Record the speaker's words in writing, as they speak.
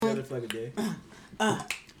it for like a day.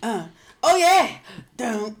 Oh yeah.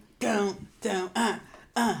 Don't. Don't. Oh.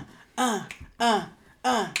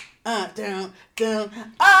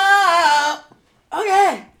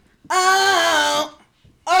 Okay. Oh.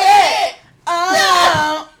 Okay.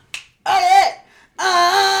 Oh. Okay.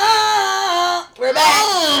 Oh. We're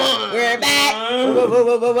back. We're back.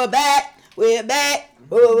 We're back.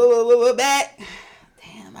 We're back.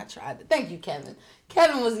 Damn, I tried to. Thank you, Kevin.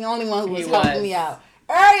 Kevin was the only one who was helping me out.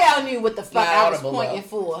 Ariel knew what the fuck I was pointing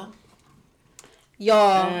for.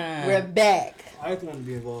 Y'all, we're back. I just want to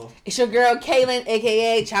be involved. It's your girl, Kaylin,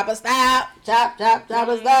 a.k.a. Chopper Style.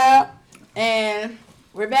 Chopper Style. And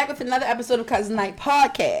we're back with another episode of Cousin Night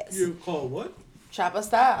Podcast. You're called what? Chopper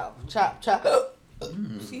Style. Chop.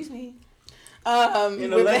 Excuse me.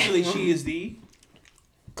 Intellectually, she is the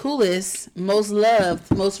coolest, most loved,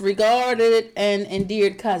 most regarded, and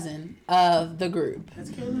endeared cousin of the group. That's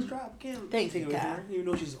Kaylin's drop. Thank you, God. Even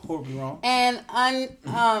though she's horribly wrong. And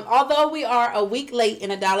although we are a week late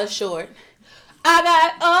and $1 short, I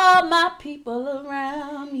got all my people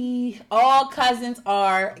around me. All cousins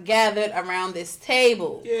are gathered around this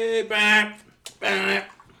table. Yeah, bam. I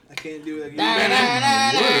can't do it again.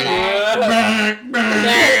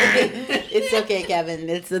 It's okay, Kevin.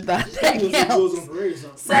 It's the thought that counts.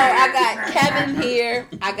 So I got Kevin here.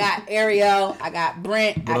 I got Ariel. I got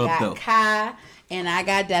Brent. I got Kai. And I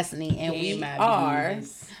got Destiny. And we are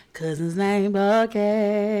Cousins Name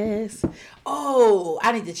Podcast. Oh,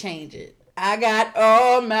 I need to change it. I got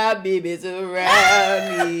all my babies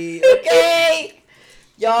around me. Okay?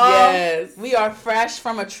 Y'all, we are fresh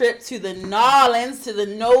from a trip to the Narlands, to the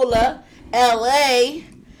NOLA, LA,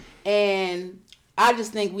 and I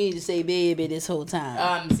just think we need to say baby this whole time.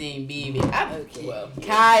 I'm saying baby. Okay. Well,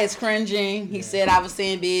 Kai is cringing. He said I was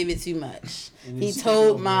saying baby too much. He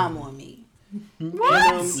told mom on me.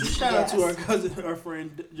 What? And, shout out to our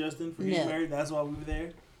friend Justin for getting married. That's why we were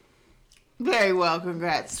there. Very well,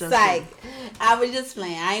 congrats, Justin. Psych. I was just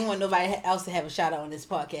playing. I ain't want nobody else to have a shout out on this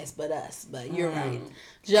podcast but us. But you're right.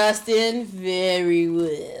 Justin, very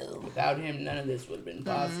well. Without him, none of this would have been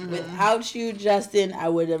possible. Without you, Justin, I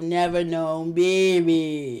would have never known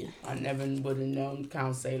baby. I never would have known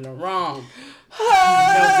Count Saint Laurent.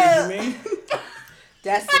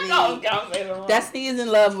 Destiny is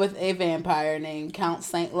in love with a vampire named Count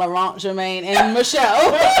Saint Laurent Germain and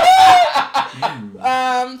Michelle.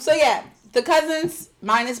 So yeah, the cousins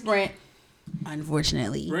minus Brent,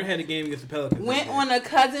 unfortunately. Brent had a game against the Pelicans. Went on a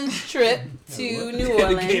cousin's trip to New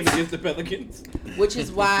Orleans. Game against the Pelicans. Which is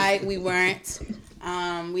why we weren't.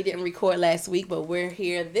 We didn't record last week, but we're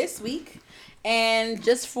here this week. And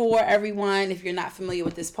just for everyone, if you're not familiar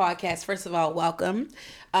with this podcast, first of all, welcome.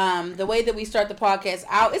 The way that we start the podcast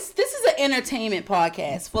out, this is an entertainment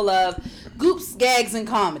podcast full of goops, gags, and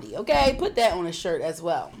comedy. Okay, put that on a shirt as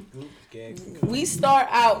well. We start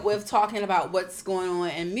out with talking about what's going on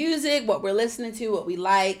in music, what we're listening to, what we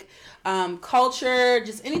like, culture,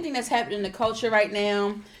 just anything that's happening in the culture right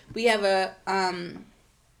now. We have a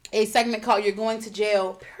segment called "You're Going to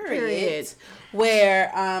Jail." Period.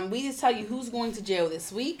 Where we just tell you who's going to jail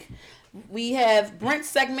this week. We have Brent's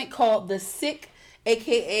segment called "The Sick,"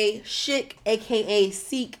 aka Shick, aka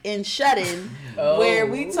Seek and Shut In, where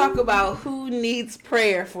we talk about who needs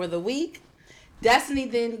prayer for the week. Destiny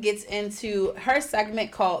then gets into her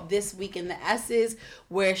segment called This Week in the S's,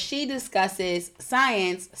 where she discusses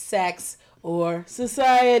science, sex, or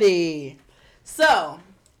society. So,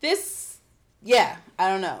 I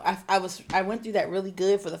don't know. I went through that really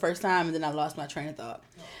good for the first time, and then I lost my train of thought.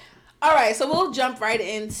 All right, so we'll jump right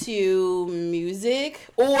into music.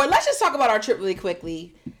 Or let's just talk about our trip really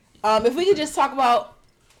quickly. If we could just talk about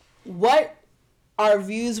what our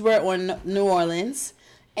views were on New Orleans,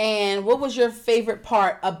 and what was your favorite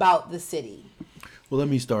part about the city? Well, let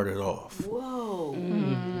me start it off. Whoa.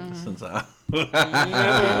 Since I...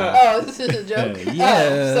 Oh, this is a joke?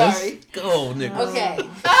 Yes. Oh, sorry. Go, nigga. Okay.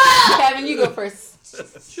 Kevin, you go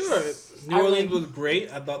first. Sure. New Orleans was great.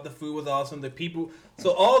 I thought the food was awesome. The people...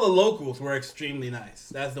 So all the locals were extremely nice.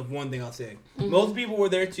 That's the one thing I'll say. Most people were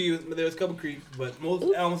there too. There was a couple creeps, but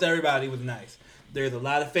almost everybody was nice. There's a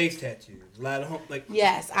lot of face tattoos. A lot of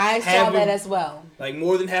yes, I saw that as well. Like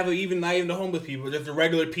more than half of not even the homeless people, just the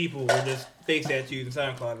regular people were just face tattoos and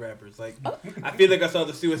SoundCloud rappers. Like I feel like I saw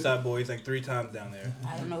the Suicide Boys like 3 times down there.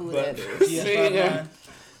 I don't know who that is.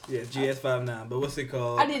 Yeah, GS59. But what's it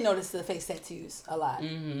called? I did notice the face tattoos a lot.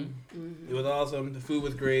 It was awesome. The food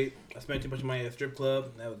was great. I spent too much money at a strip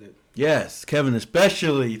club. That was it. Yes, Kevin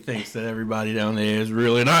especially thinks that everybody down there is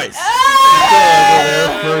really nice.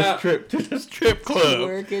 Ah! Their first trip to the strip club.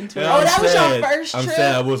 Working And to Oh, I'm that was your sad. first I'm trip?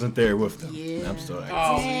 sad I wasn't there with them. Yeah. I'm sorry.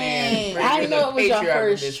 Oh Dang, man, I didn't know it was your Patriarch of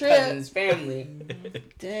first this trip. cousin's family.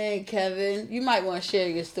 Dang, Kevin. You might want to share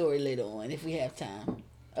your story later on if we have time.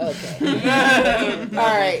 Okay. All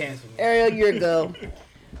right. Cancel me. Ariel, your go.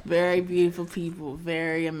 Very beautiful people,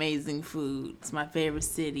 very amazing food. It's my favorite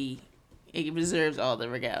city. It reserves all the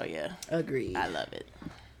regalia. Agreed. I love it.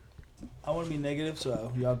 I want to be negative,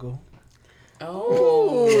 so y'all go.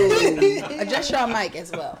 Oh. Ooh. Adjust your mic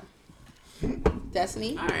as well.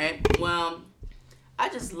 Destiny? All right. Well, I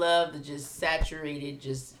just love the just saturated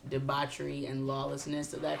just debauchery and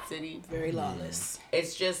lawlessness of that city. Very lawless.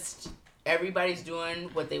 It's just everybody's doing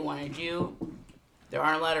what they want to do. There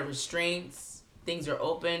aren't a lot of restraints. Things are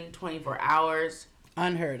open 24 hours.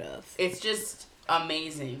 Unheard of. It's just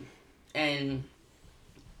amazing. And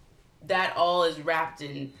that all is wrapped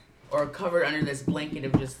in or covered under this blanket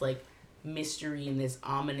of just like mystery and this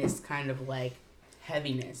ominous kind of like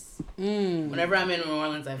heaviness. Whenever I'm in New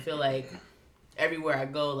Orleans, I feel like everywhere I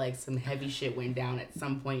go, like some heavy shit went down at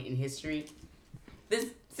some point in history. This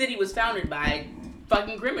city was founded by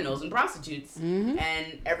fucking criminals and prostitutes.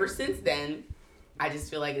 And ever since then, I just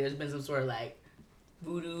feel like there's been some sort of like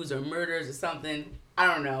voodoos or murders or something. I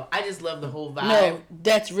don't know. I just love the whole vibe. No,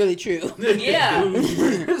 that's really true. Yeah.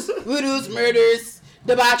 Voodoos, murders,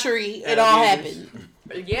 debauchery, it all happened.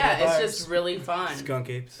 But yeah, it's just really fun. Skunk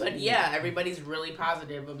apes. But yeah, everybody's really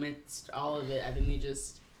positive amidst all of it. I think they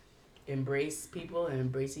just embrace people and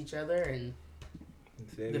embrace each other, and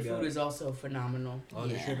the food is also phenomenal. All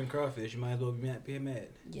the Yeah. shrimp and crawfish. You might as well be mad.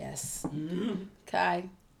 Yes. Kai?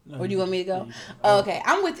 Or do you want me to go? Oh, okay.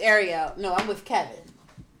 I'm with Ariel. No, I'm with Kevin.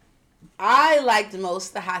 I liked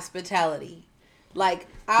most the hospitality. Like,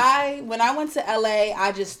 when I went to LA,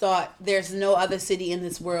 I just thought there's no other city in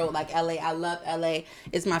this world like LA. I love LA.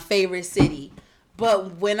 It's my favorite city.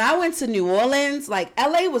 But when I went to New Orleans, like,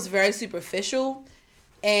 LA was very superficial.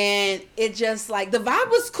 And it just, like, the vibe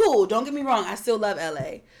was cool. Don't get me wrong. I still love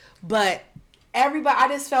LA. But I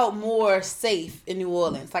just felt more safe in New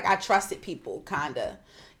Orleans. Like, I trusted people, kind of,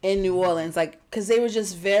 in New Orleans. Like, because they were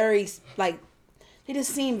just very, like, they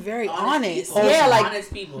just seemed very honest. People. Yeah, like,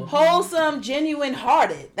 honest people. wholesome, genuine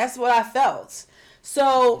hearted. That's what I felt.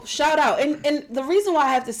 So shout out. And the reason why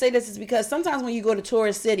I have to say this is because sometimes when you go to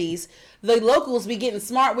tourist cities, the locals be getting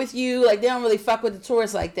smart with you. Like, they don't really fuck with the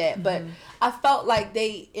tourists like that. But I felt like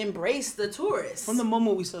they embraced the tourists. From the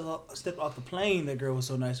moment we stepped off the plane, that girl was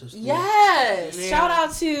so nice. Yes. Yeah. Shout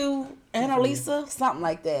out to Annalisa, something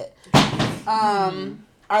like that.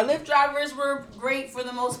 Our Lyft drivers were great for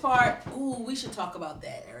the most part. Ooh, we should talk about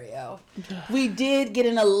that, Ariel. We did get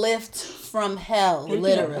in a lift from hell,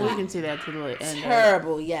 literally. We can see that to the end.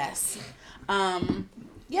 Terrible, yes.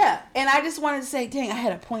 Yeah, and I just wanted to say, dang, I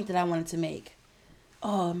had a point that I wanted to make.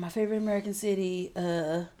 Oh, my favorite American city,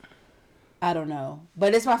 I don't know.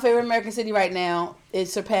 But it's my favorite American city right now. It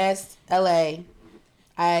surpassed LA.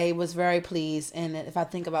 I was very pleased, and if I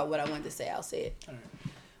think about what I wanted to say, I'll say it.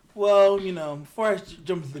 Well, before I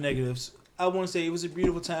jump into the negatives, I want to say it was a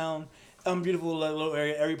beautiful town, beautiful little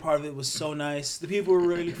area. Every part of it was so nice. The people were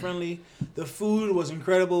really friendly. The food was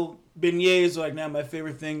incredible. Beignets are like now my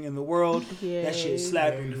favorite thing in the world. That shit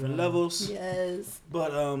slapped on different levels. Yes.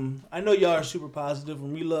 But I know y'all are super positive,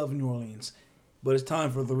 and we love New Orleans. But it's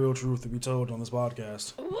time for the real truth to be told on this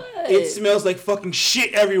podcast. What? It smells like fucking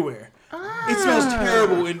shit everywhere. It smells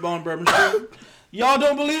terrible on Bourbon Street. Y'all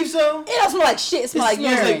don't believe so? It don't smell like shit. It smells like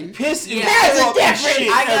smells urine. like piss and Yeah. There's a fucking difference.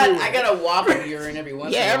 shit I everywhere. got a waft of urine every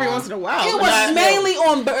once in a while. every once in a while. It but was not- mainly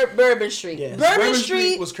on Bourbon Street. Yes, Bourbon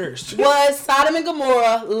Street was cursed. was Sodom and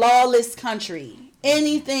Gomorrah, lawless country.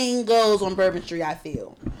 Anything goes on Bourbon Street, I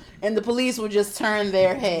feel. And the police would just turn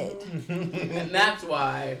their head. And that's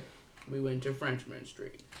why we went to Frenchman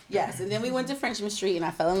Street. Yes, and then we went to Frenchman Street and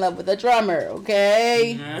I fell in love with a drummer,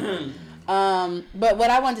 okay? But what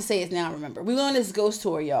I want to say is now I remember. We went on this ghost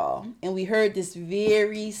tour, y'all, and we heard this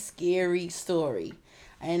very scary story.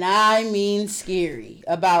 And I mean scary.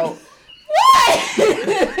 About what?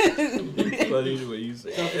 Funny the way you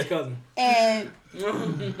say it. His cousin. And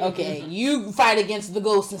okay, you fight against the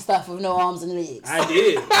ghosts and stuff with no arms and legs. I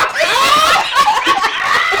did.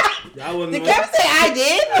 I wasn't. Did Kevin say I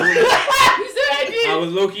did? You said I did. I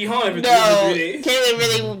was low key haunted for No, 3 days. Kayla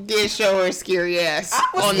really did show her scary ass I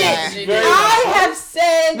was on scared. that. She Very did. I have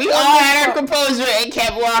said We all had our composure and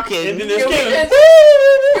kept walking. And then there's Can we Caleb.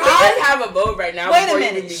 just have a vote right now Wait a before you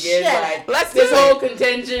minute, even begin? shut Like, up. Let's this do whole it.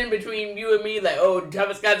 contention between you and me, like, oh,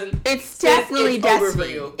 toughest cousin. It's definitely it's over Destiny. for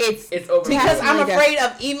you. It's It's over Because for I'm you. afraid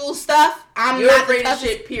of evil stuff. I'm You're not afraid the of toughest-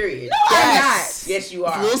 shit, period. No, I'm not. Yes. Yes, you a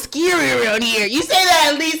are. little scary around here. You say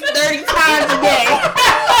that at least 30 times a day.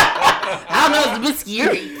 I don't know, it's a bit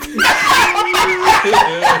scary.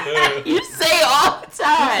 You say it all the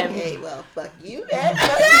time. Okay, well, fuck you, man.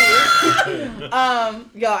 Fuck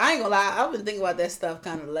you. Yo, I ain't gonna lie. I've been thinking about that stuff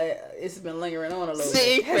kind of it's been lingering on a little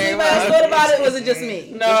See, bit. Has very anybody else well. thought about it? Or was it just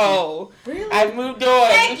me? No. Really? I've moved on.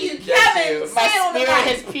 Thank you, Kevin. you. My Say it on the spirit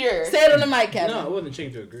mic. is pure. Say it on the mic, Kevin. No, I wasn't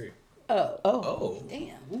changed to agree. Oh. Oh.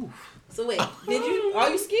 Damn. So wait, did you? Are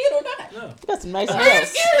you scared or not? No. You got some nice Are you nails.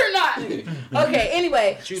 scared or not? Okay.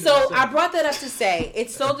 Anyway, Choose so yourself. I brought that up to say it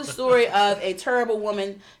told the story of a terrible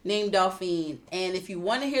woman named Delphine, and if you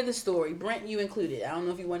want to hear the story, Brent, you included. I don't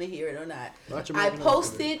know if you want to hear it or not. I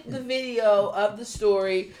posted the video of the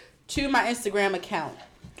story to my Instagram account,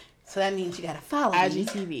 so that means you gotta follow me.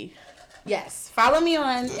 IGTV. Yes, follow me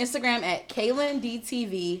on Instagram at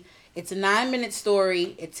KaylinDTV. It's a 9-minute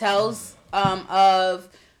story. It tells of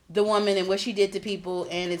the woman and what she did to people,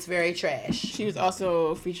 and it's very trash. She was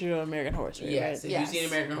also featured on American Horror Story. Yes, if Yes. you've seen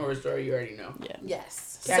American Horror Story, you already know. Yeah.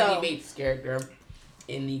 Yes. Kathy So Bates' character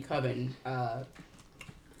in the Coven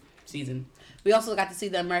season. we also got to see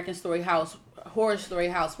the American Horror Story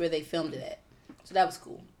House where they filmed it at. So that was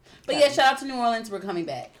cool. But yeah, shout out to New Orleans. We're coming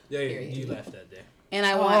back. Yeah, Period. you left that day. And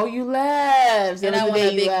I Oh, want you left. and That I was want the a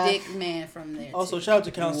day big you left. dick man from there. Also, too. shout out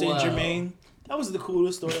to Count Saint Whoa. Germain. That was the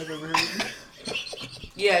coolest story I've ever heard.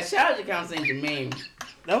 Yeah, shout out to Count Saint Germain.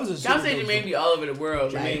 That was a Count super Saint dope Germain be all over the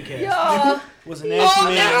world. Jermaine Like, Cast. Y'all, was a nasty Oh,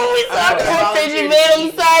 man. now we saw I Count Saint volunteered Germain to on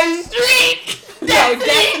the be- side of the street.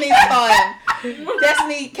 Destiny saw him.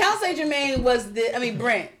 Destiny, Count Saint Germain was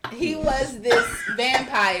Brent. He was this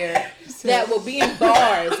vampire that will be in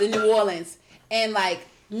bars in New Orleans and like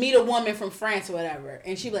meet a woman from France or whatever,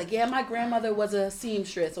 and she'd be like, "Yeah, my grandmother was a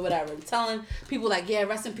seamstress or whatever," telling people like, "Yeah,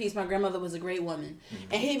 rest in peace, my grandmother was a great woman,"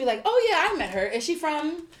 and he'd be like, "Oh yeah, I met her. Is she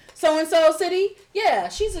from so and so city? Yeah,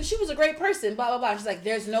 she was a great person." Blah blah blah. She's like,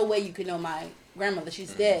 "There's no way you could know my grandmother.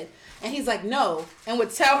 She's dead." And he's like, "No," and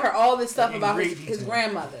would tell her all this stuff In about great his detail.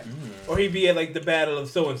 grandmother. Or he'd be at like the battle of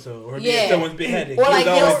so and so, or he'd be Yeah. at someone's beheading. Or He like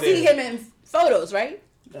was you'll always see there. him in photos, right?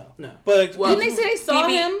 No. But like, well, Didn't they say they saw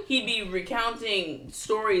him? He'd be recounting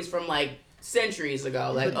stories from like centuries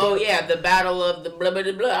ago. Like, oh yeah, the battle of the blah blah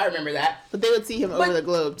blah. Blah. I remember that. But they would see him over the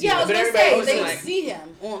globe, too. Yeah, I was but gonna everybody say was they like- see him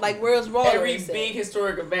on like where's Raw? Every big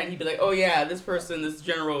historic event, he'd be like, oh yeah, this person, this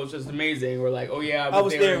general was just amazing. Or like, oh yeah, I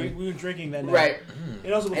was there. and- We were drinking that night. Right.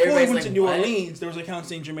 And also, before we Everybody's went to like, New "What?" Orleans, there was a Count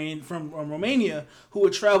Saint Germain from Romania who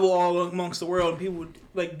would travel all amongst the world, and people would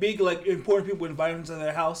like important people would invite him to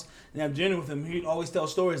their house and have dinner with him. He'd always tell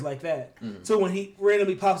stories like that. So when he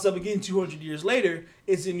randomly pops up again 200 years later,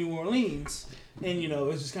 it's in New Orleans, and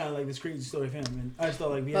it's just kind of like this crazy story of him. And I just thought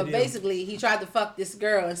like the But idea. basically, he tried to fuck this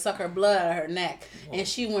girl and suck her blood out of her neck, and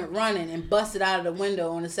she went running and busted out of the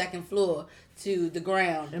window on the second floor to the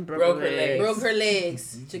ground, And Broke her legs. broke her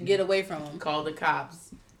legs to get away from him. Called the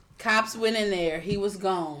cops. Cops went in there. He was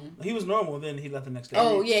gone. He was normal. Then he left the next day.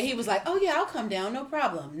 Oh yeah, he was like, "Oh yeah, I'll come down, no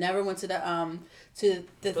problem." Never went to the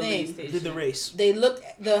Police thing. station. Did the race. They looked.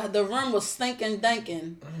 The room was stinking,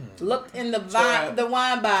 dinking. Looked in the Sorry. the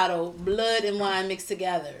wine bottle, blood and wine mixed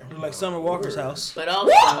together. Like Summer Walker's house. But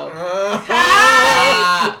also,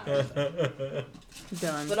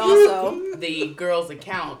 Done. But also, the girl's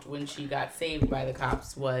account when she got saved by the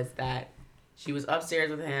cops was that she was upstairs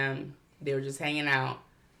with him. They were just hanging out.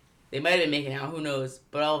 They might have been making out, who knows?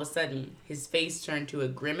 But all of a sudden, his face turned to a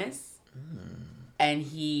grimace, and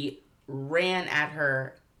he ran at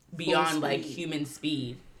her beyond like speed. human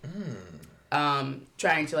speed,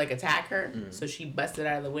 trying to like attack her. So she busted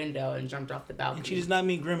out of the window and jumped off the balcony. And she does not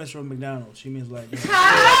mean grimace from McDonald's. She means like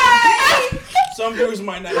hi. some viewers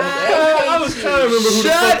might not know that. I was trying to remember who the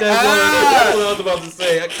fuck that was. That's what I was about to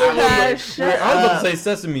say. I couldn't remember. I was about to say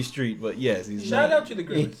Sesame Street, but yes, he's Shout not. out to the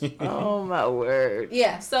Grimace. Oh, my word.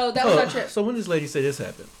 Yeah, so that was our trip. So when does this lady say this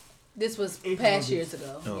happened? This was 800s. past years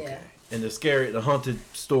ago. Okay. Yeah. And the haunted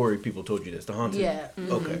story people told you this. The haunted. Yeah.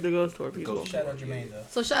 Okay. The ghost tour people. Ghost. Shout out Jermaine though.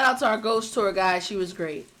 So shout out to our ghost tour guide. She was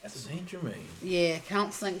great. Saint Germain. Yeah,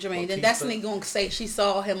 Count Saint Germain. Then keep Destiny gonna say she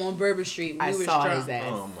saw him on Bourbon Street. When I we were saw drunk. his ass.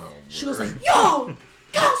 Oh my. She was like, "Yo,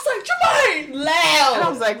 Count Saint Germain!" And I Loud.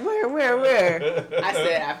 was like, where? I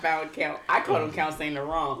said I found Count. I called him Count Saint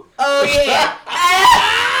Laurent. Oh yeah.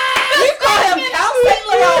 We call him Count Saint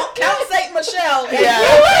Laurent, Count Saint Michelle.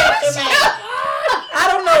 I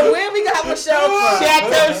don't know where we got Michelle from.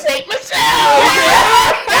 Chateau Saint Michelle.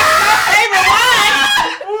 Favorite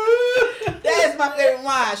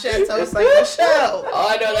So it's like Michelle. Oh,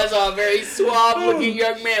 I know that's all a very suave-looking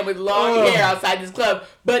young man with long hair outside this club.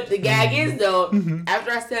 But the gag is, though,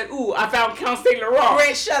 after I said, ooh, I found Count Saint Laurent.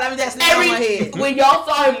 Great shut up. That's not on my head. When y'all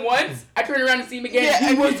saw him once, I turned around to see him again.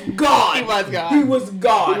 He was gone. He was gone. He was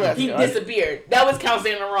gone. He gone. disappeared. That was Count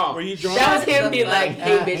Saint Laurent. Were you drunk? That was him being like,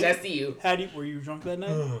 hey, bitch, I see you. Were you drunk that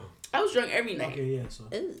night? I was drunk every night. Okay, yeah. So.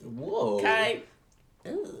 Whoa. Okay.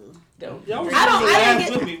 Don't. I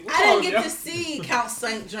didn't get to see Count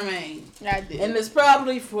Saint Germain, I did. and it's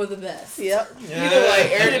probably for the best. Yep. You look like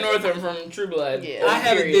Eric Northam from True Blood. Yeah. I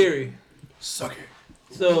have a theory. Sucker.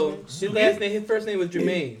 So his first name was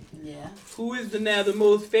Jermaine. Yeah. Who is the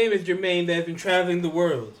most famous Jermaine that has been traveling the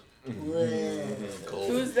world?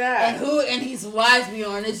 Who's that? And he's wise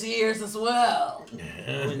beyond his years as well.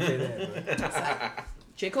 I wouldn't say that. Bro.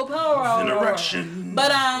 Jacob Poro. Generation.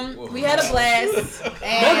 But we had a blast.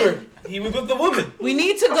 And Remember, he was with the woman. we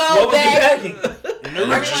need to What go was he back. packing?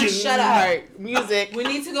 Everyone shut up. Alright, music. We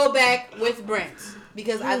need to go back with Brent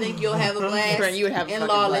because I think you'll have a blast. Brent, you would have a in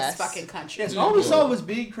fucking lawless blast. fucking country. Yes, all we saw was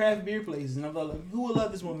big craft beer places, and I thought, like, who would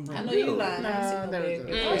love this woman? I know you lying. I ain't seen no there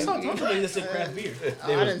big- was I saw tons of places that said craft beer.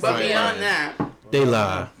 Oh, I didn't But see beyond that. that, They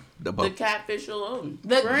lie. the catfish alone.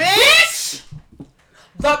 The bitch.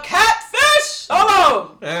 The catfish.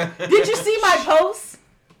 Hold on. Did you see my post?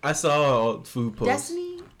 I saw food posts.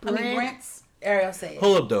 Destiny. I mean Brent's. Ariel said.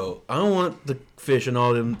 Hold up, though. I don't want the fish and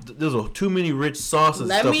all them. There's too many rich sauces.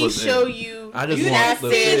 Let stuff me with show it. you. I just You want didn't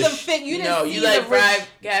the see the fish. fit. You didn't No, see you the like rich- fried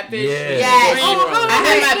catfish? Yeah. Yes. I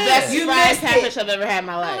had my best You fried missed it. catfish I've ever had in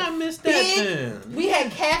my I life. missed that Big. then. We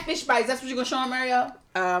had catfish bites. That's what you're gonna show them, Ariel?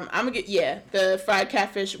 I'm gonna get the fried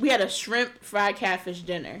catfish. We had a shrimp fried catfish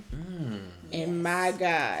dinner, and my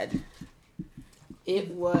God, it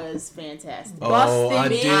was fantastic. Oh, I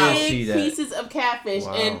Busting did Big see that. pieces of catfish,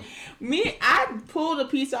 Wow. and I pulled a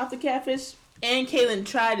piece off the catfish, and Kaylin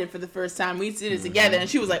tried it for the first time. We did it together, and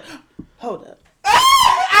she was like, "Hold up."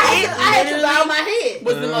 I had to bow my head.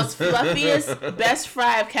 Was the most fluffiest, best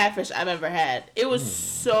fried catfish I've ever had. It was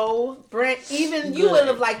so. Brent, even you Good. would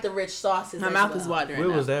have liked the rich sauces. My as mouth well. is watering. Where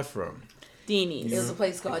now. was that from? Deanie's. It was a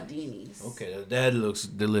place called Deanie's. Okay, that looks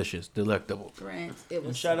delicious, delectable. Brent, it was.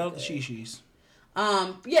 And shout so out to good. Shishi's.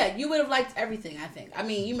 Yeah, you would have liked everything. I think. I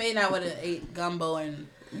mean, you may not would have ate gumbo and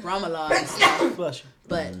ramallah and stuff, Flush.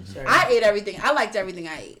 but I ate everything. I liked everything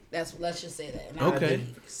I ate. Let's just say that. And I Okay.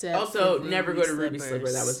 did. Except Also, for never go to Ruby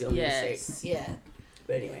Slipper. That was the only yes. mistake. Yeah.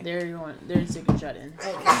 But anyway. They're taking shut-ins.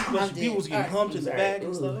 Okay. Bunch I'm of people was dead. getting All right. humped in the Sorry. back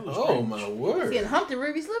and stuff. It was Oh strange. my word! Getting humped in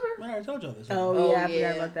Ruby Slipper. I already told y'all this. Oh, Oh, yeah, I yeah.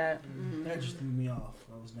 forgot about that. That just threw me off.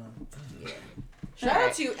 I was done. Shout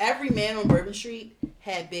out to you. Every man on Bourbon Street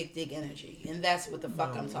had big dick energy, and that's what the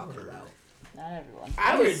fuck I'm talking about. Not everyone.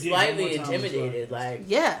 I heard was Dick slightly one more time as intimidated. Like,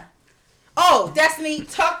 Yeah. Oh, Destiny,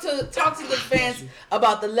 talk to the fans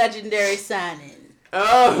about the legendary signing.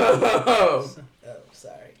 oh. Oh,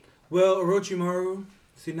 sorry. Well, Orochimaru,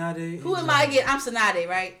 Tsunade. Who am I again? I'm Tsunade,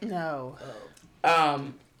 right? No.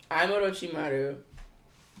 I'm Orochimaru,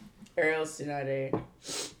 Ariel Tsunade,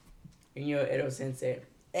 and you're Edo Sensei.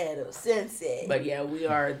 Edo Sensei. But yeah, we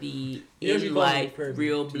are the You usually in call me life, Pervy.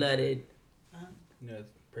 real blooded. No,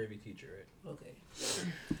 it's pervy teacher, right? Okay.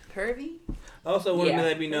 Pervy? Also, wanted Yeah. to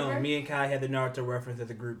let me know, Pervert? me and Kai had the Naruto reference as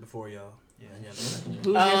a group before y'all. Yeah. Who's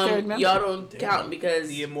your third member? Y'all don't count because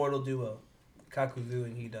The immortal duo, Kakuzu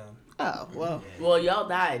and Hidan. Oh, well. well, y'all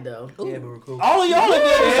died though. Yeah, but we're cool. All of y'all are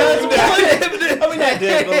dead. I mean, not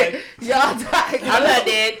dead, but like, Y'all died. I'm not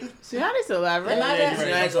dead. See how they still alive, right? Am I dead?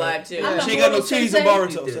 Tsunade's alive too. I'm she ain't got no Immortal titties and Sensei?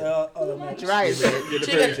 Boruto. So, That's right. You're the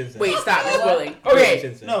She pervy got- sensei. Wait, stop. You're spoiling. Pervy Okay.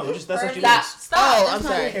 sensei. no, just that's what you Stop. is. Stop. Oh, That's I'm not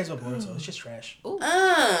sorry. Who it. cares about Boruto? It's just trash.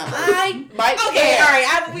 I might Okay, care. all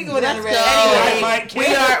right. We going down the road. I Anyway,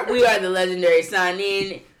 might We are the legendary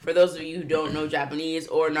sign-in. For those of you who don't know Japanese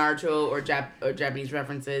or Naruto or Japanese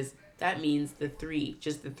references, that means the three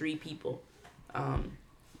people.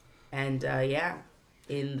 Yeah,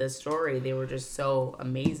 in the story they were just so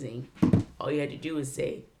amazing. All you had to do was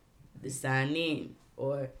say the sign-in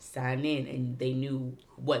or sign in, and they knew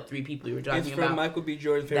what three people you were talking It's from about. Michael B.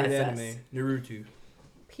 Jordan's favorite That's anime, us. Naruto.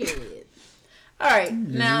 period. All right,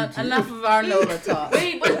 now enough of our Nola talk.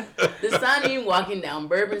 Wait, but the sign-in walking down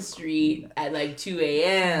Bourbon Street at like 2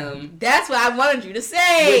 a.m. That's what I wanted you to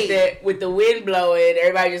say. with the wind blowing,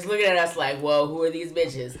 everybody just looking at us like, whoa, who are these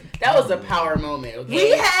bitches? That was a power moment, okay?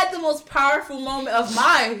 We had the most powerful moment of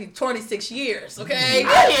my 26 years, okay?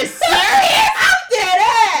 Are you serious? I'm dead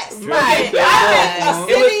ass. Right. I'm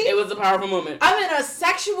in a city. It was a powerful moment. I'm in a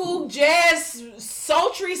sexual, jazz,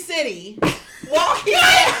 sultry city. Walking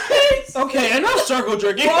Okay, enough circle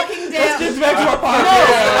jerking. Walking down. Let's get back to our No,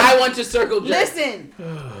 podcast. I went to Circle Jerk. Listen,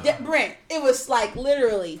 Brent, it was like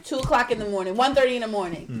literally 2:00 in the morning, 1:30 in the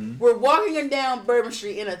morning. Mm-hmm. We're walking down Bourbon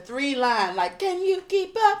Street in a 3-line, like, can you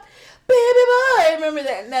keep up, baby boy? Remember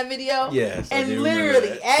that video? Yes, I do And remember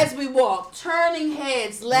literally, that. as we walk, turning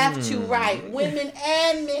heads left to right, women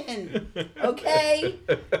and men. Okay,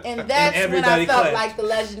 and that's And when I everybody felt clapped. like the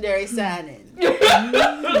legendary signing.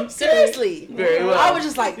 Seriously, Very well. I was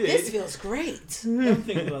just like, this feels great. I'm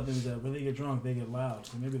thinking about things that when they get drunk, they get loud.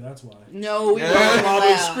 So maybe that's why. No, we I'm weren't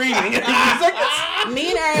always allowed. screaming. Me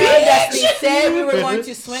and Ariana Destiny said we were going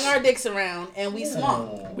to swing our dicks around, and we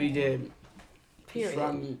swung. We did. Period.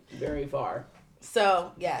 From very far.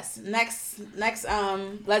 So yes, next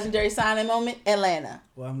legendary signing moment, Atlanta.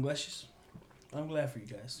 Well, I'm glad for you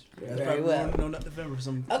guys. That's Very probably well. No, not November for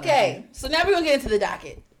some. Okay, so now we're gonna get into the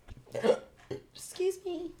docket. Excuse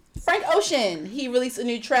me. Frank Ocean, he released a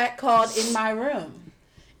new track called "In My Room."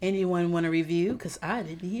 Anyone want to review? Cause I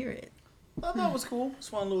didn't hear it. I thought it was cool.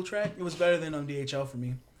 It's one little track. It was better than on DHL for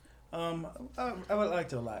me. I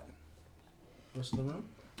liked it a lot. Rest of the room.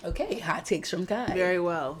 Okay, hot takes from Kai. Very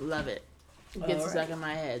well. Love it. It gets Alright. stuck in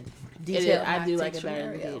my head. Detailed I do hot like takes it from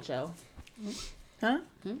better than Ariel. DHL. Huh?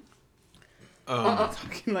 Um,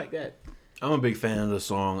 Talking like that. I'm a big fan of the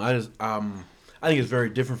song. I think it's very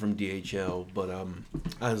different from DHL, but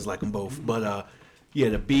I just like them both. But yeah,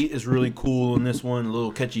 the beat is really cool in this one. A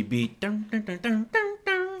little catchy beat. Dun, dun, dun, dun, dun,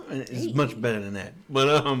 dun. And it's much better than that.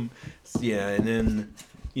 But yeah, and then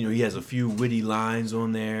he has a few witty lines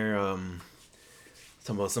on there.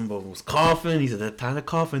 Talking about somebody was coughing. He said that kind of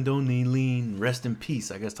coughing don't need lean. Rest in peace.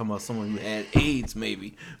 I guess talking about someone who had AIDS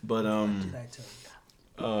maybe. But Did I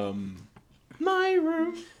tell you? my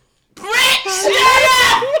room.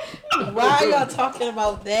 Why are y'all talking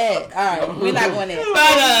about that? All right, we're not going there.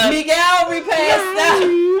 But, Miguel repassed that.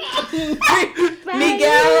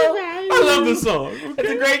 Miguel. I love the song. it's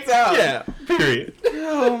a great song. Yeah. Period.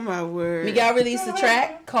 Oh my word. Miguel released a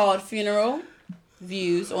track called "Funeral."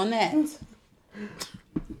 Views on that.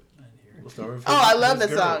 Oh, I love that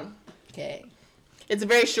song. Okay. It's a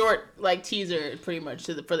very short like teaser, pretty much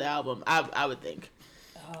for the album. I would think.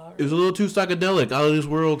 It was a little too psychedelic, out of this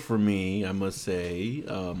world for me, I must say.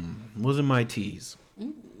 Wasn't my tease.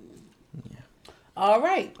 All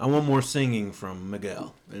right. I want more singing from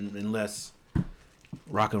Miguel and less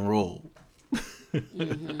rock and roll.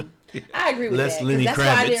 I agree with Less that. 'cause Lenny that's why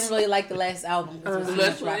I Kravitz. didn't really like the last album. 'Cause it was too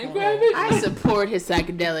Less much rock Lenny and roll. Kravitz? I support his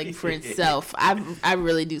psychedelic for itself. I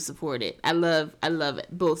really do support it. I love it,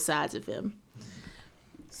 both sides of him.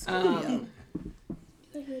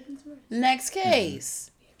 Next case.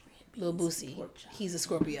 Lil Boosie. He's a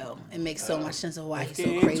Scorpio. It makes so much sense of why he's so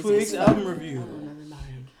FKA crazy. Twigs album review.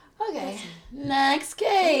 Okay. Next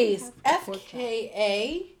case.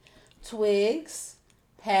 FKA Twigs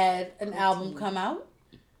had an album come out.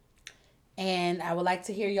 And I would like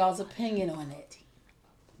to hear y'all's opinion on it.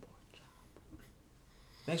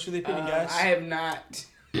 Thanks for the opinion, guys. I have not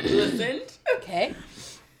listened. Okay.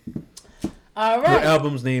 All Her right.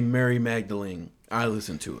 album's named Mary Magdalene. I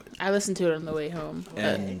listened to it. I listened to it on the way home.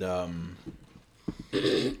 And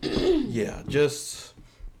yeah, just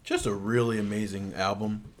a really amazing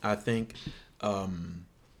album, I think.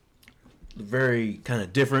 Very kind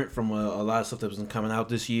of different from a lot of stuff that was coming out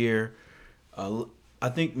this year. I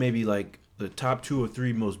think maybe like the top 2 or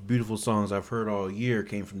 3 most beautiful songs I've heard all year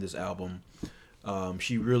came from this album.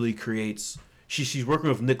 She really creates. She's working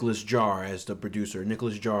with Nicholas Jarre as the producer.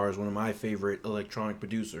 Nicholas Jarre is one of my favorite electronic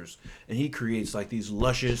producers, and he creates like these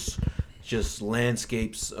luscious, just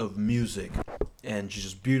landscapes of music, and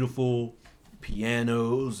just beautiful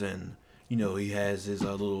pianos, and he has his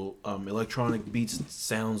little electronic beats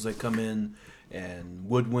sounds that come in, and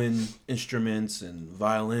woodwind instruments and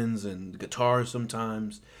violins and guitars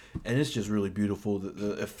sometimes, and it's just really beautiful.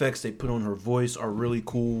 The effects they put on her voice are really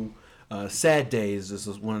cool. Sad Days is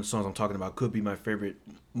one of the songs I'm talking about. Could be my favorite,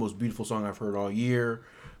 most beautiful song I've heard all year.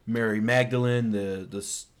 Mary Magdalene, the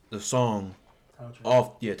song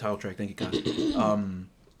title track. Thank you, guys.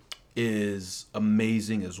 Is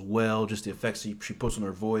amazing as well. Just the effects she puts on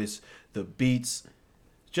her voice, the beats,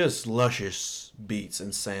 just luscious beats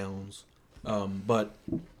and sounds. But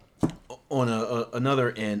on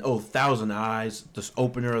another end, Thousand Eyes, this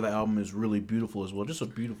opener of the album is really beautiful as well. Just a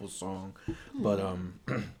beautiful song. But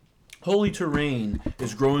Holy Terrain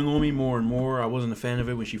is growing on me more and more. I wasn't a fan of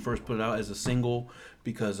it when she first put it out as a single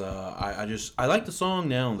because I like the song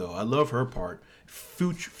now though. I love her part.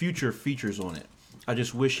 Future features on it. I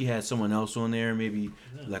just wish she had someone else on there, maybe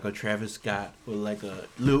like a Travis Scott or like a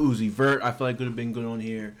Lil Uzi Vert. I feel like could have been good on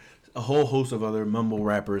here. A whole host of other mumble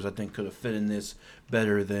rappers I think could have fit in this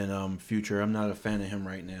better than Future. I'm not a fan of him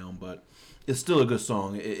right now, but it's still a good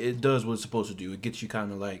song. It does what it's supposed to do. It gets you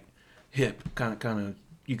kind of like hip, kind of.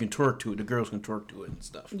 You can twerk to it. The girls can twerk to it and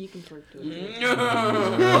stuff. You can twerk to it.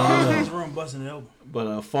 This room busting the elbow.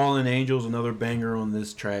 But Fallen Angels, another banger on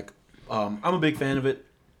this track. I'm a big fan of it.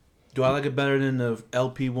 Do I like it better than the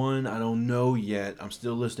LP one? I don't know yet. I'm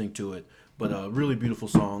still listening to it. But really beautiful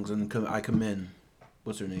songs, and I commend.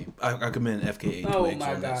 What's her name? I commend FKA Twigs. Oh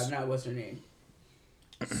my on god, this. not what's her name.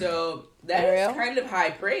 So that Ariel? is kind of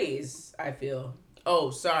high praise, I feel. Oh,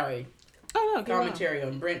 sorry. Oh no, Commentary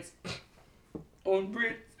on Brent's.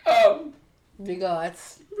 Regards.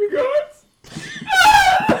 Regards.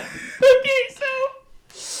 Okay, so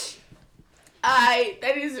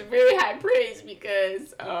that is very high praise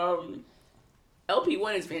because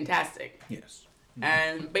LP1 is fantastic. Yes.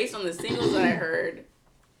 And based on the singles that I heard,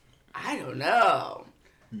 I don't know.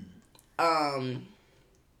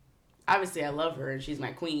 Obviously I love her and she's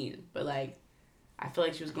my queen, but like I feel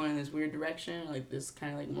like she was going in this weird direction, like this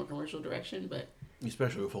kind of like more commercial direction, but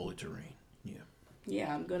Especially with Holy Terrain. Yeah.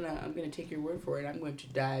 yeah, I'm gonna take your word for it. I'm going to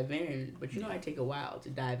dive in, but you know I take a while to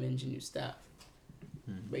dive into new stuff.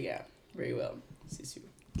 But yeah, very well, Sisu.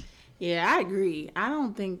 Yeah, I agree. I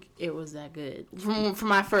don't think it was that good from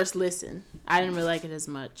my first listen. I didn't really like it as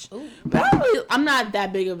much. Ooh. But I'm not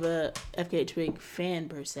that big of a FKA Twig fan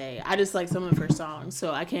per se. I just like some of her songs,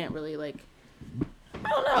 so I can't really like. I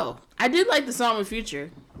don't know. I did like the song with Future,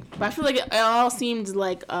 but I feel like it all seemed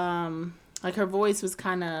like her voice was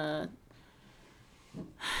kind of.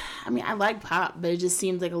 I mean, I like pop, but it just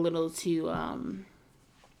seemed like a little too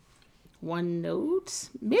one note.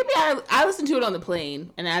 Maybe I listened to it on the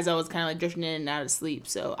plane, and as I was kind of like drifting in and out of sleep,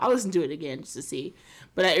 so I'll listen to it again just to see.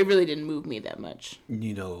 But it really didn't move me that much.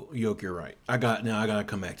 You know, Yoke, you're right. I gotta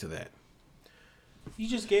come back to that. You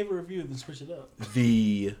just gave a review and switched it up.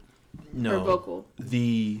 Her vocal.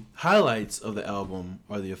 The highlights of the album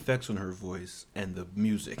are the effects on her voice and the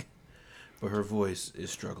music, but her voice is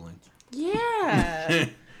struggling. Yeah.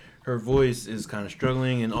 Her voice is kind of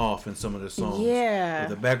struggling and off in some of the songs. Yeah.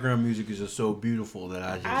 But the background music is just so beautiful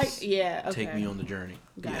that Okay. take me on the journey.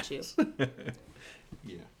 Got Yeah. you.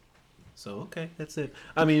 Yeah. So okay, that's it.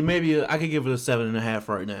 I mean, maybe I could give it a 7.5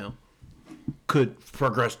 right now. Could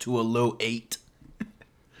progress to a low 8.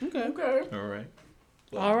 Okay. All right.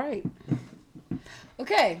 All right.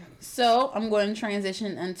 Okay, so I'm going to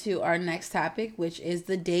transition into our next topic, which is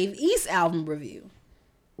the Dave East album review.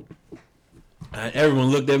 Everyone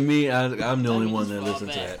looked at me. I'm the only one that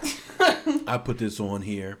listens to that. I put this on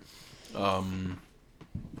here.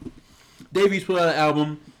 Dave East put out an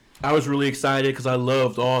album. I was really excited because I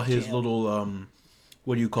loved all his little,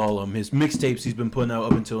 what do you call them? His mixtapes he's been putting out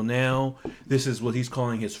up until now. This is what he's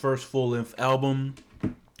calling his first full-length album.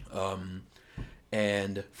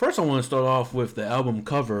 And first I want to start off with the album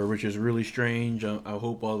cover, which is really strange. I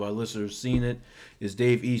hope all of our listeners seen it. Is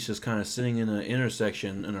Dave East just kind of sitting in an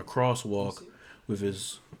intersection in a crosswalk with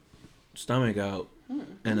his stomach out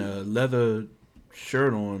and a leather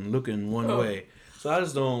shirt on, looking one way. So I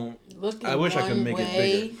just don't. I wish I could make it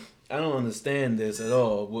bigger. I don't understand this at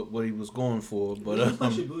all. What he was going for, but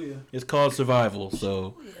it's called Survival.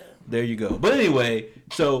 So there you go. But anyway,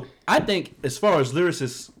 so I think as far as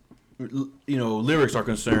lyricists, lyrics are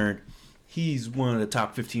concerned, he's one of the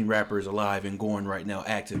top 15 rappers alive and going right now,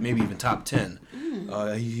 active, maybe even top 10.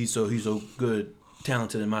 He's so good,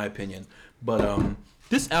 talented in my opinion. But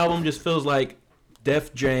this album just feels like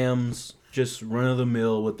Def Jam's just run of the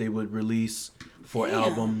mill, what they would release for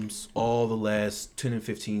albums all the last 10 and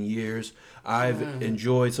 15 years. I've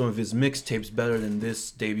enjoyed some of his mixtapes better than this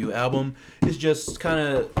debut album. It's just kind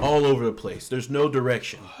of all over the place. There's no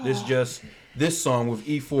direction. There's just this song with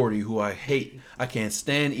E40, who I hate. I can't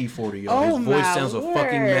stand E40, y'all. His voice sounds a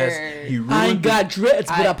fucking mess. He ruined I ain't got dreads,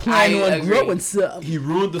 but I plan on growing some. He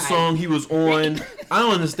ruined the song he was on. I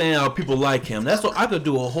don't understand how people like him. That's what I could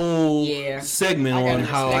do a whole segment on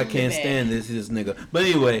how I can't stand this nigga. But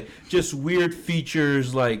anyway, just weird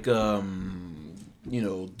features like The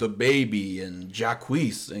Baby and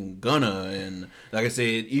Jacquees and Gunna and like I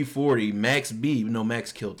said, E40, Max B. No,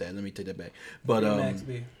 Max killed that. Let me take that back. But Max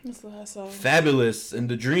B. That's what I saw. Fabulous and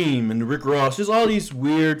The Dream and Rick Ross. Just all these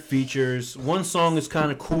weird features. One song is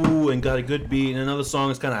kind of cool and got a good beat, and another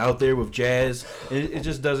song is kind of out there with jazz. And it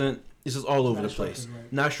just doesn't. It's just all over the place.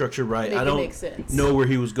 Not structured right. I don't know where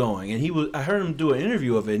he was going. And I heard him do an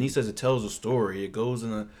interview of it, and he says it tells a story. It goes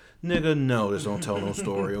in Nigga, no, this don't tell no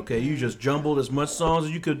story, okay? You just jumbled as much songs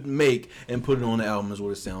as you could make and put it on the album is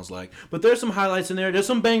what it sounds like. But there's some highlights in there. There's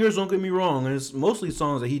some bangers, don't get me wrong. And it's mostly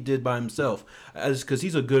songs that he did by himself because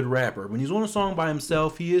he's a good rapper. When he's on a song by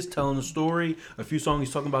himself, he is telling a story. A few songs,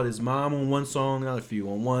 he's talking about his mom on one song, not a few,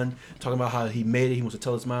 on one. Talking about how he made it. He wants to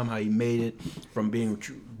tell his mom how he made it from being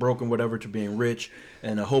broken, whatever, to being rich.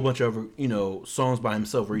 And a whole bunch of, songs by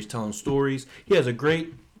himself where he's telling stories. He has a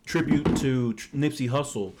great tribute to Nipsey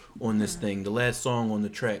Hussle on this thing, the last song on the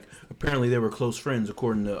track. Apparently they were close friends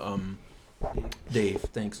according to Dave.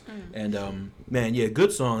 Thanks. And man, yeah,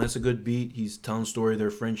 good song. That's a good beat. He's telling the story of their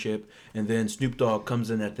friendship, and then Snoop Dogg comes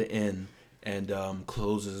in at the end and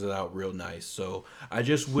closes it out real nice. So I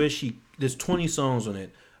just wish there's 20 songs on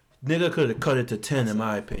it. Nigga could have cut it to 10 in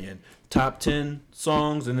my opinion. Top 10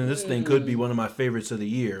 songs, and then this thing could be one of my favorites of the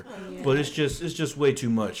year. But it's just way too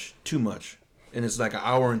much. And it's like an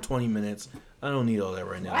hour and 20 minutes. I don't need all that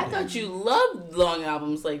right now. I thought you loved long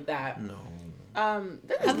albums like that. No. I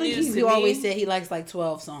think he always said he likes like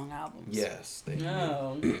 12-song albums. Yes.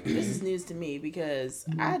 No. This is news to me because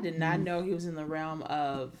I did not know he was in the realm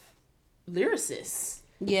of lyricists.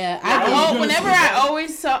 Yeah, Whenever I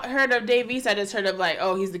always heard of Dave East, I just heard of like,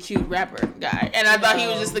 oh, he's the cute rapper guy, and I thought he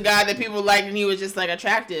was just the guy that people liked, and he was just like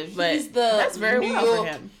attractive. But he's the that's very New well York,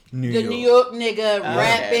 for him. New York nigga,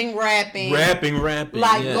 rapping, like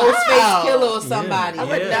Yeah. Ghostface Killer or somebody. I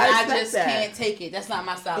would not I expect just that. can't take it. That's not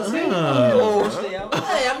my style. Oh.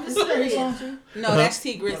 Hey, I'm just serious. No, that's T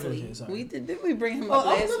Okay, Grizzly. sorry. Didn't we bring him Oh, up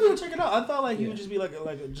I'm last gonna week? check it out. I thought like he would just be like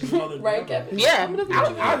just another Right, Kevin? Yeah,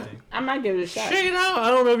 I I might give it a shot. Check it out.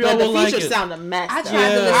 I don't know if y'all But will the like feature it. sound a mess. I though. tried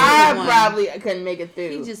to listen to I one. probably couldn't make it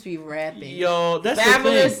He through. just be rapping. Yo, that's the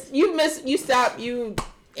Fabulous. thing. You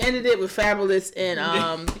ended it with Fabulous and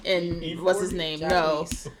what's his name? Jacques.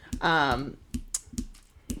 No.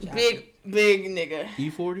 Big nigga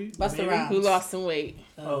E40? Busta Rhymes. who lost some weight.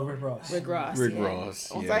 Oh, Rick Ross. Rick Ross. Rick yeah.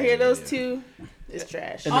 Ross. Once yeah, I hear those yeah. two, it's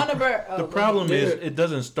trash. And On the bird. The problem is it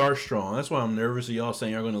doesn't start strong. That's why I'm nervous of y'all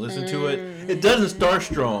saying you're going to listen to it. It doesn't start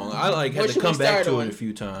strong. I had What to should come we back start to on? it a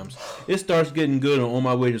few times. It starts getting good on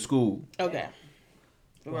my way to school. Okay.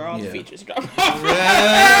 Where all the Yeah. features drop off.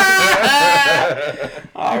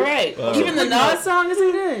 All right. Even the Nas song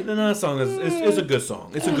isn't good. The Nas song it's a good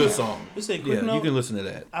song. It's a good song. Just a quick Yeah, note. you can listen to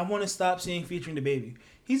that. I want to stop seeing featuring the baby.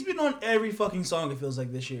 He's been on every fucking song. It feels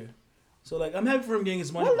like this year. So like, I'm happy for him getting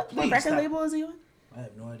his money. but What please record stop. label is he on? I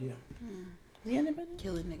have no idea. Is he independent?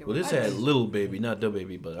 Killing nigga. Well, this had Lil Baby, not Da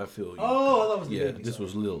Baby, but I feel you. Oh, I thought it was the yeah, baby. this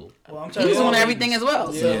was Lil. Well, I'm He's tired of all on babies. everything as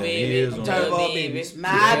well. Yeah, So. he is I'm on tired of that. all babies.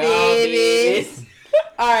 My babies.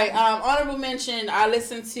 All right. Honorable mention. I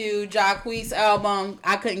listened to Jacquees' album.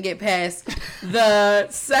 I couldn't get past the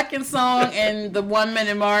second song and the 1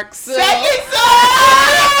 minute mark. So.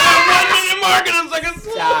 Second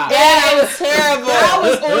Stop. That was terrible. I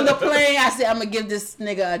was on the plane. I said, I'm going to give this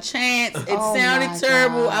nigga a chance. It Oh sounded my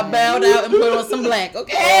terrible. God. I bowed out and put on some black.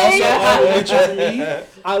 Okay? Also, honorable mention for me,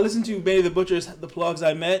 I listened to Benny the Butcher's The Plugs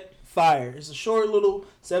I Met. Fire. It's a short little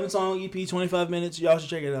 7-song EP, 25 minutes. Y'all should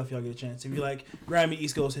check it out if y'all get a chance. If you like grimy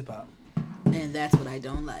East Coast hip hop. And that's what I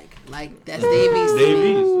don't like. Like, that's Davies.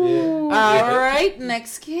 Davies, yeah. All right,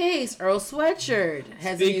 next case. Earl Sweatshirt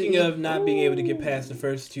has Speaking a new... of not being able to get past the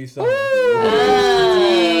first two songs.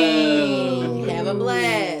 Hey, have a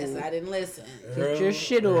blast. I didn't listen. Get your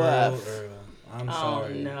shit off. Earl, I'm Oh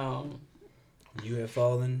sorry. no. You Have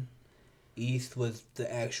Fallen. East was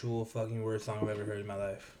the actual fucking worst song I've ever heard in my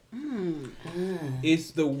life.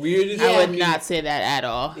 It's the weirdest. I would fucking- not say that at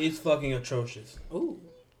all. It's fucking atrocious. Ooh.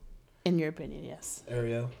 In your opinion, yes.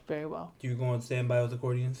 Ariel, Very well. you going to stand by with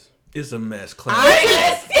accordions? It's a mess. Classic.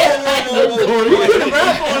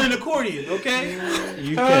 Rap on an accordion, okay?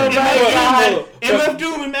 You can. MF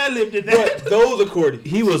Doom and Madlib did that. But those accordions.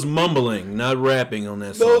 He was mumbling, not rapping on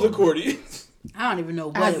that Those song. accordions. I don't even know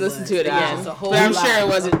what I have it to listen was. to it again. It's a whole But I'm lot sure it of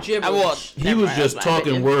wasn't gibberish. He was just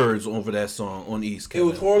talking words over that song on East. It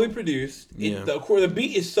was Kevin. horribly produced. Yeah. The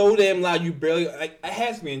beat is so damn loud you barely. Like, it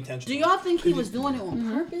has to be intentional. Do y'all think he was doing it on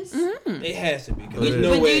purpose? It has to be. 'Cause But there's no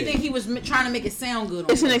But do way. you think he was trying to make it sound good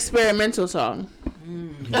on It's an purpose? experimental song.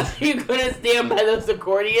 You couldn't stand by those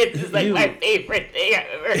accordions. It's like You- my favorite thing I've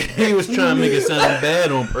ever. He was trying to make it sound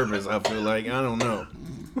bad on purpose. I feel like I don't know.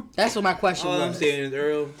 That's what my question All I'm was. saying is,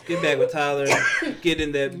 Earl, get back with Tyler. Get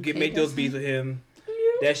in there. Make those beats with him.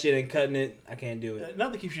 That shit ain't cutting it. I can't do it.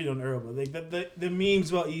 Not to keep shit on Earl, but like the memes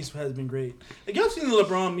about East has been great. Like y'all seen the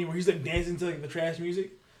LeBron meme where he's like dancing to like the trash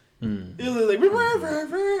music? It was like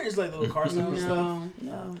it's like little car sound and stuff.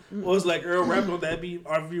 No. Well, it's like Earl rapping on that beat.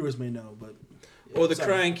 Our viewers may know, but Or the Sorry.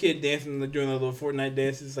 crying kid dancing, like, doing the little Fortnite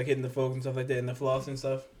dances, like hitting the folks and stuff like that, and the floss and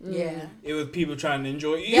stuff. Yeah. It was people trying to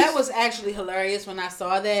enjoy it. That was actually hilarious when I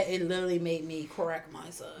saw that. It literally made me crack my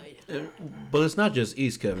side. But it's not just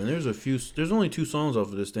East, Kevin. There's only 2 songs off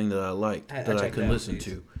of this thing that I liked I that I checked can out listen these.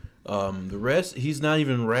 to. The rest, he's not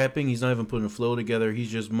even rapping. He's not even putting a flow together.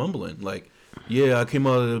 He's just mumbling. Like, yeah, I came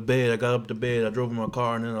out of the bed. I got up to bed. I drove in my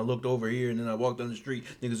car, and then I looked over here, and then I walked down the street.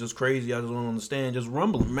 Niggas just crazy. I just went on the stand, just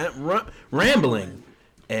rambling.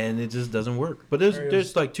 And it just doesn't work. But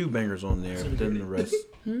there's like 2 bangers on there. But then the rest,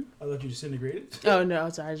 I thought you disintegrated. Oh no,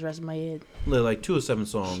 sorry, I just rested my head. like 2 or 7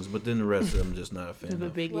 songs. But then the rest of them just not a fan Have a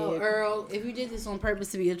of. big Well, head. Earl, if you did this on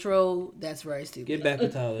purpose to be a troll, that's very stupid. Get back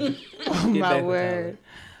with Tyler. Oh Get my back with word.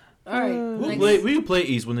 All right. We can play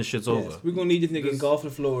East when this shit's over. Yes, we're gonna need this nigga in golf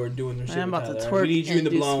the floor doing some shit. I'm about to with Tyler. twerk We need you in and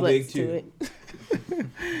the do blonde wig splits to too. it.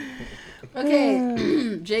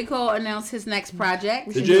 Okay. J. Cole announced his next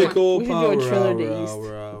project. The J. Cole we should do Power a Triller Hour, Days.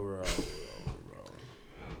 hour.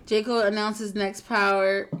 J. Cole announced his next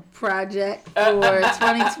Power project for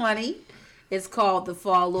 2020. It's called The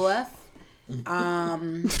Fall Off.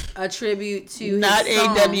 A tribute to Not his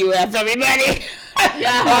song. AWF, everybody. A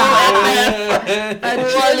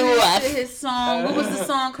tribute to his song. What was the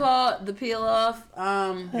song called? The Peel Off.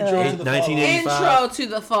 Intro to the 1985. Intro to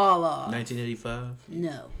the Fall Off. 1985.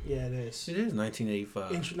 No. Yeah, it is. It is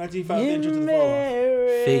 1985. 1985 intro to the fall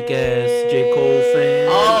off. Fake ass J. Cole fan.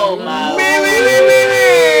 Oh my.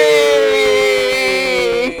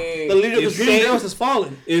 The leader of If the Dream Saint- Girls is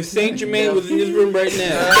falling. If Saint Germain was in this room right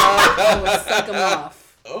now, I would suck him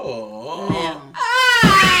off. Oh. Now.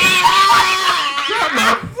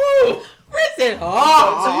 Listen.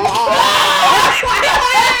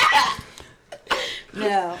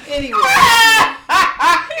 No. Anyway.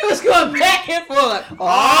 He was going back and forth. that's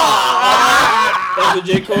what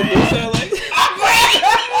J. Cole would sound like.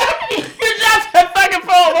 You dropped the fucking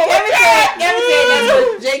phone. Kevin said that's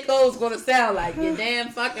what J. Cole's gonna sound like. You're damn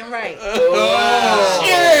fucking right.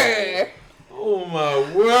 Sure. Oh my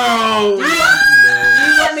world. Do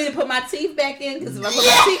you want me to put my teeth back in? Because if I put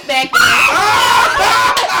my teeth back in,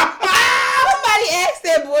 somebody asked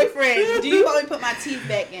their boyfriend, "Do you want me to put my teeth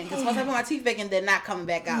back in?" Because once I put my teeth back in, they're not coming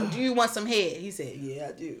back out. Do you want some head? He said, "Yeah,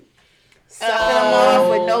 I do." Sucking them off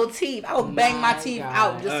with no teeth. I would bang my teeth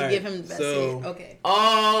out just to give him the best head. Okay.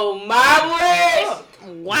 Oh my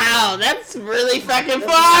word. Wow, that's really fucking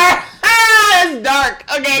far. That's dark.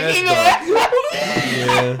 Okay, That's keep dark. going.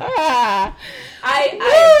 Yeah. I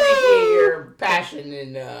appreciate your passion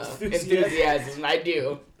and enthusiasm. I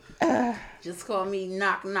do. Just call me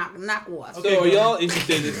knock off. So are y'all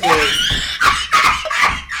interested in this?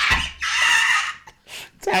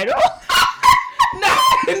 Title.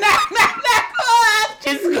 knock off.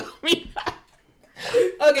 Just call me.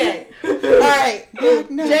 Okay. All right.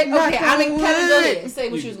 Okay. I mean, Kevin, go ahead. Say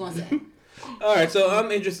what you was gonna say. All right, so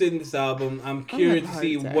I'm interested in this album. I'm curious to having a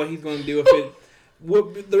see heart attack. what he's going to do with it.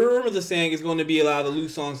 What the rumors are saying is going to be a lot of the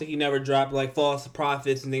loose songs that he never dropped, like False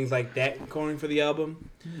Prophets and things like that, going for the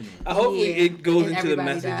album. Hopefully, Yeah, it goes and into the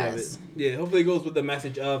everybody message does. of it. Yeah, hopefully, it goes with the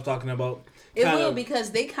message of talking about. It kind will of-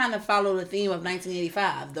 because they kind of follow the theme of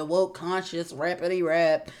 1985, the woke, conscious, rappity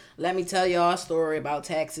rap. Let me tell y'all a story about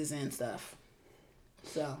taxes and stuff.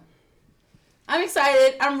 So, I'm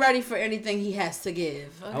excited. I'm ready for anything he has to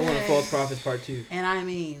give. I want a False Prophets Part 2. And I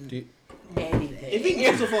mean, Do you- anything. If he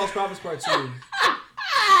gets to False Prophets Part 2,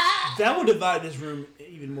 that will divide this room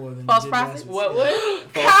even more than False it did Prophets? last week.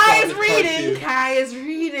 What? False Kai is Prophets Part reading. 2. Kai is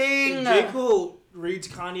reading. If J. Cole reads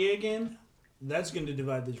Kanye again, that's going to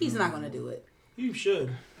divide this room. He's not going to do it. You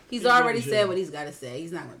should. He's He already really said should. what he's got to say.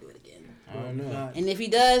 He's not going to do it again. I don't know. Not. And if he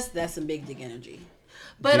does, that's some big dick energy.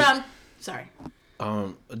 But, sorry.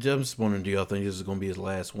 I'm just wondering, do y'all think this is gonna be his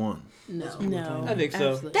last one? No. No. I think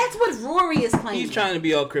so. absolutely. That's what Rory is claiming. He's trying to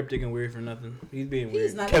be all cryptic and weird for nothing. He's being weird.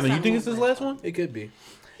 He's not. Kevin, that's you not think what it's his I'm last saying. one? It could be.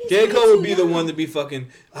 He's J. way Cole too would be the young. one to be fucking,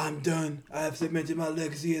 I'm done. I have cemented my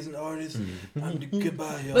legacy as an artist.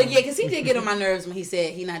 Goodbye, y'all. But yeah, because he did get on my nerves when he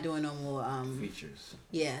said he not doing no more. Features.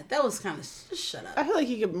 Yeah, that was kind of just shut up. I feel like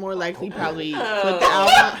he could more likely probably put the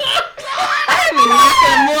album. I'd be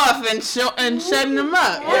knocking him off and shutting him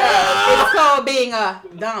up. It's called being a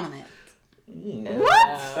dominant.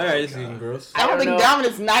 What? All right, this is getting gross. I don't think know.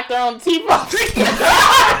 Dominance knocked their own teeth off.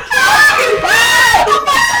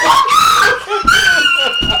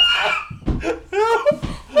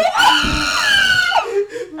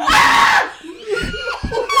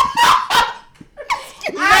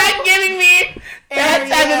 Not giving me that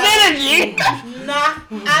type of energy.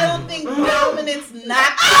 I don't think dominance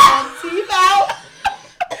knocked your teeth out.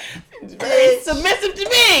 Very submissive to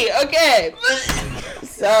me. Okay.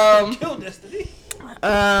 So Kill Destiny.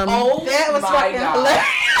 Oh, That was my fucking God.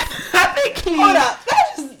 hilarious. I think he. Hold up.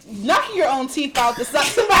 That's just knocking your own teeth out to suck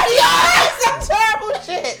somebody else. That's some terrible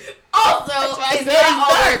shit. Also, why it's I said not he's all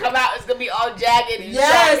gonna dark. come out. It's gonna be all jagged and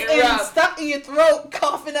Yes, sharp and rough. stuck in your throat,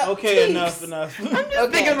 coughing up Okay, teeth. enough.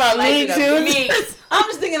 Okay. Thinking about Looney Lighten up. Tunes. Me. I'm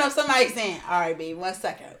just thinking of somebody saying, "All right, babe, 1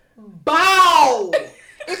 second." Bow.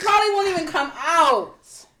 It probably won't even come out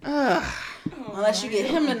unless you get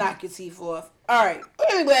him to knock your teeth off. All right.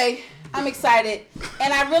 Anyway, I'm excited,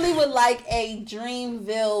 and I really would like a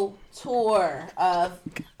Dreamville tour of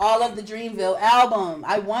all of the Dreamville album.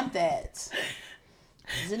 I want that.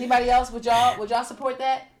 Does anybody else? Would y'all support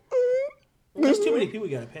that? There's too many people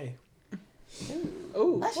you gotta pay.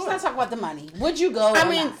 Let's just not talk about the money. Would you go? I or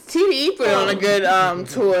mean, not? TDE put on a good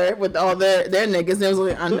tour with all their niggas. There was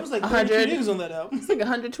like There was like 32 100. niggas on that album. It's like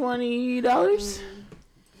 $120. You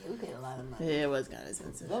get a lot of money. Yeah, it was kind of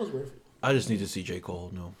expensive. That was worth it. I just need to see J.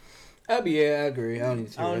 Cole. No. Yeah, I agree. I don't need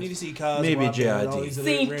to see I don't the need to rest. see Cosmo. Maybe out there and all JID. these other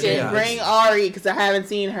Sink random- it. Yeah. Bring Ari because I haven't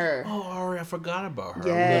seen her. Oh, Ari, I forgot about her.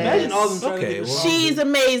 Yes. Imagine all of them trying Okay, to get well, She's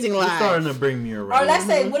amazing You're starting live. to bring me around. Or let's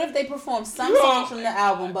say, what if they performed some songs from the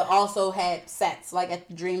album, but also had sets, like at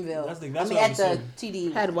the Dreamville? That's I what mean, I at was the saying.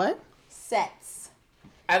 TD. Had what? Sets.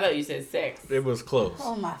 I thought you said sex. It was close.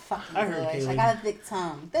 Oh my fucking I heard gosh! I Kaylee. got a thick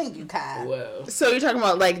tongue. Thank you, Kai. Whoa. So you're talking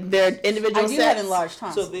about like their individual I do sets? have enlarged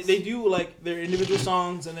tonsils. So they do like their individual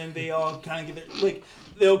songs, and then they all kind of get their like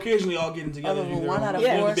they'll occasionally all get in together. Other and do than their 1 own- out of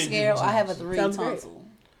Yeah. 4 the big scale, songs. I have a 3 Sounds great. tonsil.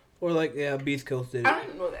 Or like, yeah, Beast Coast did I it. don't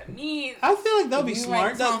even know what that means. I feel like that'd be You smart.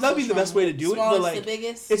 rank That'd be the tonsils best way to do it. But smallest like, to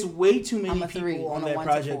biggest. it's way too I'm many a 3 people on on a that 1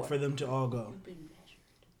 to project 4. for them to all go.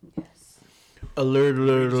 Alert,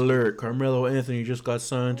 alert, alert. Carmelo Anthony just got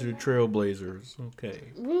signed to the Trailblazers. Okay.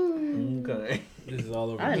 Okay. This is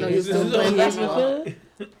all over. I didn't know me. he was still playing basketball.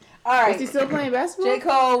 All Is he right, still playing basketball? J.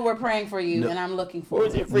 Cole, we're praying for you, No. and I'm looking Or for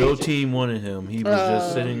was it. it free No agent? team wanted him. He was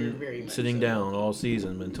just You're very much sitting so. down all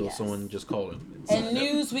season until Yes. someone just called him. And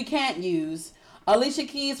news we can't use. Alicia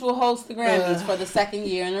Keys will host the Grammys for the 2nd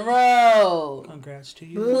year in a row. Congrats to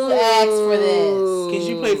you. Who asked for this? Can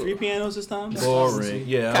she play 3 pianos this time? Boring.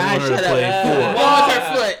 Yeah, I God, want her to shut play up. four. One with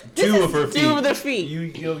her foot. Two of her feet. Two with her feet. You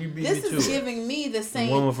beat This me is to it. giving me the same.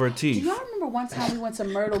 One with her Do teeth. y'all remember one time we went to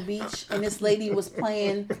Myrtle Beach and this lady was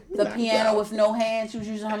playing the piano with no hands? She was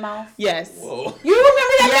using her mouth. Yes. Whoa. You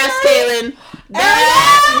remember that? Yes, memory? Kaylin.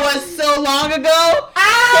 That was so long ago.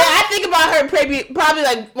 I think about her probably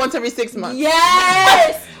like once every 6 months.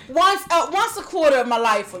 Yes. Once a quarter of my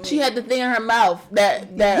life for me. She had the thing in her mouth that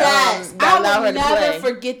yes. that allowed I her will to play. never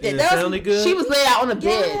forget that. Did it That was- sounded good? She was laid out on a bed,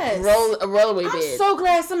 Yes. a rollaway I'm bed. so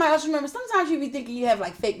glad somebody else remembers. Sometimes you be thinking you have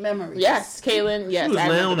like fake memories. Yes, Kaylin. Yes, She was I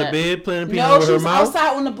laying remember on the that. bed playing the piano No, with she her was mouth.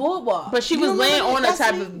 outside on the boardwalk. But she You was remember laying that? on a That's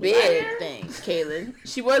type it? of bed thing, Kaylin.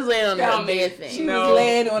 She was laying on Tell a me. bed She thing. No. was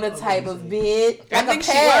laying on a type of bed. I Like think a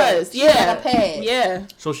she pad. was. Yeah. Like a pad. Yeah.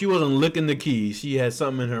 So she wasn't licking the keys. She had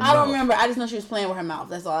something in her mouth. I don't remember. I just know she was playing with her mouth.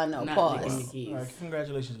 That's all I know. Not Pause. licking the keys. All right,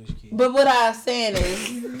 congratulations, Alicia Keys. But what I was saying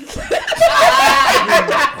is,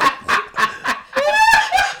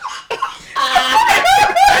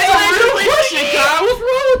 What's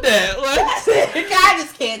wrong with that? I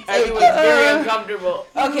just can't take Everyone's it. very uncomfortable.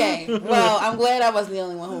 Okay, well, I'm glad I wasn't the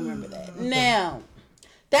only one who remembered that. Now,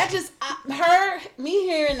 that just me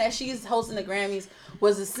hearing that she's hosting the Grammys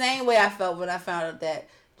was the same way I felt when I found out that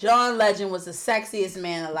John Legend was the sexiest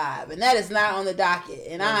man alive, and that is not on the docket,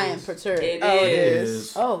 and I am perturbed. It Oh, it is.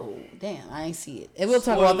 is. Oh, damn, I ain't see it. And we'll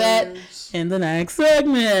talk about that in the next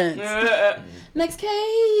segment. Next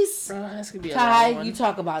case. Oh, that's gonna be a long Kai, one. you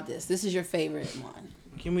talk about this. This is your favorite one.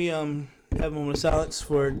 Can we have a moment of silence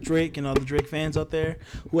for Drake and all the Drake fans out there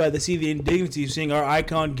who had to see the indignity of seeing our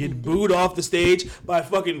icon get booed off the stage by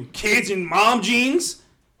fucking kids in mom jeans?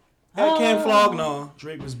 At Camp Flog, no,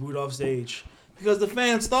 Drake was booed off stage because the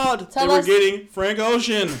fans thought Tell they were us- getting Frank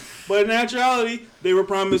Ocean, but in actuality, they were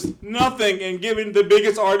promised nothing and given the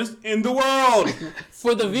biggest artist in the world.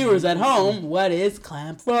 For the viewers at home, what is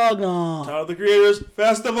Clamp Frognon? Tyler the Creator's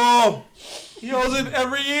Festival. He holds it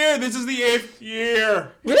every year. This is the 8th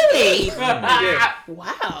year. Really?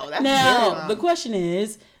 Wow. That's Now, very long. the question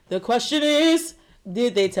is,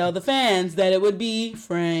 did they tell the fans that it would be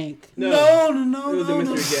Frank? No. It was a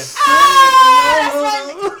mystery guest.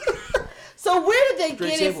 So where did they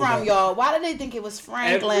Drake get it sampled from, that. y'all? Why did they think it was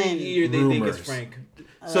Franklin? Every year they think it's Rumors. Frank.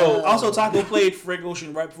 So also Taco played Frank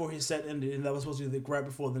Ocean right before his set ended, and that was supposed to be right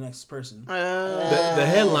before the next person. The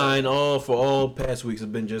headline for all past weeks has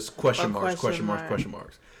been just question A marks, question question mark.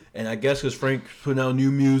 marks. And I guess because Frank's putting out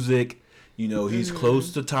new music, he's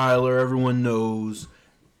close to Tyler, everyone knows.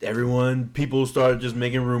 people started just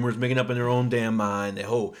making rumors, making up in their own damn mind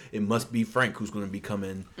that, it must be Frank who's going to be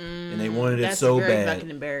coming. And they wanted it so bad.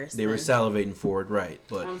 They were salivating for it, right.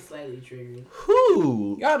 But I'm slightly triggered.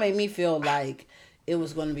 Y'all made me feel like it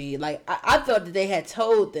was going to be, like, I thought that they had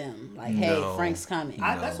told them, like, hey, Frank's coming.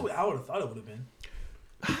 That's the way I would have thought it would have been.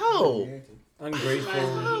 How? Ungrateful.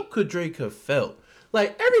 How could Drake have felt?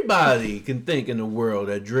 Like, everybody can think in the world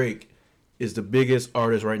that Drake is the biggest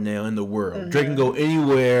artist right now in the world. Drake can go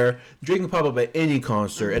anywhere. Drake can pop up at any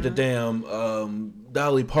concert, at the damn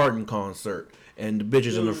Dolly Parton concert. And the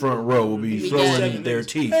bitches in the front row will be throwing their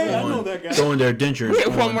teeth throwing their dentures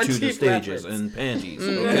onto the stages and panties.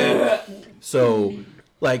 Okay? So,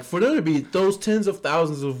 like, for there to be those tens of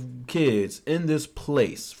thousands of kids in this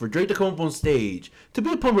place, for Drake to come up on stage, to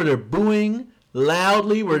be a point where they're booing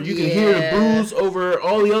loudly, where you can hear the boos over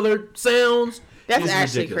all the other sounds. That's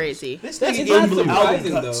actually ridiculous. crazy. This That's nigga not gave the surprising,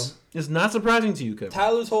 album though. cuts. It's not surprising to you, Kevin.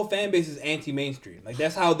 Tyler's whole fan base is anti-mainstream. Like,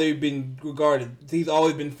 that's how they've been regarded. He's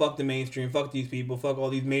always been fuck the mainstream, fuck these people, fuck all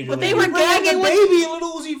these major. But they labels. were gagging the when Baby and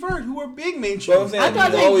Lil Uzi Vert, who were big mainstream. But I'm saying, I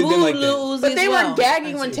thought he's they always been booed like Lil that. Uzi But they as well. were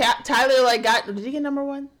gagging when Tyler like got. Did he get number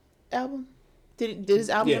one album? Did his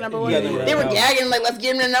album Yeah, get number he one? got number They were one. gagging like, let's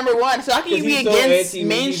get him to number one. So how can you be He's so against anti-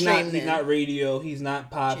 mainstream? He's then? not radio. He's not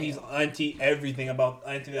pop. He's anti everything about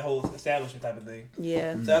anti the whole establishment type of thing.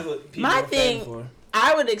 Yeah. So that's what people My are thing- fighting for.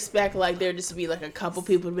 I would expect like there just to be like a couple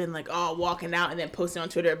people who've been like, oh, walking out and then posting on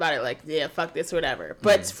Twitter about it, like, yeah, fuck this, whatever.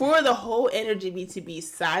 But for the whole energy to be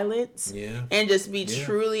silent and just be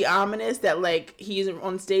truly ominous that like he's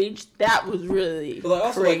on stage, that was really But like,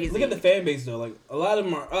 also, crazy. like, look at the fan base though. Like, a lot of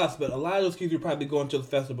them are us, but a lot of those kids who are probably going to the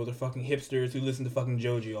festival, they're fucking hipsters who listen to fucking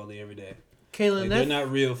Joji all day, every day. Kaylin, Like, they're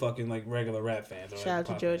not real fucking like regular rap fans. Or, Shout out like,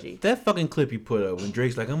 to pop Joji. fans. that fucking clip you put up when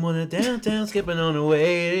Drake's like, I'm on a downtown skipping on the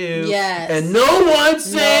way. Yes. And no one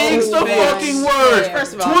sings the one fucking words. cares.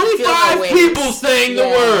 First of all, feel no 25 ways. people sang the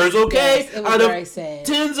words, okay? Yes, it was Out very of sad.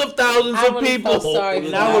 tens of thousands I of really people. felt sorry And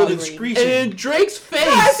for I would have been Valerie. screeching. And Drake's face.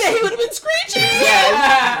 I said he would have been screeching.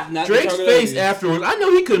 Yeah. Not the Drake's target face audience. afterwards, I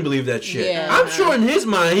know he couldn't believe that shit. Yeah. I'm sure in his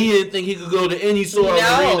mind he didn't think he could go to any sort of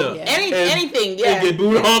arena Yeah. Anything, and yeah. get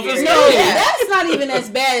booed off his No, stage. Yeah. that's not even as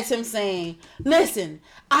bad as him saying, listen,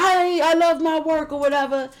 I love my work or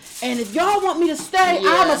whatever, and if y'all want me to stay, Yeah.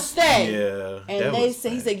 I'ma stay. Yeah. And that they was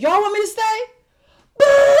said, he bad. said, y'all want me to stay?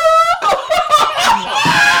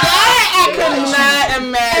 I could not And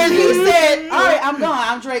imagine. he said, all right, I'm gone.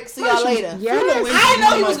 I'm Drake. See y'all later. Yes. I didn't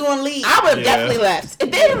know he was going to leave. I would have Yeah. definitely left.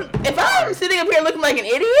 If I'm sitting up here looking like an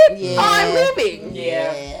idiot, Yeah. I'm leaving.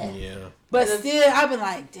 Yeah. Yeah. But still, I've been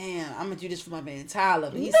like, damn, I'm going to do this for my man Tyler.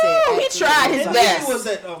 But he No, said, he tried his And best. the thing was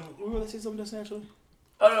that we were gonna say something just naturally.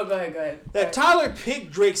 Oh no, go ahead. That Tyler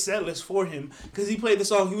picked Drake's set list for him because he played the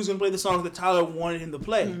song. He was gonna play the songs that Tyler wanted him to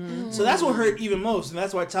play. Mm-hmm. So that's what hurt even most, and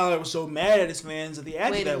that's why Tyler was so mad at his fans that he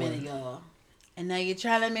acted wait a that minute, way. y'all. And now you're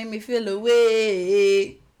trying to make me feel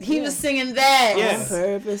away. He was singing that. Yeah.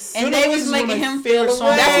 Purpose. And You know, they this was is one of making my him favorite feel songs.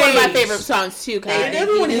 away. That's one of my Views. favorite songs too, And Kai.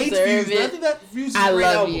 everyone You hates deserve Views, but I it. think that Views is I a great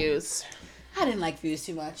love album. Views. I didn't like Views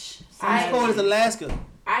too much. I- It's called Alaska.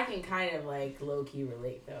 I can kind of like low key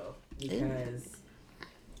relate though because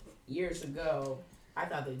years ago I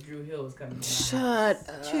thought that Drew Hill was coming to my house. Shut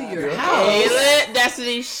up. To your Hey, house. Hey,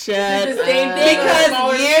 Destiny, shut It's the up. same thing.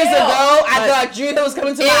 Because years ago, I thought Drew Hill was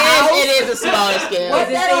coming to my house. It is a smaller scale. What? It's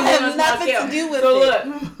the That don't same thing have on small nothing scale. to do with So it.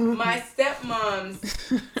 look, my stepmom's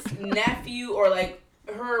nephew or like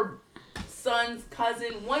her son's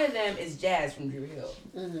cousin, one of them is Jazz from Drew Hill.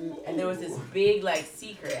 And there was this big like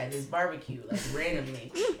secret at this barbecue, like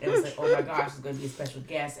randomly. And it was like, oh my gosh, there's gonna be a special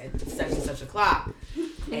guest at such and such o'clock.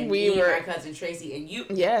 And We me were- and my cousin Tracy and you,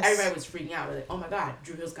 Yes. everybody was freaking out. We're like, oh my god,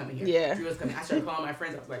 Drew Hill's coming here. Yeah. Drew Hill's coming. I started calling my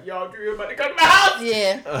friends. I was like, y'all, Drew Hill about to come to my house.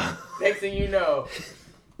 Yeah. Next thing you know,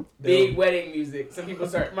 big wedding music. Some people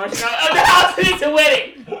start marching out of the house and it's a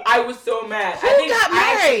wedding. I was so mad. I think got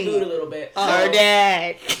I actually married? booed a little bit. Her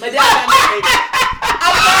dad. My dad got married.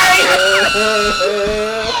 I'm sorry.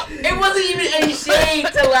 It wasn't even any shade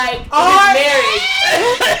to like his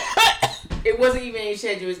marriage. It wasn't even any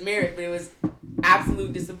shade to his marriage, but it was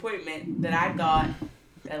absolute disappointment that I thought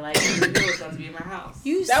that like Drew Hill was going to be in my house.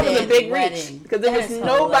 You That was a said big wedding. reach because there was That's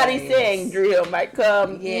nobody hilarious. saying Drew Hill might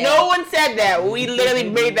come. Yeah. No one said that. We literally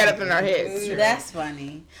made that up in our heads. That's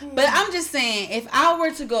funny. But I'm just saying, if I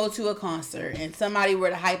were to go to a concert and somebody were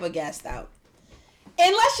to hype a guest out,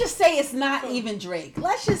 and let's just say it's not even Drake.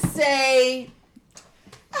 Let's just say,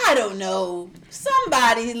 I don't know,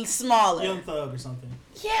 somebody smaller. Young Thug or something.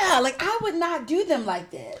 Yeah, like I would not do them like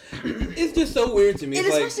that. It's just so weird to me. And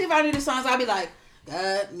It's like, especially if I knew the songs, I'd be like,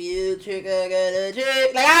 Got me a trick, I got a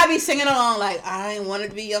trick. Like, I be singing along like, I ain't wanted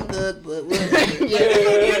to be Young Thug, but whatever.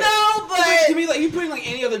 You know, but... To me, like, you putting, like,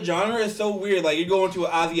 any other genre is so weird. Like, you're going to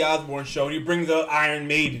an Ozzy Osbourne show and he brings up Iron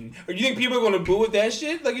Maiden. Or do you think people are going to boo with that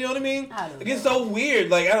shit? Like, you know what I mean? I don't Like, it's so weird.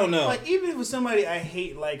 Like, I don't know. Like, even if it was somebody I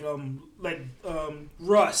hate, like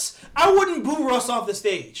Russ, I wouldn't boo Russ off the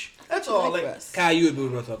stage. That's all. Like, Russ. Kyle, you would boo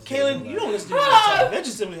Russ up. Kaylin, you don't listen to me. That's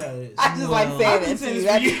just simply how it is. I just like I've saying been it. saying too.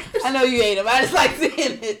 this for years. I know you hate him. I just like saying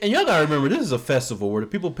it. And y'all gotta remember, this is a festival where the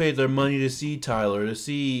people paid their money to see Tyler, to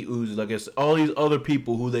see Uzi, like it's all these other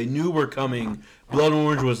people who they knew were coming. Blood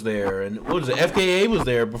Orange was there, and what was it? FKA was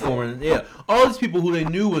there performing. Yeah, all these people who they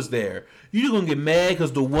knew was there. You just gonna get mad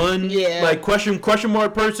because the one like question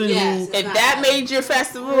mark person Yes. who If that made your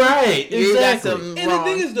festival, right you got exactly. something And wrong.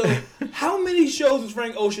 the thing is, though, how many shows does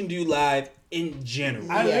Frank Ocean do live in general?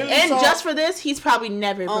 I literally And saw- just for this, he's probably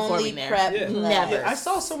never Only performing there. prep Yeah. class. Never. I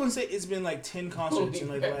saw someone say it's been like 10 concerts in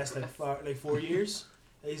like the last 4 years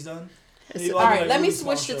that he's done. And they All all be, right, like, let me really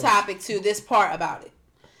small switch the shows. topic to this part about it.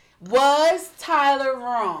 Was Tyler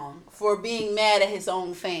wrong for being mad at his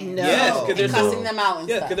own fans? No. Yes, because they're And so, cussing them out and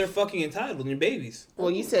yeah, stuff. because they're fucking entitled and they're babies.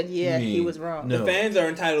 Well, you said he Me. was wrong. No. The fans are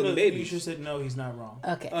entitled Look, to you babies. should have said no, he's not wrong.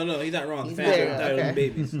 Okay, Oh no, he's not wrong. The He's fans not are wrong. entitled Okay. to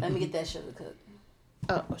babies. let me get that sugar cook.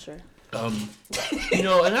 Oh, sure. You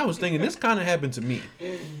know, and I was thinking this kind of happened to me.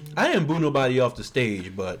 I didn't boo nobody off the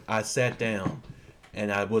stage, but I sat down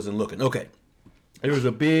and I wasn't looking. Okay, there was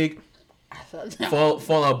a big I felt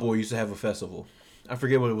Fall Out Boy used to have a festival. I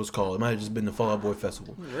forget what it was called. It might have just been the Fall Out Boy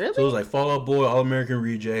Festival. Really? So it was like Fall Out Boy, All American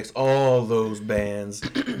Rejects, all those bands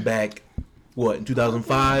back, in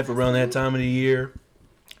 2005, around that time of the year.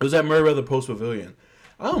 It was at Meriwether Post Pavilion.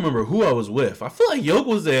 I don't remember who I was with. I feel like Yoke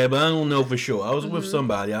was there, but I don't know for sure. I was with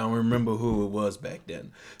somebody. I don't remember who it was back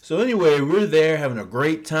then. So anyway, we're there having a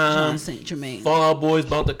great time. John St. Germain. Fall Out Boy's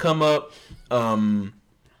about to come up. And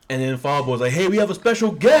then Fall Out Boy's like, hey, we have a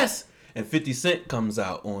special guest. And 50 Cent comes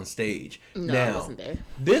out on stage. No, now, I wasn't there.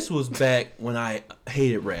 this was back when I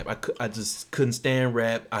hated rap. I just couldn't stand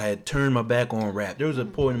rap. I had turned my back on rap. There was a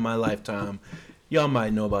point in my lifetime, y'all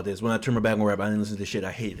might know about this, when I turned my back on rap, I didn't listen to shit.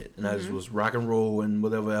 I hated it. And I just was rock and roll and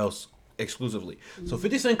whatever else exclusively. So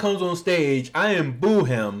 50 Cent comes on stage. I didn't boo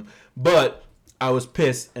him, but I was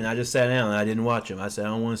pissed, and I just sat down and I didn't watch him. I said, I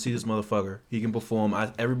don't want to see this motherfucker. He can perform.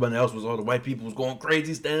 Everybody else all the white people was going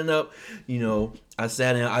crazy standing up. You know, I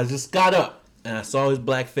sat down. I just got up and I saw his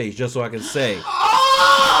black face just so I could say,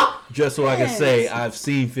 I've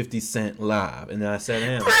seen 50 Cent live. And then I sat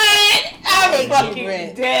down. I'm fucking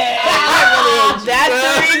dead. That's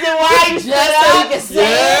the reason why you Just so you can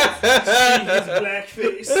say it. His black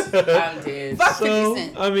face. I'm dead. Fuck 50 So,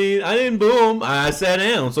 Cent. I mean, I didn't boo him. I sat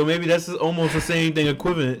down. So maybe that's almost the same thing,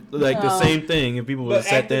 equivalent, like the same thing. If people would have But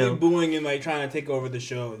sat actively down. booing and like trying to take over the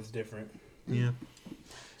show is different. Yeah.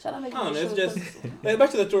 Shut up, make I don't know. me It's sure just like, back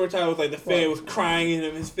to the story time. Was like the fan was crying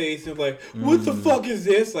in his face and like, "What the fuck is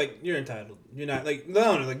this?" Like, you're entitled. You're not like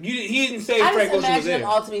no. Like he didn't say I Frank just Ocean was imagine there.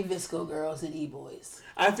 all to be Visco girls and E-boys.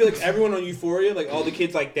 I feel like everyone on Euphoria, like all the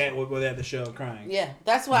kids like that, were at the show crying. Yeah,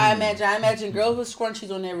 that's why I imagine. I imagine girls with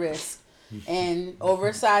scrunchies on their wrists and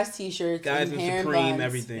oversized T-shirts Guys and in hair and Supreme, buns.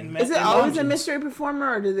 everything. Is it always a mystery performer,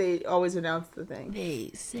 or do they always announce the thing?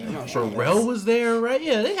 Pharrell was there, right?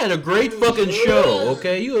 Yeah, they had a great fucking show.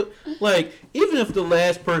 Okay, you like even if the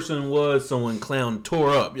last person was someone clown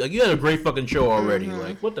tore up, like you had a great fucking show already.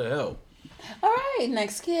 Like what the hell? All right,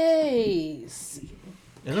 next case.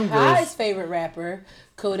 And them Kai's girls. favorite rapper,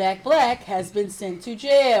 Kodak Black, has been sent to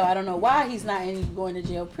jail. I don't know why he's not going to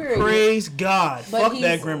jail, period. Praise God. But Fuck he's-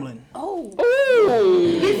 that gremlin. Oh,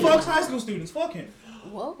 He fucks high school students. Fuck him.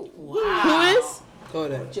 whoa. Who is?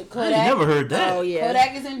 Kodak. Kodak, I never heard that. Oh yeah.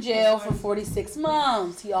 Kodak is in jail for 46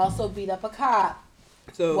 months. He also beat up a cop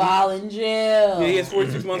So while in jail. yeah, he has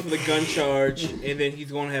 46 months for the gun charge, and then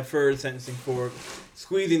he's going to have further sentencing for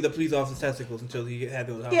squeezing the police officer's testicles until he had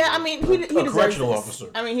those. Yeah, I mean, he deserves correctional this. officer.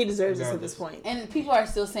 I mean, he deserves this at Regardless. this point. And people are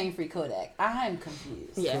still saying free Kodak. I'm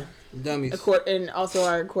confused. Yeah, dummies. and also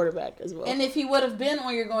our quarterback as well. And if he would have been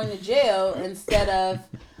on You're Going to Jail instead of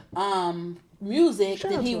music,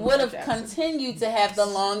 Shout then out he to would have Lamar Jackson. continued to have the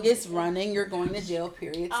longest running You're Going to Jail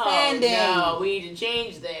period Oh standing. no, we need to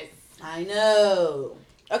change this. I know.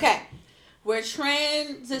 Okay, we're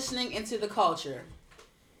transitioning into the culture.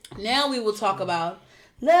 Now we will talk about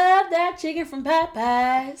Love That Chicken from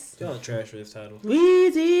Popeyes. Y'all trash for this title.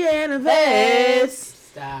 Louisiana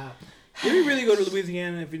Vest. Stop. Did we really go to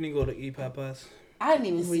Louisiana if we didn't go to eat Popeyes? I didn't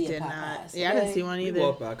even We see a did Popeyes. not. Yeah, I didn't see one We either.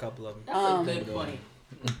 walked by a couple of them. That's Um, a good point.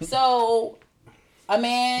 So, a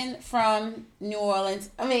man from New Orleans.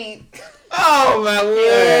 I mean, Oh my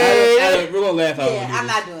We're gonna laugh out. yeah, I'm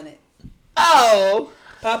not doing it. Oh.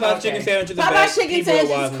 Popeye's chicken sandwiches are Popeye's bad. chicken People are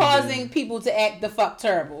sandwich wild is and causing good. people to act the fuck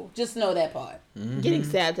terrible. Just know that part. Getting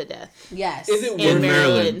stabbed to death. Yes. Is it In worth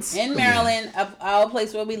Maryland. In Maryland, our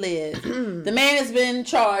place where we live, the man has been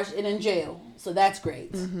charged and in jail. So that's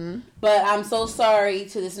great. But I'm so sorry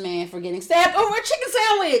to this man for getting stabbed over a chicken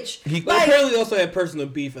sandwich. But apparently they also had personal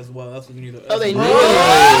beef as well. That's what you need to. Oh, they knew.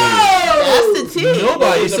 Oh! That's the tea.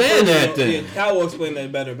 Nobody's saying that Yeah, then. Kyle will explain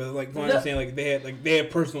that better, but like from what I'm saying, like they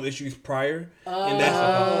had personal issues prior, and that's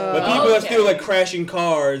but people are still like crashing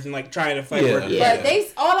cars and like trying to fight. Yeah. workers. Yeah.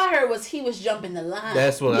 But all I heard was he was jumping the line.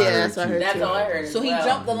 That's what I heard. that's what I too, heard. That's too. all I heard. So he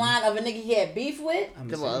jumped the line of a nigga he had beef with. I'm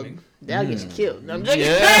Well, assuming. that'll get you killed. No, I'm joking.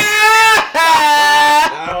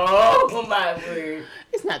 Oh my word.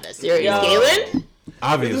 It's not that serious, Yo. Galen.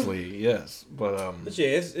 Obviously, yes, but But yeah,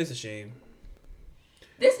 it's a shame.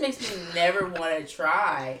 This makes me never want to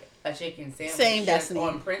try a chicken sandwich. Same, just Destiny.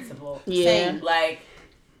 on principle. Yeah. Same. Like,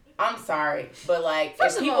 I'm sorry, but like,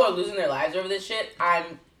 First if of people all- are losing their lives over this shit,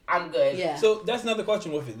 I'm good. Yeah. So that's another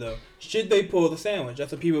question with it though. Should they pull the sandwich?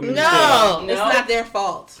 That's what people. been No. saying. It's No. not their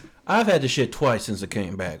fault. I've had this shit twice since it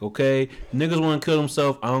came back. Okay, niggas want to kill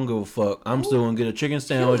themselves. I don't give a fuck. I'm still gonna get a chicken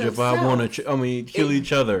sandwich if I want to. Kill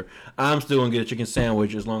each other. I'm still gonna get a chicken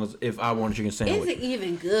sandwich as long as if I want a chicken Is sandwich. it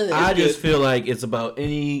even good? I just good. feel like it's about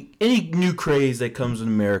any new craze that comes in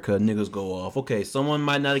America, niggas go off. Okay, someone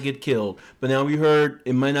might not get killed, but now we heard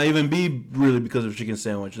it might not even be really because of chicken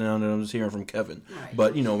sandwich. Now that I'm just hearing from Kevin. Right.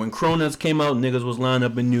 But you know, when Cronuts came out, niggas was lined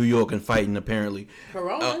up in New York and fighting apparently.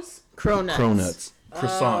 Coronas? Cronuts. Cronuts,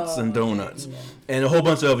 croissants, and donuts, and a whole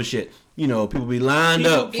bunch of other shit. You know, people be lined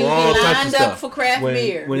People- up for people be all types of lined up stuff. for craft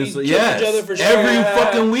beer. When it's We yes, kill each other for every Shaq,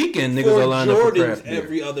 fucking weekend, niggas For are lined up for Jordans craft beer.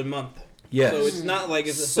 every other month. Yes. So it's not like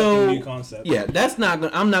it's a So, fucking new concept. Yeah, that's not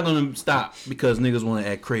gonna. I'm not gonna stop because niggas want to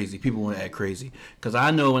act crazy. People want to act crazy. Cause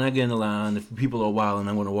I know when I get in the line, if people are wilding,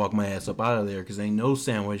 I'm gonna walk my ass up out of there. Cause ain't no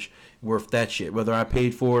sandwich worth that shit. Whether I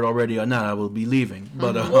paid for it already or not, I will be leaving.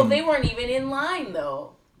 But Well, they weren't even in line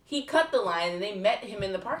though. He cut the line and they met him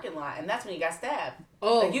in the parking lot, and that's when he got stabbed.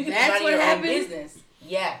 Oh, Like, you can that's mind what your own happened? business.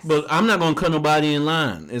 Yes. but I'm not gonna cut nobody in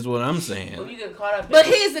line. Is what I'm Well, saying. you get caught up. But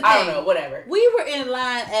in, here's the I thing. don't know. Whatever. We were in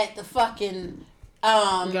line at the fucking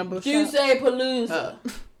Gumbo Juice shop? Palooza.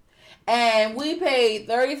 And we paid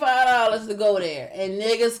 $35 to go there. And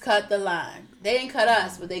niggas cut the line. They didn't cut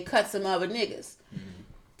us, but they cut some other niggas.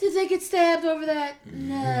 Did they get stabbed over that?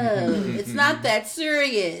 No. It's not that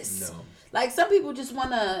serious. No. Like, some people just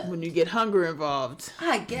want to, When you get hunger involved,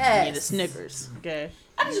 I you need a guess. Snickers. Okay.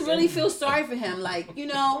 I just really feel sorry for him. Like, you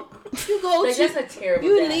know, you go Like, to, that's a terrible.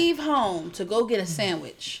 you death. leave home to go get a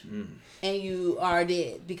sandwich. And you are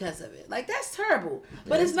dead because of it. Like, that's terrible.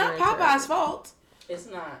 But it's not very Popeye's fault. It's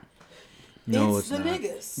not. No, it's it's the not.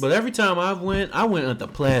 niggas. But every time I went at the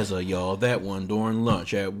plaza, y'all. That one during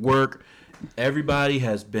lunch at work. Everybody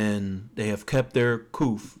they have kept their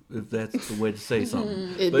coof, if that's the way to say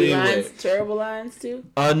something. It'd But be anyway, lines, terrible lines too.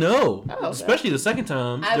 No. Oh, okay. Especially the second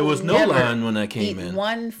time. I There was will no never line when I came Eat in.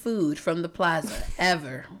 one food from the plaza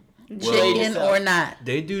ever, Well, chicken or not.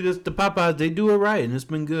 They do this, the Popeyes, they do it right, and it's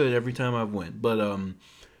been good every time I've went. But,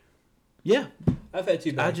 yeah, I've had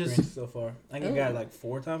two bad I just- experiences so far. I think I got it like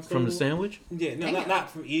 4 times. from the total. sandwich. Yeah, no,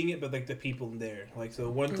 not from eating it, but like the people there. Like, so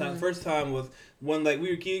one time, first time was one like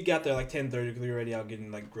we got there like 10:30 because we were already out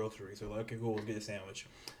getting like groceries. So like, okay, cool, we'll get a sandwich.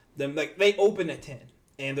 Then like they open at 10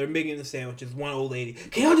 and they're making the sandwiches. One old lady,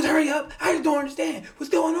 can y'all just hurry up? I just don't understand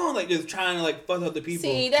what's going on. Like just trying to like fuss up the people.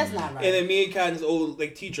 See, that's not right. And then me and Kai and this old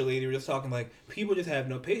like teacher lady were just talking like people just have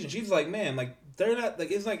no patience. She's like, man, like they're not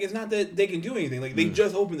like it's not that they can do anything. Like they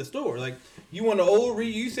just opened the store. Like you want an old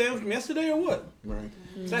reuse sandwich from yesterday or what? Right.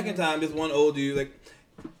 Second time, this one old dude like.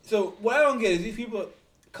 So what I don't get is these people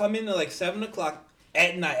come in at like 7:00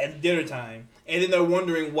 at night at dinner time, and then they're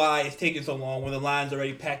wondering why it's taking so long when the line's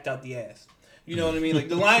already packed out the ass. You know what I mean? Like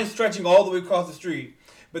the line's stretching all the way across the street,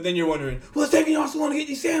 but then you're wondering, well, it's taking y'all so long to get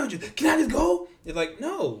these sandwiches. Can I just go? It's like,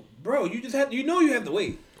 no, bro, you just have you have to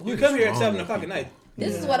wait. You What come is here at wrong 7:00 with at night.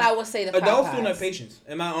 This is what I would say to Adults Popeyes. don't have patience,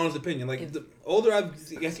 in my honest opinion. Like the older I've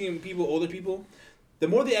seen people, older people, the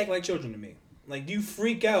more they act like children to me. Like you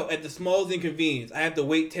freak out at the smallest inconvenience. I have to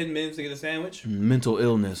wait 10 minutes to get a sandwich. Mental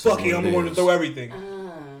illness. Fuck is it, what I'm it going to is. throw everything.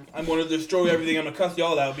 Ah. I'm going to destroy everything. I'm going to cuss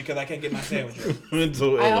y'all out because I can't get my sandwich right. Mental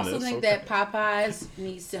illness. I also think that Popeyes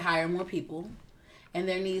needs to hire more people, and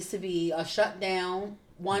there needs to be a shutdown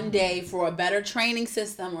one day for a better training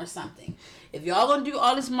system or something. If y'all gonna do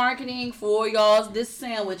all this marketing for y'all's this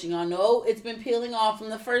sandwich, and y'all know it's been peeling off from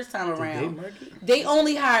the first time around, they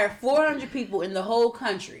only hire 400 people in the whole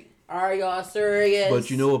country. Are y'all serious? But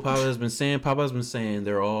you know what Papa has been saying? Papa has been saying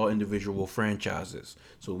they're all individual franchises.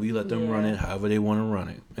 So we let them run it however they want to run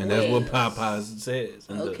it. And that's what Papa says.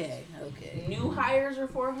 Okay. New hires are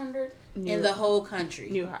 400 In the whole country.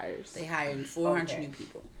 New hires. They hired 400 new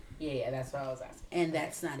people. Yeah, that's what I was asking. And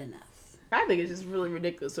that's not enough. I think it's just really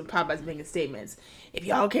ridiculous when Popeye's making statements. If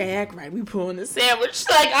y'all can't act right, we pulling the sandwich.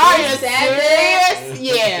 Like, are you serious?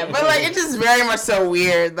 Yeah, but like it's just very much so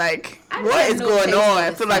weird. Like, what is going on?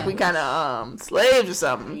 I feel like we kind of slaves or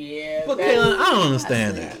something. Yeah. But Kaylin, I don't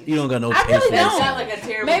understand that. You don't got no taste really for don't. it. Sound like a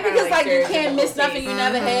terrible Maybe kinda, because like you stereotypical can't miss nothing taste. you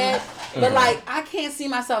never had. But like I can't see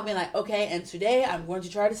myself being like, okay, and today I'm going to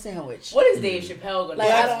try the sandwich. What is Dave Chappelle gonna Like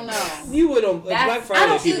do? I don't know. You would on Black That's- Friday. I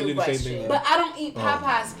don't People see do the the same question. thing. But I don't eat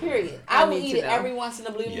Popeyes. Period. I will need eat to it know. every once in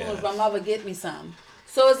a blue moon Yes. if my mother get me some.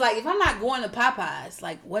 So it's like if I'm not going to Popeyes,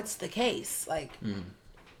 like what's the case? Like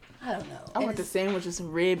I don't know. I And want the sandwich with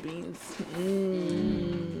some red beans.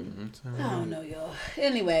 I don't know, y'all.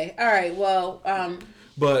 Anyway, all right. Well,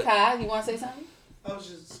 But Kai, you want to say something? I was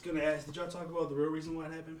just gonna ask, did y'all talk about the real reason why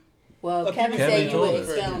it happened? Well, Okay, Kevin Kevin said you told would us.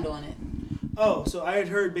 expound on it. Oh, so I had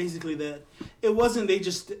heard basically that it wasn't they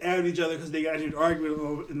just added each other because they got into an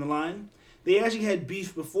argument in the line. They actually had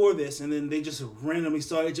beef before this, and then they just randomly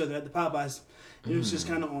saw each other at the Popeyes. And it was just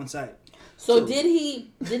kind of on site. So did he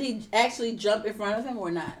actually jump in front of him or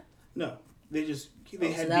not? No, they had so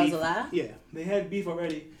beef. that was a lie? Yeah, they had beef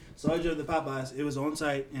already. Saw each other at the Popeyes. It was on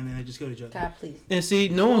site, and then they just killed each other. Kai, please. and see,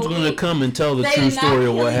 no one's going to come and tell the They true did not story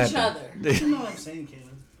of kill what each happened. You know what I'm saying,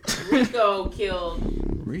 Kaylin? Rico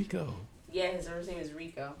killed. Rico. Yeah, his first name is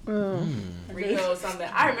Rico. Mm. Rico something.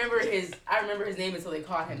 I remember his name until they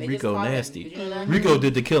caught him. They Rico just caught nasty. Him. Did you know that? Rico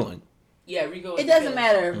did the killing. Yeah, Rico. Was It the doesn't killer.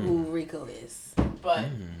 matter who Rico is. But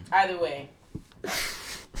either way,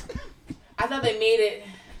 I thought they made it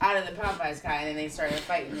out of the Popeyes guy, and then they started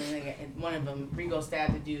fighting. And one of them, Rico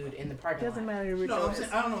stabbed the dude in the parking lot. Doesn't matter who No, Rico I'm is. saying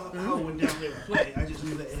I don't know how it went down there play. I just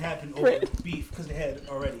knew that it happened over beef because they had it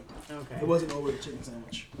already. Okay. It wasn't over the chicken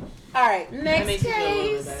sandwich. All right, That next makes me feel a little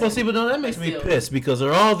bit case. better. Well, see, but no, that makes me Still. pissed because there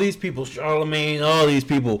are all these people, Charlemagne, all these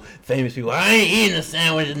people, famous people. I ain't eating a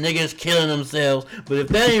sandwich, and niggas killing themselves. But if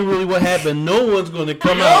that ain't really what happened, no one's going to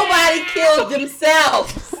come out. Nobody killed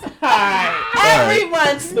themselves.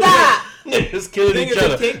 Everyone, stop. Niggas killing Niggas each just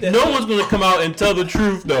other. take that No shit. one's going to come out and tell the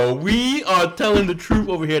truth, though. We are telling the truth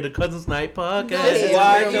over here at the Cousins Night podcast. Go ahead.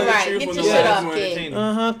 Why You're tell the right. truth Get when your the shit lies off, more kid.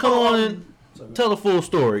 entertaining? Come on and tell the full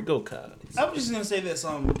story. Go, Kyle. I was just gonna say this.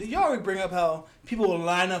 Did y'all already bring up how people will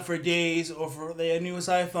line up for days or for their newest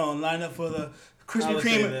iPhone, line up for the Krispy I would say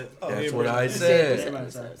Kreme? that. Oh, That's yeah, what right. I Yeah, said.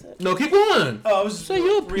 right, sorry. No, keep going. Oh, I was just Say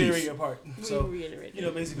your reiterating piece. your part. So,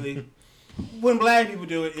 Reiterate. basically, when black people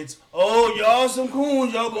do it, it's, oh, y'all some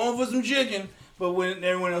coons, y'all going for some chicken. But when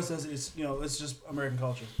everyone else does it, it's just American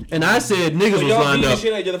culture. And I said niggas So was y'all lined beating the up.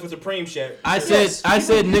 shit at each other for Supreme shit. I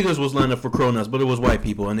said niggas was lined up for Cronuts, but it was white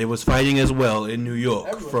people, and they was fighting as well in New York.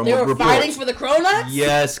 Everywhere. From They were reports. fighting for the Cronuts?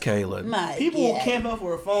 Yes, Kaylin. My People will God. camp out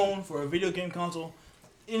for a phone, for a video game console,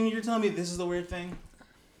 and you're telling me this is the weird thing?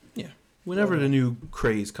 Whenever the new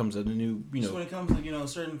craze comes out, the new, Just when it comes to,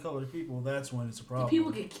 certain colored people, that's when it's a problem.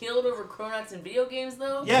 People get killed over Cronuts in video games,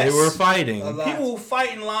 though. Yes. they were fighting. A lot. People will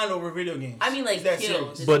fight in line over video games. I mean, like, That's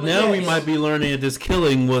killed. serious. But now we Yes. might be learning that this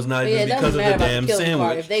killing was not But yeah, it even because doesn't of matter the about damn the killing part.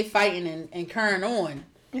 sandwich. If they fighting and carrying on.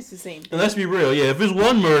 It's the same. And let's be real, yeah. If it's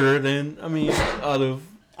one murder, then I mean, out of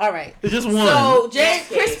All right. it's just one. So, Next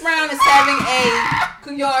Chris case. Brown is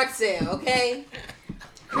having a yard sale, okay?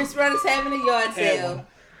 Chris Brown is having a yard sale.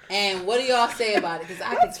 And what do y'all say about it? Because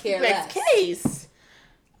I could care Next less. case.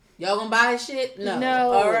 Y'all gonna buy his shit? No.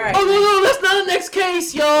 No. All right. Oh no, that's not the next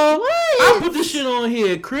case, y'all. What? I put this shit on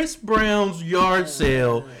here. Chris Brown's yard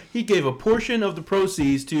sale. He gave a portion of the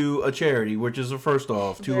proceeds to a charity, which is a first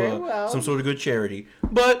off to Very well. some sort of good charity.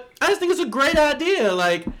 But I just think it's a great idea.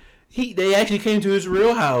 Like they actually came to his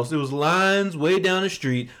real house. There was lines way down the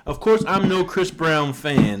street. Of course, I'm no Chris Brown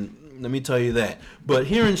fan. Let me tell you that. But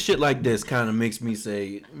hearing shit like this kind of makes me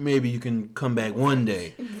say maybe you can come back one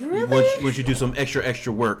day once you do some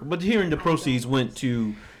extra work. But hearing the proceeds went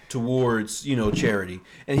towards charity,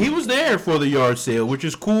 and he was there for the yard sale, which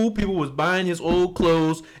is cool. People was buying his old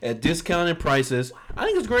clothes at discounted prices. I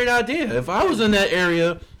think it's a great idea. If I was in that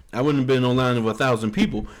area, I wouldn't have been online of 1,000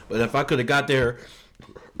 people. But if I could have got there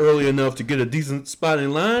early enough to get a decent spot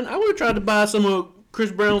in line, I would have tried to buy some of Chris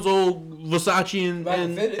Brown's old Versace and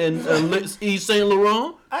Yves Saint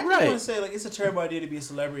Laurent. I just want Right. to say, it's a terrible idea to be a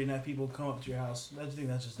celebrity and have people come up to your house. I just think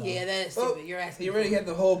that's just dumb. Yeah, that is Well, stupid. You're asking. You already had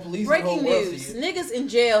the whole police. Breaking the whole world news: see it. niggas in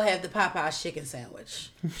jail have the Popeyes chicken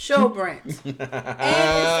sandwich. Show Brent and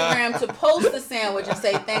Instagram to post the sandwich and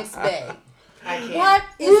say thanks, bae. I can't. What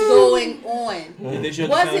is going on? Did they show the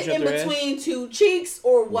Was clowns it shut in their ass? between two cheeks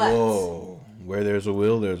or what? Whoa. Where there's a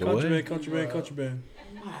will, there's a Country way. band, country band, country band.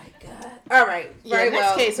 My God. All right. Very next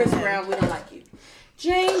well. case, Chris man. Brown, we don't like you.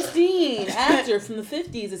 James Dean, actor from the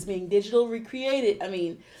 50s, is being digitally recreated.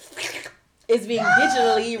 Is being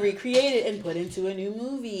digitally recreated and put into a new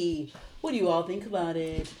movie. What do you all think about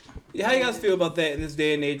it? Yeah, how you guys feel about that in this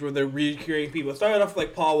day and age where they're recreating people? It started off with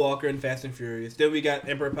like Paul Walker in Fast and Furious. Then we got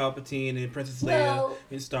Emperor Palpatine and Princess Leia Well,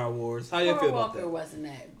 in Star Wars. How do you Paul feel about Walker that? wasn't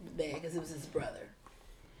that bad because it was his brother.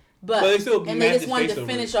 But they still and they matched just his wanted face to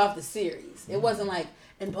over finish it. off the series. It wasn't like,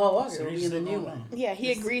 and Paul Walker will be in the new one. Yeah,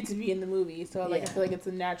 he agreed to be in the movie, so like Yeah. I feel like it's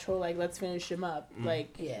a natural like let's finish him up,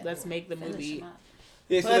 like Yeah. let's make the Finish movie. him up.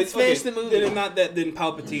 Yeah, so Let's finish the movie. Then not that. Then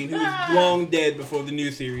Palpatine, who was long dead before the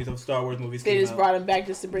new series of Star Wars movies They came just out. brought him back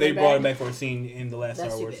just to bring They him brought him back. back for a scene in the last That's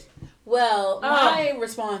Star Wars. stupid. Well, my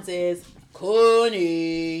response is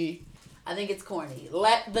corny. I think it's corny.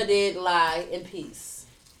 Let the dead lie in peace.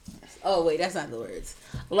 Oh wait, that's not the words.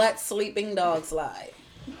 Let sleeping dogs lie.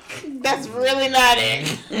 That's really not it.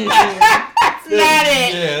 That's not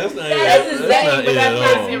it. Yeah, that's not That is exactly, but that's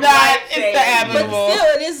not all. it. Not, it's the But applicable. still,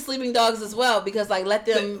 it is sleeping dogs as well because like let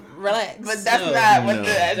them relax. But that's No, not what no. the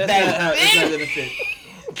That's that not how. It's not thing. gonna fit.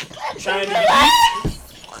 Trying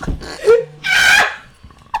to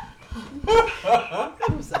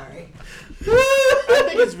I'm sorry. I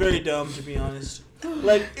think it's very dumb, to be honest.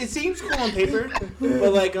 Like, it seems cool on paper,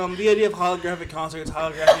 but like the idea of holographic concerts,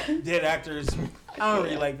 holographic dead actors, I don't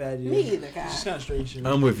really like that, dude. Me either, It's Kyle. just kind of strange to me.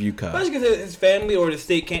 I'm with you, Kyle. Especially because his family or the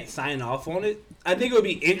state can't sign off on it. I think it would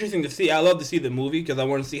be interesting to see. I love to see the movie because I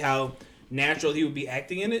want to see how natural he would be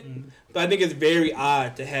acting in it. But I think it's very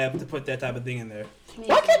odd to have to put that type of thing in there.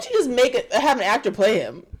 Why can't you just make it have an actor play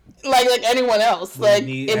him like anyone else? We Like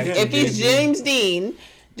need if actor he's James James Dean,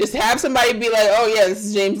 just have somebody be like, oh yeah, this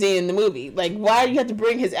is James Dean in the movie. Like why do you have to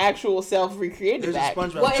bring his actual self recreated There's a back?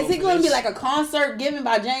 SpongeBob Well, is quote it for going to be this. like a concert given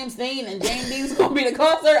by James Dean and James Dean's going to be the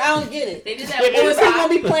concert? I don't get it. They did that Or is he with going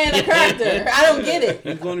to be playing a character? I don't get it.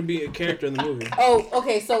 He's going to be a character in the movie. Oh,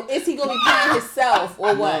 okay. So is he going to be playing himself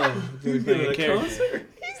or what? No, he's going to be a character.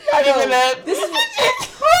 Not even a, This is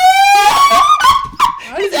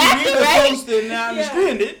I didn't acting, read the right? post and I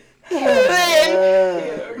understand it.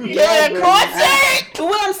 get a concert.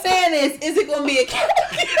 what I'm saying is it going to be a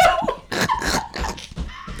cameo?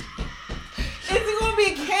 Is it going to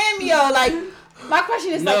be a cameo? Like, my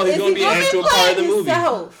question is, No, like, he's is gonna he be an going to actual be part of playing the movie.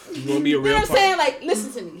 himself? He's going to be a You know real what I'm part. saying? Like,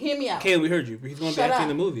 listen to me. Hear me out. Kayla, we heard you. He's going to be Shut acting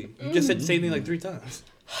in up. the movie. You just said the same thing like 3 times.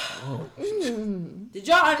 Did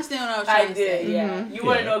y'all understand what I was I trying to did, say? yeah. You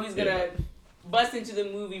want to Yeah, know if he's gonna bust into the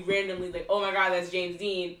movie randomly, like, oh my god, that's James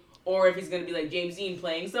Dean, or if he's gonna be like James Dean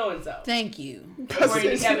playing so and so. Thank you.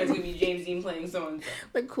 According to Kevin, it's gonna be James Dean playing so and so.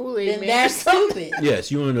 Like Kool-Aid Then man. that's stupid. Yes,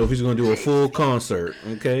 you want to know if he's going to do a full concert,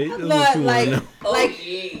 okay? That's what But, you like, want to know. Oh like,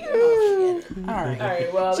 yeah. oh, forget it. All right. All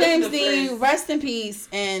right, well, James this is the Dean, first- rest in peace,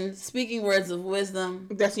 and speaking words of wisdom.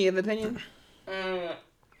 That's your opinion.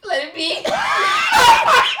 Let it be.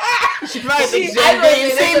 She probably thinks I James will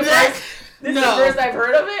Dean say saved this her. is the first I've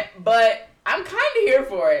heard of it, but I'm kind of here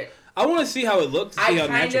for it. I want to see how it looks, to see I how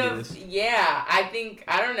kind natural it of, is. yeah. I think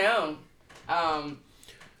I don't know.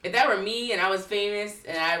 If that were me and I was famous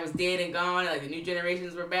and I was dead and gone, like the new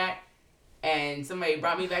generations were back, and somebody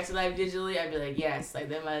brought me back to life digitally, I'd be like, yes, like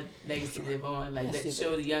that my legacy live on, like that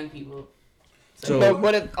show the young people. So, But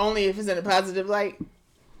what if only if it's in a positive light?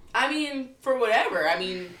 I mean, for whatever. I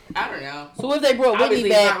mean, I don't know. So what if they brought Whitney Obviously,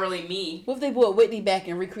 it's back? not really me. What if they brought Whitney back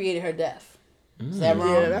and recreated her death? Is that wrong?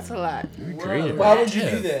 Yeah, that's a lot. creative. Why would you Yeah.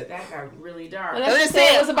 do that? That got really dark. Well, I'm Let's just say it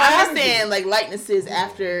saying. was about I'm her. just saying, like likenesses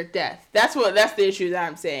after death. That's the issue that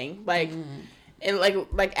I'm saying. Like, and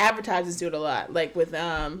like advertisers do it a lot. Like with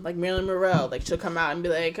like Marilyn Monroe, like she'll come out and be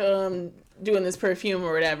like, doing this perfume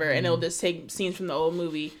or whatever, and it'll just take scenes from the old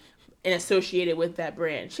movie and associate it with that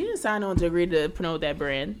brand. She didn't sign on to agree to promote that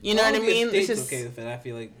brand. You know what I mean? It's just, okay with it. I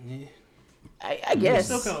feel like, I It's guess.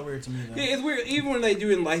 still kind of weird to me, though. yeah, it's weird. Even when they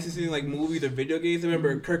do in licensing like movies or video games, I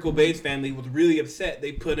remember Kurt Cobain's family was really upset.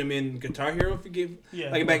 They put him in Guitar Hero,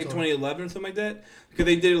 like back in 2011 or something like that, because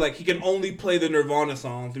they did like he can only play the Nirvana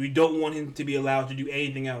songs. We don't want him to be allowed to do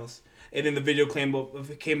anything else. And then the video came up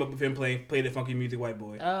with him play the funky music White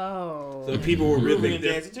Boy. Oh. So people were really Bringing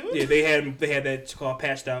dancing to it? yeah. They had that called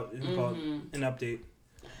patched out and called an update.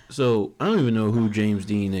 So I don't even know who James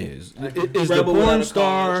Dean is. Is the Rebel Without porn a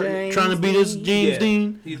star James trying to be this Dean? James Yeah.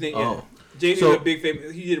 Dean? He's yeah. Oh. James So- Dean's a big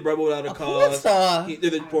famous. He did Rebel Without a porn Cause. star.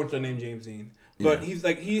 There's a porn star named James Dean. But Yeah. he's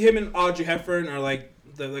like him and Audrey Hepburn are like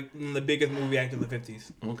the biggest movie actor of the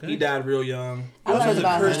 50s. Okay. He died real young. I learned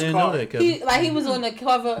about I him. didn't know that, Kevin. He was on the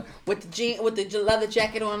cover with the leather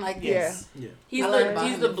jacket on like this. Yeah. He's I learned about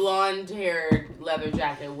he's him. the blonde-haired leather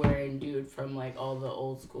jacket wearing dude from like all the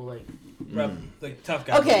old school like. Like tough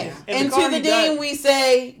guy. Okay, And and the car to the he dean died- we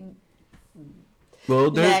say,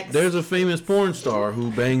 Well, Next. there's a famous porn star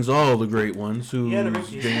who bangs all the great ones. Who's He had a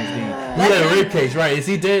James rape Dean? case. He had a rape case, right? Is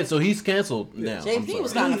he dead? So he's canceled now. I'm JP sorry.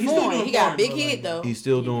 was kind of He's still foreign. doing He got a porn, big but, head like, though. He's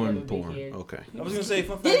still He doing had a big porn. head. Okay. I was gonna say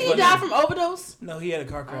fun fact. Didn't he about die him- from overdose? No, he had a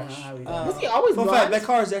car I don't know crash. how he Oh. Was he always Fun blonde? fact: that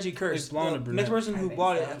car is actually It's cursed. blonde or The brunette? next person I who think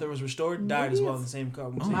bought it so. after it was restored died as well in the same car.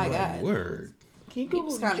 Oh my my God. word. Can you He Google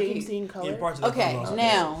was kinda James cute. Dean Yeah, color? parts of the Okay, car lost.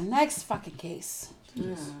 now next fucking case.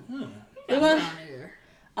 Hmm. We're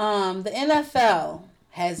gonna- the NFL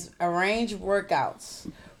has arranged workouts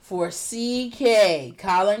for CK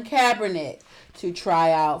Colin Kaepernick to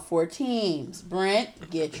try out for teams. Brent,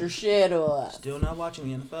 get your shit off. Still not watching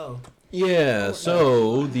the NFL. Yeah,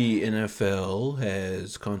 so the NFL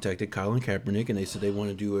has contacted Colin Kaepernick and they said they want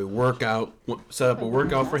to do a workout, set up a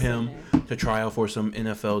workout for him to try out for some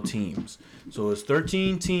NFL teams. So it's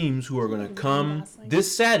 13 teams who are going to come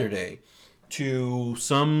this Saturday to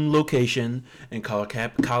some location, and Colin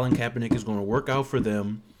Kaepernick is going to work out for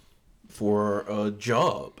them for a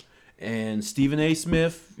job. And Stephen A.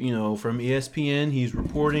 Smith, from ESPN, he's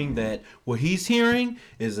reporting that what he's hearing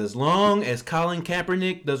is as long as Colin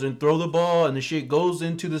Kaepernick doesn't throw the ball and the shit goes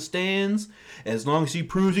into the stands, as long as he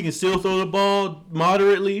proves he can still throw the ball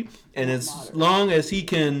moderately, and as long as he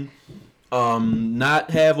can not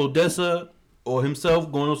have Odessa or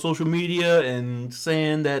himself going on social media and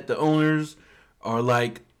saying that the owners are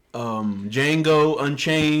like Django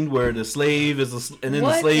Unchained, where the slave is and then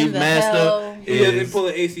What the slave in the master hell? He doesn't is pull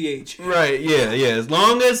an ACH. right. Yeah. As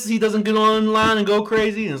long as he doesn't get online and go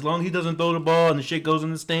crazy, and as long as he doesn't throw the ball and the shit goes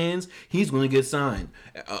in the stands, he's going to get signed.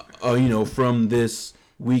 From this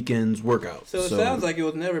weekend's workout. So it sounds like it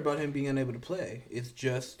was never about him being unable to play. It's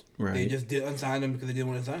just they Right. just did unsign him because they didn't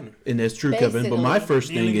want to sign him. And that's true, Kevin. But my Basically. first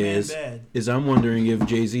thing Kneeling man is bad. I'm wondering if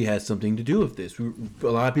Jay-Z has something to do with this. A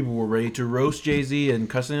lot of people were ready to roast Jay-Z and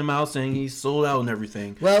cussing him out, saying he's sold out and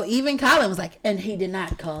everything. Well, even Colin was like, and he did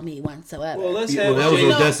not call me whatsoever. Well, let's Well, have that was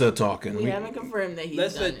Jay- Odessa talking. We haven't confirmed that he's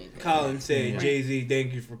let's done let it. Colin say, Yeah. Jay-Z,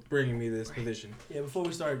 thank you for bringing me this position. Yeah, before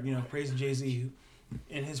we start, praising Jay-Z,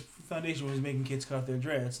 and his foundation was making kids cut off their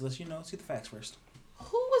dreads. So let's, see the facts first.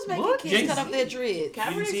 Who was making What? kids cut off their dreads? You didn't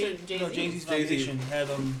Kaepernick's see or it? Jay-Z? Jay-Z's foundation had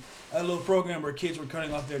a little program where kids were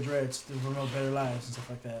cutting off their dreads to promote better lives and stuff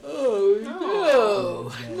like that.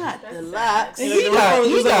 Oh, no. Not the locks. And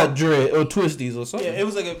He got dread or twisties or Yeah, something. it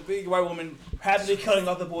was like a big white woman happily cutting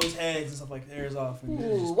off the boys' heads and stuff like theirs off. And it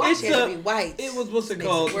was Ooh, just- why It's should it a- be white? It was what's it Makes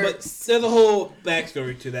called? it But worse. there's a whole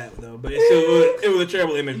backstory to that though. But it's still it was a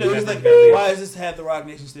terrible image. it was but like, that's why does this have the Rock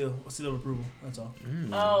Nation still of approval? That's all.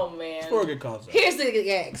 Oh man. for a good cause. Though. Here's the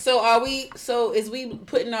gag. So is we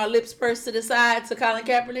putting our lips pursed to the side to Colin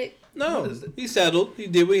Kaepernick? No, he settled. He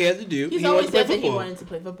did what he had to do. He's he always wanted to play said that he football. wanted to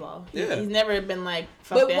play football. Yeah. He's never been like,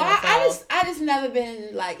 fuck But the why? NFL. I just never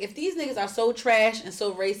been like, if these niggas are so trash and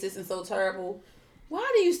so racist and so terrible, why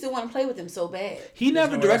do you still want to play with them so bad? He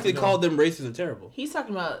never nowhere directly else to go. called them racist or terrible. He's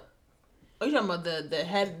talking about. Oh, you talking about the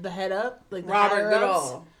head up, like the Robert higher-ups?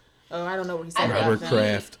 Goodall. Oh, I don't know what he's talking Robert about.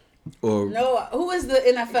 Kraft or No, who is the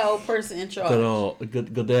NFL person in charge? Goodell.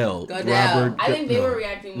 Goodell. Robert. I think they no. were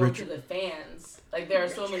reacting more Richard. to the fans. Like there are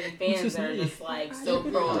so many fans that are just like so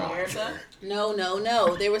pro America.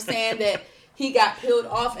 No. They were saying that he got peeled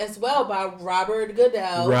off as well by Robert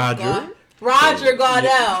Goodell. Roger? Roger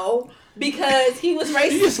Goodell. Because he was racist.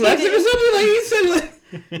 He dyslexic or something like he said.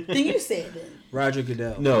 Like, Then you said it. Roger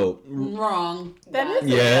Goodell. No. Wrong. That is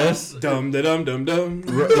Yes. Dum da dum dum dum.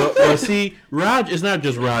 See, Roger. It's not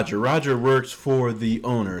just Roger. Roger works for the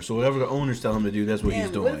owner, so whatever the owners tell him to do, that's what he's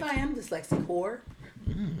Damn, what doing. if I am dyslexic whore?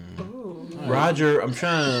 Roger, I'm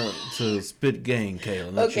trying to spit game,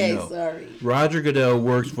 Kayla. Let Okay, you know. sorry. Roger Goodell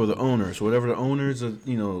works for the owner, so whatever the owners of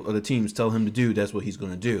of the teams tell him to do, that's what he's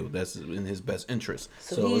going to do. That's in his best interest.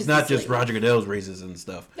 So So he's it's not the just slave. Roger Goodell's raises and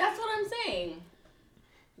stuff. That's what I'm saying.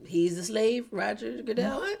 He's the slave, Roger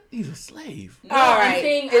Goodell. What? He's a slave. No, All I'm right.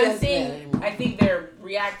 saying, It I'm doesn't saying, matter anymore. I think they're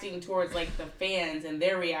reacting towards like the fans and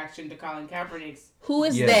their reaction to Colin Kaepernick's. Who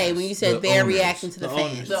is Yes, they when you said the they're owners. reacting to the, The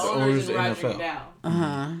fans? owners. The owners owners and of Roger NFL. Goodell.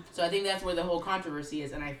 Uh-huh. So I think that's where the whole controversy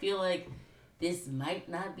is, and I feel like this might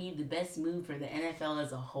not be the best move for the NFL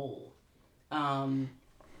as a whole.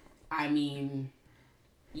 I mean,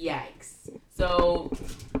 yikes. So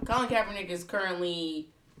Colin Kaepernick is currently,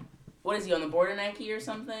 what is he, on the board of Nike or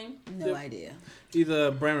something? No idea. He's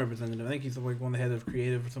a brand representative. I think he's like one of the head of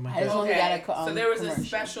creative or something I like just that. only got a So there was a commercial.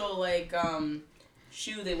 special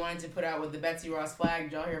shoe they wanted to put out with the Betsy Ross flag.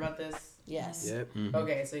 Did y'all hear about this? Yes. Yep. Mm-hmm.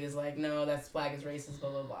 Okay, so he's like, no, that flag is racist, blah,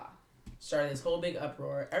 blah, blah. Started this whole big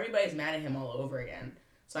uproar. Everybody's mad at him all over again.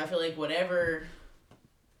 So I feel like whatever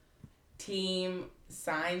team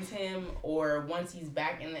signs him or once he's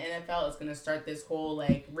back in the NFL, it's going to start this whole,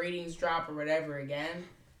 like, ratings drop or whatever again.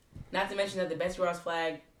 Not to mention that the Betsy Ross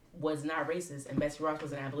flag was not racist and Betsy Ross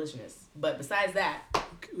was an abolitionist. But besides that...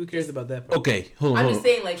 Who cares about that part? Okay, hold on. I'm hold just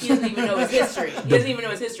on. saying, like, he doesn't even know his history. He doesn't even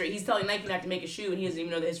know his history. He's telling Nike not to make a shoe, and he doesn't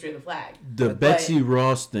even know the history of the flag. The Betsy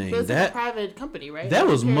Ross thing, But it's a that private company, right? that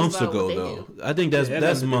Who was cares months about what ago, they though. do? I think that's Yeah,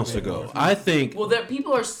 that's that's months a big ago. thing. I think Well, the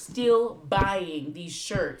people are still buying these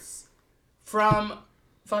shirts from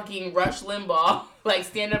fucking Rush Limbaugh, like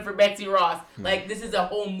Stand Up for Betsy Ross. Like, this is a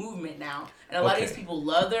whole movement now. And a lot of Okay. these people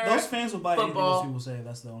love their Those fans will buy anything football. those people say.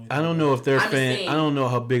 That's the only thing. I don't know if they're I'm just fan. saying. I don't know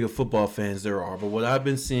how big of football fans there are, but what I've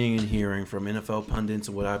been seeing and hearing from NFL pundits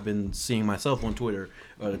and what I've been seeing myself on Twitter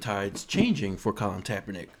are the tides changing for Colin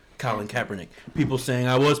Kaepernick. People saying,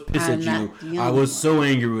 I was pissed I'm at not the you. I only was so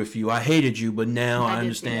angry with you. I hated you, but now I I did see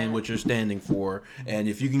understand that. what you're standing for. And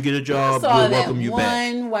if you can get a I job, saw we'll that welcome you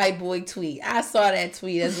back. one white boy tweet. I saw that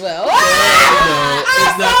tweet as well. No,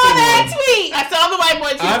 it's not the one. tweet. I saw the white boy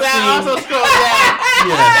tweet, I've but I seen- also scrolled down.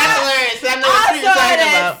 Yeah. That's hilarious. I know what tweet you're talking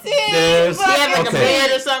about. There's- He had like okay. a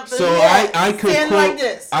band or something. So Yeah, I could stand quote like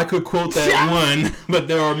this. I could quote that one, but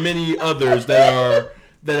there are many others that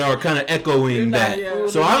are kind of echoing that. yeah.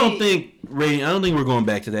 So I don't think we're going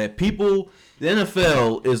back to that. The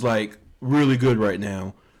NFL is like really good right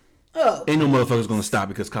now. Oh. Ain't no motherfuckers gonna stop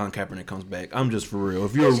because Colin Kaepernick comes back. I'm just for real.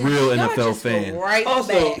 If you're a real Y'all NFL just go fan, right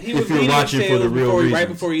Also, back. he was If you're leading watching for sales the real right reasons.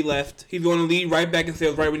 before he left. He's going to lead right back in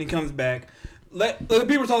sales right when he comes back. Let the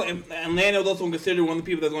people talking. Atlanta was also considered one of the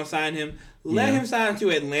people that's going to sign him. Let Yeah. him sign to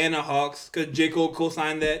Atlanta Hawks because J. Cole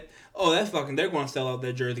co-signed that. Oh, that's fucking. They're going to sell out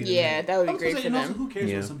their jersey. Yeah, that would I be was great gonna for say, and also, them. who cares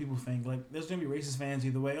Yeah. what some people think? Like, there's gonna be racist fans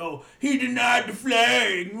either way. Oh, he denied the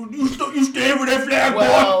flag. You stand with that flag,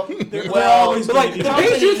 Well, boy. They're well, always but gonna like, be the that.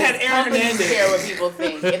 Patriots had Aaron companies Hernandez. care what people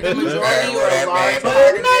think. If the majority or a large But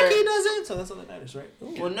part of Nike their... doesn't, so that's all that matters, right?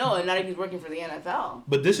 Well, no, and not if he's working for the NFL.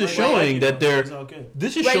 but this is Right. showing that they're. It's all good.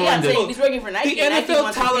 This is Right, showing yeah, I'm saying that. if he's working for Nike, The Nike NFL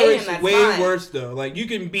wants to pay him, tolerates that's way fine. worse though. Like you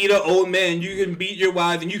can beat an old man, you can beat your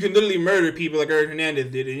wives, and you can literally murder people like Aaron Hernandez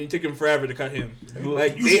did, and it took him forever to cut him.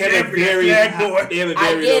 Like You they have stand a for that very, flag, boy. they have a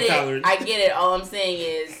I very get low it. tolerance. I get it. All I'm saying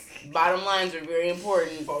is bottom lines are very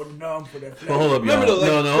important. Oh, no, for that flag. But hold up, Remember y'all. though,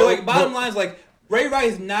 like, no, but, like bottom no. line is like Ray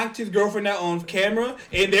Rice knocked his girlfriend out on camera,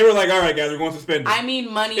 and they were like, "All right, guys, we're going to suspend him." I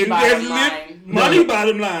mean money And bottom there's line. money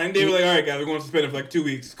bottom line. They were like, "All right, guys, we're going to suspend him for like 2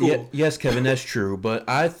 weeks." Cool. Yes, Kevin, that's true. But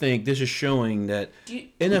I think this is showing that Do you-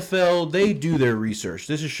 NFL, they do their research.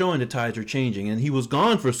 This is showing the tides are changing. And he was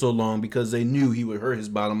gone for so long because they knew he would hurt his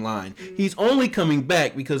bottom line. He's only coming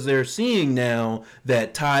back because they're seeing now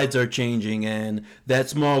that tides are changing and that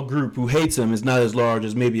small group who hates him is not as large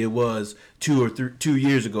as maybe it was 2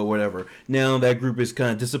 years ago, whatever. Now that group is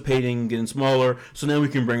kind of dissipating, getting smaller. So now we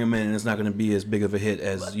can bring him in and it's not going to be as big of a hit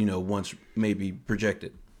as, once maybe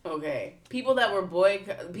projected. Okay. People that were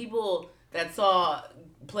people that saw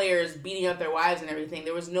players beating up their wives and everything,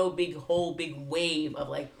 there was no big wave of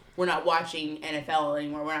like, we're not watching NFL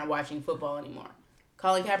anymore, we're not watching football anymore.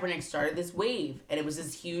 Colin Kaepernick started this wave, and it was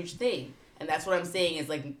this huge thing. And that's what I'm saying is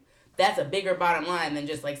like, that's a bigger bottom line than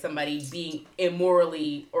just like somebody being immoral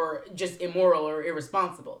or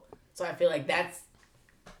irresponsible. So I feel like that's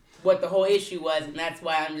what the whole issue was, and that's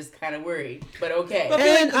why I'm just kind of worried. But okay. But I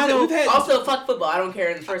feel And like I don't- we've had- Also, fuck football. I don't care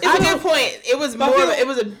in the first It's a place. good point. It was But I more. feel- It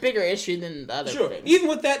was a bigger issue than the other Sure. things. Even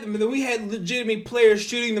with that, we had legitimate players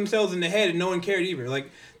shooting themselves in the head, and no one cared either.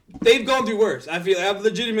 Like they've gone through worse. I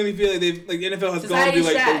legitimately feel like the NFL has gone through Society's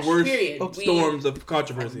like trash, the worst period. storms of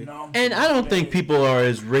controversy. No. And I don't think people are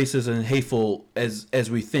as racist and hateful as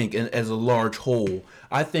we think, and as a large whole.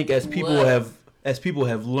 I think as people Whoa.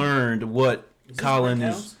 have learned what Colin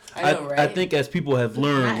is. I know, right? I think as people have Not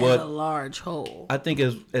learned as what a large hole. I think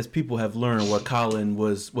as people have learned what Colin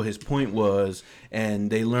was, what his point was, and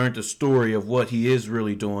they learned the story of what he is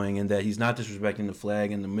really doing, and that he's not disrespecting the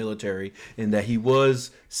flag and the military, and that he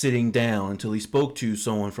was sitting down until he spoke to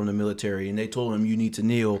someone from the military, and they told him you need to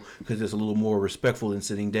kneel because it's a little more respectful than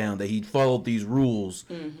sitting down. That he followed these rules.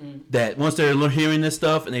 That once they're hearing this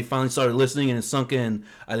stuff and they finally started listening and it sunk in,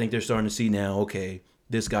 I think they're starting to see now. Okay,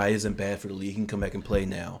 this guy isn't bad for the league. He can come back and play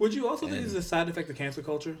now. Would you also think this is a side effect of cancel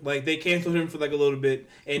culture? Like they canceled him for like a little bit,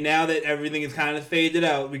 and now that everything is kind of faded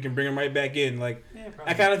out, we can bring him right back in. Like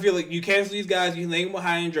I kind of feel like you cancel these guys, you lay them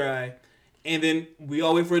high and dry, and then we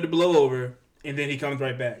all wait for it to blow over, and then he comes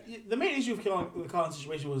right back. The main issue of the Colin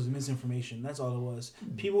situation was misinformation. That's all it was.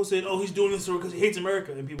 People said, "Oh, he's doing this because he hates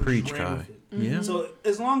America," and people Preach, just ran Kai. with it. Yeah. So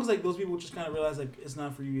as long as like those people just kind of realize like it's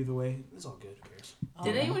not for you either way, it's all good. Who cares?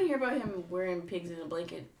 Did anyone hear about him wearing pigs in a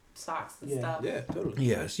blanket, socks and stuff? Yeah, totally.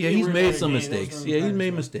 Yes. Yeah, He he's worked made on some a game. That was mistakes. one of Yeah, the he's made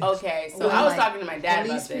factors. mistakes. Okay, so Well, I was like, talking to my dad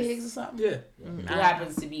Police about pigs or this. something. Yeah. Who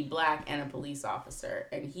happens to be black and a police officer,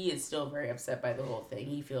 and he is still very upset by the whole thing.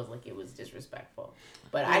 He feels like it was disrespectful,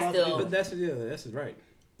 but I still But that's right.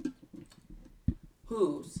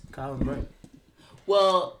 who's Colin's right.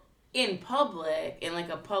 well in public in like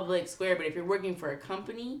a public square. But if you're working for a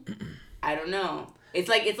company, I don't know. It's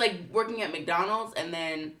like working at McDonald's and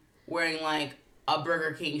then wearing like a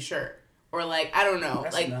Burger King shirt or like I don't know.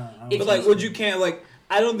 That's Like not- I don't if But like, would you can't like?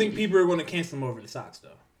 I don't think people are going to cancel him over the socks though.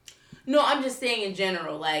 No, I'm just saying in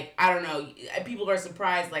general, like, I don't know. People are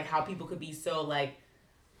surprised, like, how people could be so, like,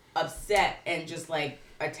 upset and just, like,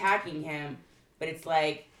 attacking him. But it's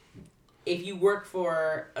like, if you work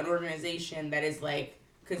for an organization that is, like,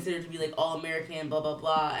 considered to be, like, all-American, blah, blah,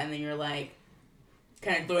 blah, and then you're, like,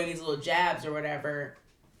 kind of throwing these little jabs or whatever,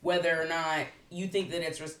 whether or not you think that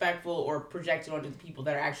it's respectful or projected onto the people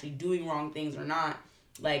that are actually doing wrong things or not,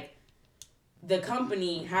 like, the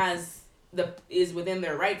company is within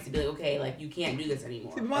their rights to be like, okay, like, you can't do this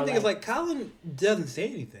anymore. See, but my Or, thing is like Colin doesn't say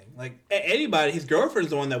anything. Like anybody, his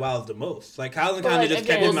girlfriend's the one that wows the most. Like Colin kind of just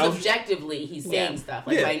kept his well, mouth. subjectively, he's saying stuff.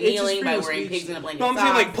 Like, Yeah, by it's just kneeling, by freedom of wearing speech. pigs in a blanket No, I'm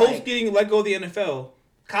saying like socks, post getting let go of the NFL.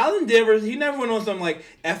 Colin Divers, he never went on some like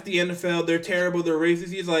F the NFL, they're terrible, they're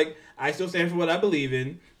racist. He's like, I still stand for what I believe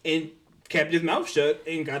in, and kept his mouth shut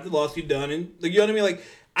and got the lawsuit done. And like, you know what I mean? Like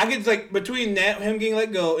I could like between that him getting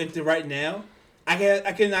let go into right now.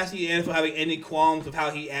 I cannot see the NFL having any qualms with how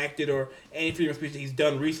he acted or any freedom of speech that he's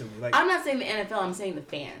done recently. Like I'm not saying the NFL, I'm saying the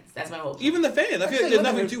fans. That's my whole point. even the fans, I feel like there's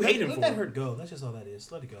nothing to hate him Let for. that hurt go. That's just all that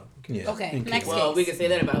is. Let it go. Who cares? Yeah. Okay, Thank you. next Well, case. we can say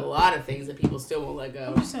that about a lot of things that people still won't let go.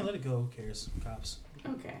 I'm just saying, let it go. Who cares? Cops.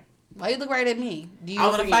 Okay. Why you look right at me? Do you I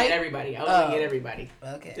was want to looking at fight? everybody. I was looking at everybody.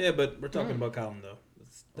 Okay. Yeah, but we're talking about Colin though.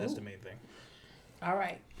 That's the main thing. All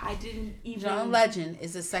right. I didn't even... John Legend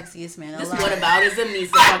is the sexiest man This alive. whataboutism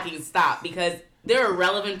needs to fucking stop because there are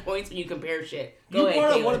relevant points when you compare shit. Go ahead, brought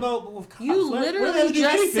up Caleb. what about with cops? You What literally does that do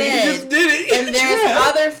just anything? said- You just did it. And there's Yeah.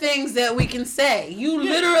 other things that we can say. You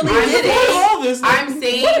literally I'm did saying- it. all this. Like, I'm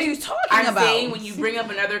saying... What are you talking I'm about? saying when you bring up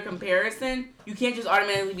another comparison, you can't just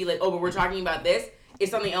automatically be like, oh, but we're talking about this. If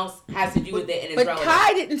something else has to do with it and it's But relevant.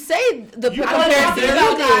 Kai didn't say the I'm not comparison. talking You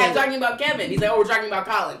about Kai. I'm did. talking about Kevin. He's like, oh, we're talking about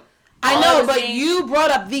Colin. I All know, I'm but saying- you brought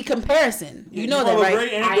up the comparison. You know that, have a right?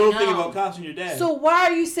 great anecdotal I thing know. about cops and your dad. So why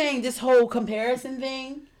are you saying this whole comparison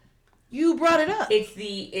thing? You brought it up. It's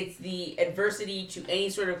the adversity to any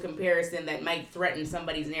sort of comparison that might threaten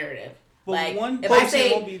somebody's narrative. But like one if I person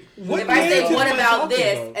say won't be- if I say narrative what am I about talking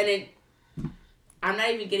this about? and it I'm not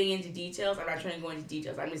even getting into details. I'm not trying to go into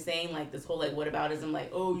details. I'm just saying like this whole like whataboutism,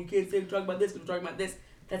 like, oh, you can't say we're talking about this because we're talking about this.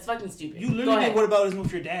 That's fucking stupid. You Go literally ahead. did what about his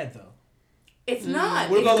with your dad though? It's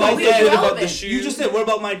not. What It's about my completely dad? What about irrelevant. the shoe? You just said what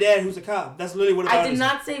about my dad who's a cop? That's literally what about. I did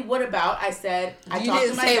not say what about. I said I You talked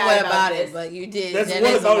didn't to my say dad what about about this. it, but you did. That's That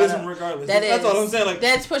what is a aboutism what- regardless. That That's all is- I'm saying. Like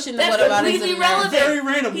That's pushing the That's what about completely irrelevant. very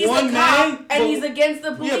random. He's One a cop, man, and but- he's against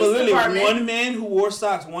the police yeah, but literally department. one man who wore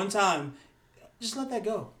socks one time. Just let that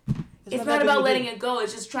go. It's not about letting it go.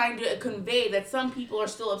 It's just trying to convey that some people are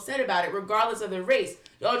still upset about it, regardless of their race.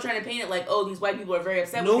 Y'all are trying to paint it like, oh, these white people are very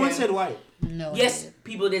upset No with one him. said white. No. Yes,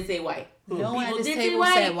 people did say white. No one at People this did say table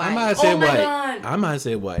white. said white. I might have Oh said my white. God. I might have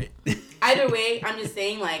said white. Either way, I'm just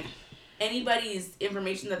saying, like, anybody's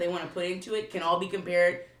information that they want to put into it can all be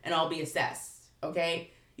compared and all be assessed, okay?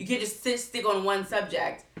 You can't just stick on one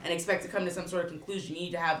subject and expect to come to some sort of conclusion. You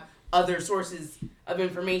need to have other sources of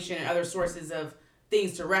information and other sources of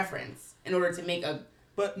things to reference in order to make a...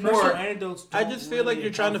 But More- personal anecdotes. I don't just feel like really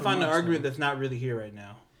you're trying to account find for an much, argument though. that's not really here right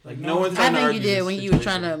now. Like No, no one's I trying to think argue you did this when you were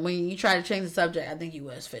situation. trying to when you tried to change the subject. I think you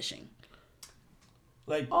was fishing.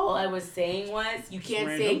 Like All I was saying was you can't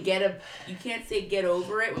say random. you can't say get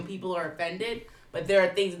over it when people are offended, but there are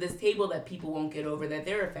things at this table that people won't get over that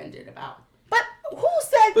they're offended about. But who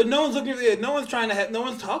said? But no one's looking. No one's trying to have. No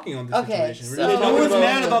one's talking on this Okay, situation. We're so- just no talking one's about-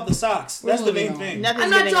 mad about the socks. We're That's the main moving on. thing. Nothing's I'm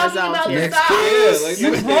not getting talking resolved about the here. Next socks. Yeah, like,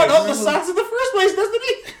 You next brought thing. up the socks in the first place. That's the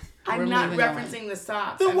main. I'm We're not moving on. referencing the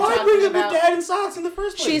socks. Then I'm why talking bring up your about- dad in socks in the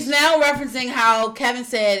first place? She's now referencing how Kevin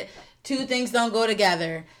said two things don't go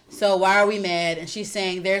together. So why are we mad? And she's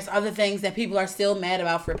saying there's other things that people are still mad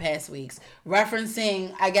about for past weeks.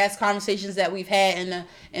 Referencing, I guess, conversations that we've had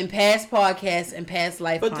in past podcasts and past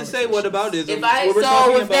life. But to say what about is If I- what we're So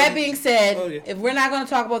talking with about- that being said, Oh, yeah. if we're not going to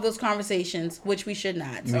talk about those conversations, which we should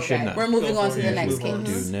not, We should not. we're moving Go on for to it. the Yeah, next move on.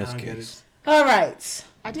 case. Dude, next I get case. All right.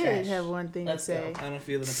 I did Trash. have one thing Let's to say. I don't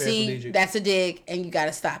feel See, paraplegic. that's a dig, and you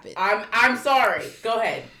gotta stop it. I'm sorry. Go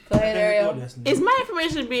ahead. Go ahead, Ariel. Is my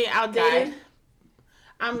information being outdated? Kai.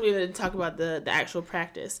 I'm gonna talk about the actual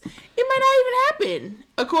practice. It might not even happen,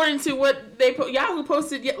 according to what they Yahoo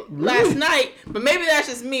posted last night. But maybe that's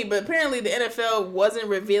just me. But apparently, the NFL wasn't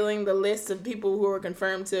revealing the list of people who were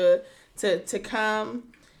confirmed to come.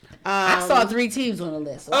 I saw 3 teams on the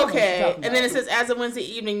list. So I know what you're Okay, talking and then it about. says as of Wednesday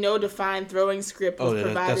evening, no defined throwing script was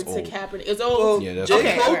provided that's to old. Kaepernick. It's old. Yeah, that's J.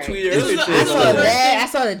 okay, Cole alright. tweeted This earlier is today. I saw that. I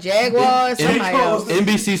saw the Jaguars. Somebody else.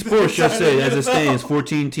 NBC Sports just said, as it stands,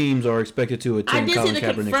 14 teams are expected to I attend did see Colin the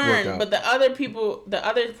Kaepernick's confirmed, workout. but the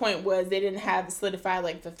other point was they didn't have solidified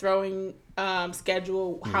like the throwing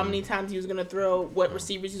schedule, how many times he was going to throw, what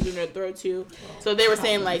receivers he was going to throw to. So they were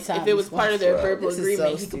saying like if it was part of their verbal This is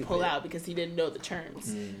agreement, so he could pull stupid. out because he didn't know the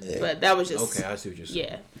terms. But that was just Okay, I see what you're saying.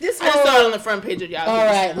 yeah. This I just whole- saw it on the front page of y'all. All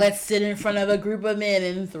right, let's sit in front of a group of men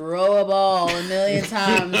and throw a ball a million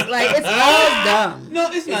times. Like, it's all dumb. No,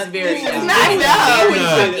 it's not. very It's dumb. not It's dumb. not I wouldn't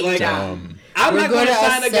say that. Like, dumb. I'm We're not going going to to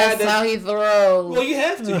sign a guy assess how that. he throws. Well, you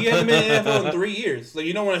have to. He hasn't been in the NFL in 3 years, so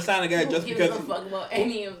you don't want to sign a guy just Who because. gives a fuck about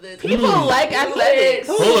any of this? People like athletics.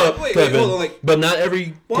 Hold up, Wait, Kevin. hold on, like- but not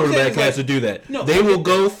every What I'm saying quarterback is, has like- to do that. No, they I will get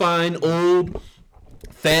go find old,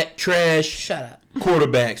 fat, trash Shut up.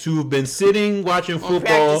 quarterbacks who have been sitting watching football,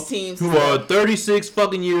 practice teams who and are stuff. 36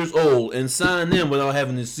 fucking years old, and sign them without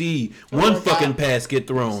having to see one God. fucking pass get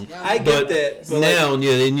thrown. I get But that. But now,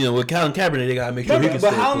 with Colin Kaepernick, they gotta make sure he remember, can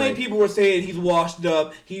but stay how play. many people were saying he's washed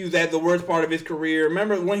up? He was at the worst part of his career.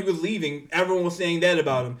 Remember when he was leaving, everyone was saying that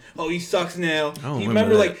about him. Oh, he sucks now. don't He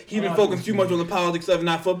remember that. like he's been focused too much on the politics of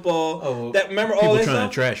not football. Oh, well, that remember all people that trying to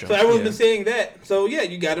stuff. trash him. So everyone's Yeah. been saying that. So yeah,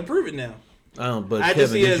 you got to prove it now. But I just Kevin,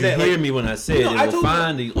 see it did as you that, hear like- me when I said No, it I will totally-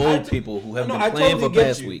 find the old people who have No, been I playing totally for get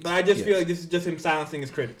past you, weeks? but I just Yes. feel like this is just him silencing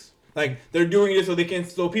his critics. Like they're doing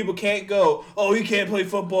this so people can't go, oh, he can't play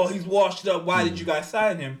football. He's washed up. Why did you guys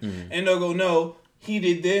sign him? And they'll go, no, he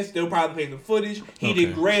did this. They'll probably pay some footage. He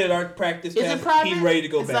did great at our practice Is test. it private? He's ready to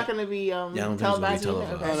go it's back. not going to be Yeah, I don't think it's gonna be televised.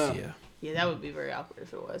 televised. Okay. no. Yeah. Yeah, that would be very awkward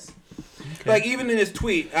if it was. Like even in his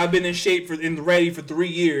tweet, I've been in shape and ready for 3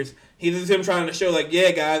 years. This is him trying to show, like, yeah,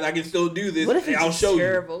 guys, I can still do this. What if it's I'll show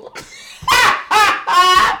terrible?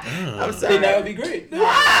 I'm you. sorry. Then that would be great.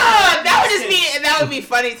 Ah, that would be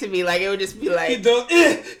funny to me. Like it would just be He like does.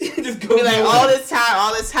 He just goes be like nowhere. all this time,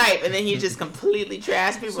 all this hype, and then he just completely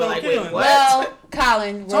trash people. So, Like, okay, wait, what? Well,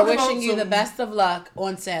 Colin, we're Talk about wishing you the some- best of luck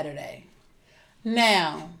on Saturday.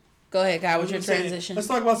 Now, go ahead, Kyle, with your transition. Let's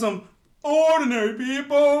talk about some ordinary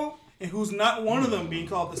people and who's not one of them being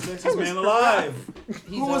called the sexiest man alive. He's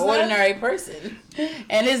who an was that? ordinary person.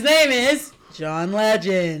 And his name is John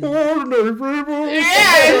Legend. Ordinary people. Yeah,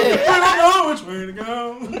 I don't know which way to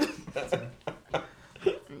go.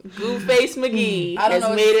 Goofface McGee I don't has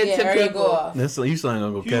know. made it to Ariel, people. go off. That's you sound like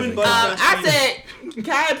Uncle Human Kevin. butt- I said,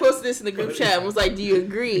 Kai posted this in the group chat and was like, "Do you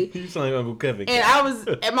agree?" You sound like Uncle Kevin. And I was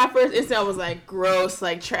at my first instant, I was like, gross,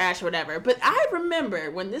 like trash, whatever. But I remember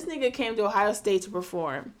when this nigga came to Ohio State to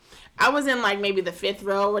perform. I was in like maybe the 5th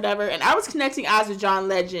row or whatever, and I was connecting eyes with John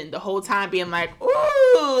Legend the whole time, being like,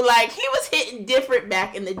 ooh, like he was hitting different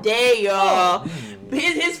back in the day, y'all.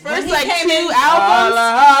 His first he like came 2 in, albums.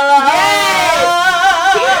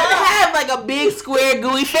 Yes! He didn't have like a big square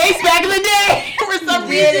gooey face back in the day for some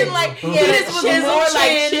reason. didn't. Like He had this a was chiseled more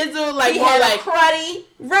like chin. chiseled, like He more had like a cruddy.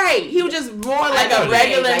 right. He was just more like I a know,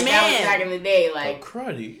 regular like, man. That was back in the day, like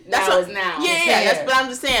cruddy. that what- was now. Yeah, Yeah. that's what I'm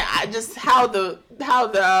just saying. I just how the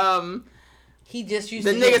He just used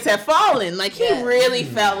the to niggas have fallen. Like he Yeah. really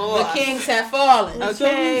fell The off. kings have fallen. Okay.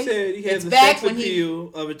 Someone said he has It's the back sex when he-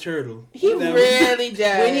 appeal of a turtle. He That was- really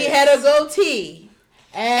does. When he had a goatee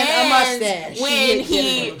and a And mustache. when hit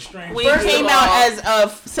he Jennifer. when he First came of out all-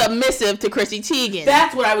 as submissive to Chrissy Teigen.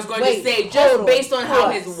 That's what I was going Wait, to say. hold Just on. based on how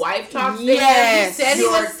Hold his on. wife talks to Yes. him, Said he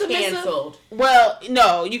you're was submissive? canceled. well,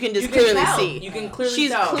 no, you can just You can clearly tell. see. You can clearly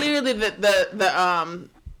She's tell. clearly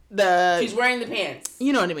She's wearing the pants.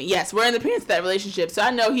 you know what I mean? Yes, we're in the pants of that relationship. So I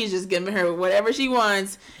know he's just giving her whatever she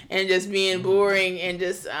wants and just being boring and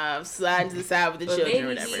just sliding to the side with the But children or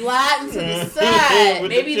maybe whatever. Sliding to the side.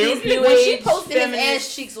 Maybe these new When she age posted his feminists.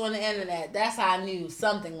 ass cheeks on the internet, that's how I knew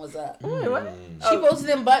something was up. Wait, what? She posted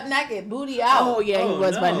them butt naked, booty out. Oh yeah, he Oh,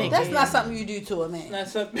 was by no. naked. That's not something you do to a man.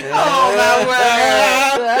 That's something. Oh my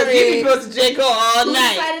word! Sorry. You be posting J Cole all Who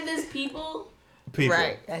night. decided this? People. People.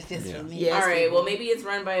 Right. That's just Yeah. for me. Yes, All right. people. Well, maybe it's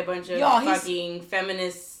run by a bunch of Y'all, he's- fucking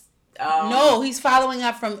feminists. No, he's following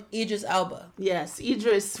up from Idris Elba. Yes,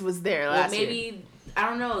 Idris was there Well, last year. maybe I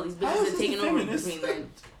don't know. These How bitches is are this taking a over feminist? between them.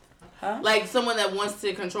 Huh? Like someone that wants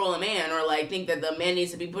to control a man, or like think that the man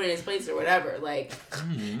needs to be put in his place or whatever. Like,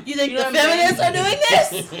 You think You know the what I'm feminists are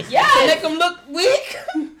saying? doing this? yeah. To make them look weak?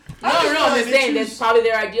 No, I'm just saying they that's choose- probably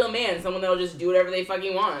their ideal man. Someone that'll just do whatever they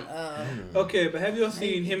fucking want. Okay, but have y'all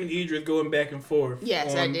seen him and Idris going back and forth?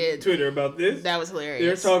 Yes, on I did. Twitter about this. That was They're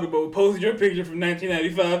hilarious. talking about posting your picture from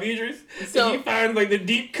 1995, Idris. So- and you find like the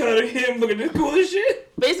deep cut of him looking this cool as shit.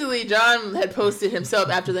 Basically, John had posted himself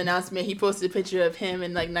after the announcement. He posted a picture of him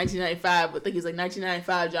in like 1995. I think he's like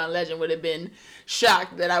 1995. John Legend would have been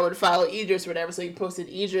shocked that I would follow Idris or whatever. So he posted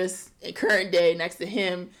Idris in current day next to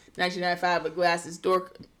him, 1995 with glasses,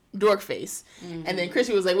 dork face. And then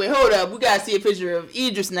Chrissy was like, "Wait, hold up. We gotta see a picture of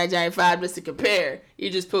Idris in 1995 just to compare."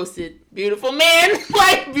 Idris posted beautiful man,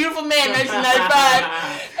 like beautiful man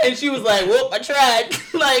 1995, and she was like, "Whoop, I tried."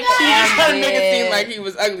 Like she was trying to make it seem like he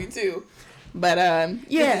was ugly too. But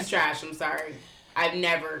yeah. This is trash. I'm sorry.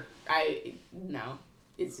 No.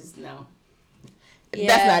 It's just no.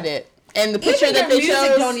 That's not it. And the picture Even that their they music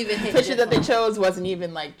chose, don't even hit picture that they different. chose wasn't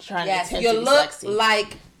even like trying Yes, to you attempt to be look sexy.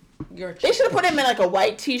 like you're. They should have put him in like a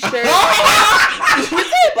white t-shirt. You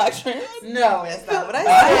say black trans? No, that's not what I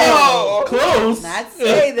said. Oh, Close. Not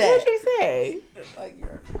say that. what'd you say? Like you're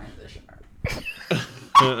a transitioner.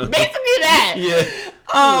 Basically that. Yeah.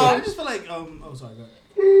 I just feel like oh sorry, go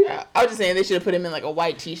ahead. I was just saying they should have put him in like a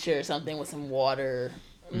white t-shirt or something with some water.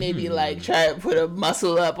 Maybe like try to put a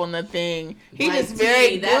muscle up on the thing. He White just very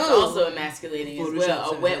tee, that's blue. also emasculating as Photoshop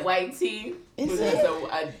well. A said wet that. white tee. Is Was it?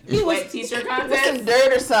 this a wet t-shirt With contest? some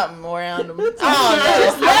dirt or something around him. Oh,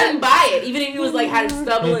 I wouldn't buy it, even if he was like had a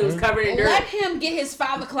stubble and was covered in dirt. Let him get his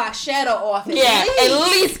 5 o'clock shadow off. no. Yeah, at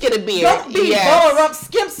least get a beard. Don't be Yes. Bubba Rump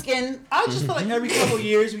Skimp Skin. I just feel like every couple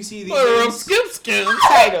years we see these Or things. skip skin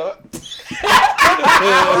title.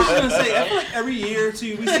 I was just gonna say, I feel like every year or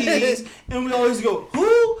two we see these and we always go,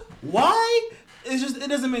 who? Why? It's just it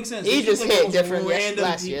doesn't make sense. He It's just like hit those different random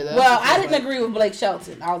last year, people. though. Well, I didn't agree with Blake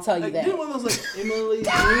Shelton. I'll tell you Like, that. didn't one of those like Emily Bloom or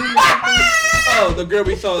something? Oh, the girl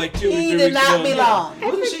we saw like 2 He weeks did not ago. belong.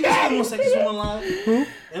 Wasn't she just the most sexiest woman alive? Who?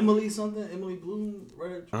 Emily something? Emily Bloom?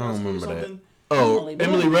 Right? I don't remember that. something? Oh, Emily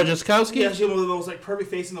Emily Blunt. Ratajkowski? Yeah, she had one of the most like perfect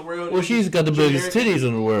face in the world. Well, she's got the biggest titties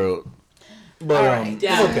in the world. But All right.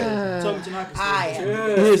 Yeah. okay. Tommy Tanaka. I am.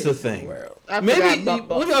 Here's the thing. I Maybe forgot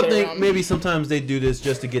Buck what y'all Buck think? around. Maybe sometimes they do this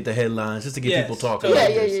just to get the headlines, just to get Yes, people talking. totally.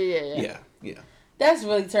 about Yeah, this. yeah. Yeah. That's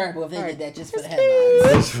really terrible if they Alright. did that just for the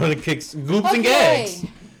headlines. Just for the kicks, goops and gags.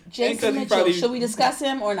 Jason Because he Mitchell. probably- Should we discuss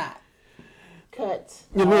him or not? Cut.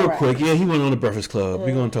 Yeah, real Alright. quick. Yeah, he went on the Breakfast Club.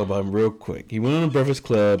 We're gonna talk about him real quick. He went on the Breakfast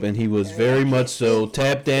Club, and he was very much so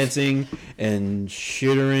tap dancing and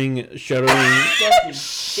shuddering, Shittering.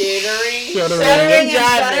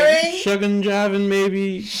 shugging, jiving,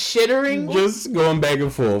 maybe. Shittering. Just going back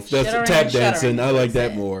and forth. That's Shittering tap and dancing. shuddering, I like that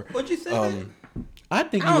that's it. more. What'd you say? I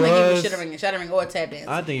think I don't he think he was. was shuddering or tap dancing.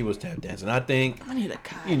 I think he was tap dancing. I think I need a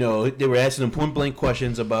cut. you know they were asking him point blank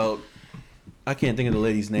questions about. I can't think of the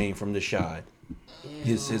lady's name from The Shy.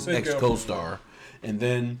 His Big ex girl. co-star, and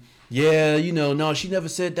then yeah, you know, no, she never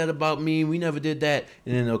said that about me. We never did that,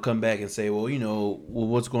 and then they'll come back and say, well, you know, well,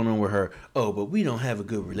 what's going on with her? Oh, but we don't have a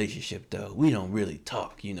good relationship though. We don't really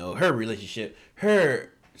talk. You know, her relationship,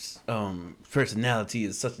 her personality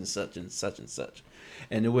is such and such and such and such,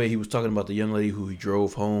 and the way he was talking about the young lady who he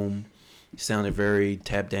drove home sounded very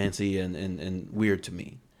tap dancey and weird to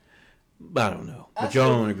me. But I don't know. But I y'all feel-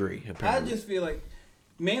 don't agree. I Apparently. just feel like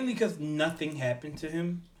mainly because nothing happened to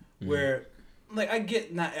him, where like I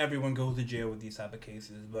get not everyone goes to jail with these type of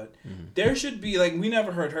cases, but there should be like we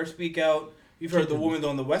never heard her speak out. We've heard the woman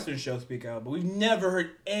on the Western show speak out, but we've never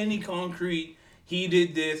heard any concrete. He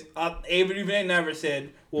did this. Ava DuVernay never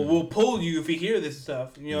said, "Well, we'll pull you if we hear this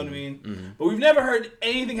stuff." You know what I mean? But we've never heard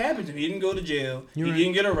anything happen to him. He didn't go to jail. You're he right.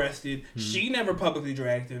 didn't get arrested. She never publicly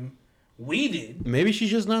dragged him. We did. Maybe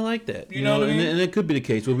she's just not like that. You know what I mean? And it could be the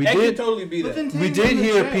case. But we That did. could totally be But that. then We take did them to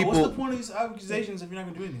hear jail. people- What's the point of these accusations if you're not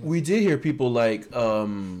gonna do anything? We did hear people like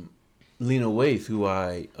Lena Waithe, who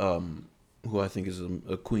I think is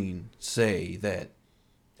a queen, say that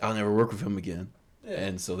I'll never work with him again. Yeah.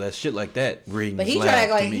 And so that shit like that rings But he loud tried to act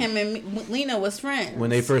to like me. him and Lena was friends.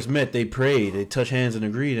 When they first met, they prayed. They touched hands and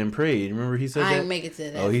agreed and prayed. Remember he said I that? didn't make it to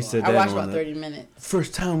that. Oh, he far. said I that watched on about the- 30 minutes.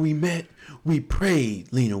 First time we met, we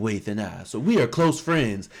prayed, Lena Waithe and I. So we are close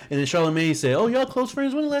friends. And then Charlamagne said, oh, y'all close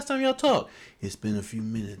friends? When the last time y'all talked? It's been a few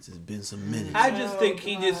minutes. It's been some minutes. I just think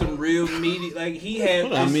he did some real meaty, like he had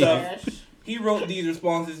I this mean- stuff. he wrote these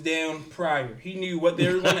responses down prior. He knew what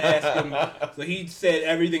they were going to ask him, so he said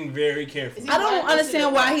everything very carefully. I don't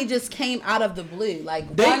understand why he just came out of the blue. Like,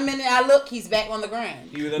 1 minute I look, he's back on the ground.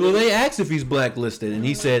 Well, they asked if he's blacklisted, and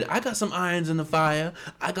he said, "I got some irons in the fire.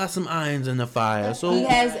 I got some irons in the fire." So he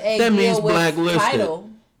has a that means deal with blacklisted. Tidal.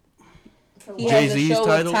 He has a show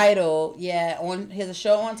with Tidal. Yeah, he has a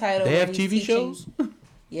show on Tidal. They have TV shows?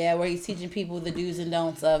 Yeah, where he's teaching people the do's and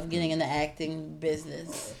don'ts of getting in the acting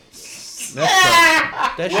business.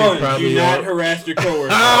 That shit probably do not harass your coworker.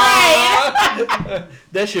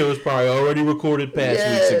 That shit was probably already recorded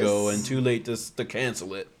weeks ago and too late to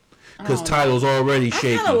cancel it. Because Tidal's already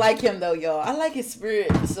shaking. I kind of like him though, y'all. I like his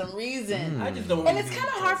spirit for some reason. I just don't. And it's kind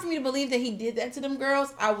of hard for me to believe that he did that to them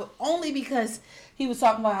girls. Only because he was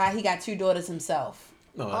talking about how he got 2 daughters himself.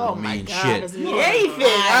 Oh my mean God! shit. Doesn't mean anything.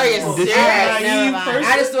 Are you Did you- serious?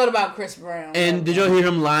 I just thought about Chris Brown. And did y'all hear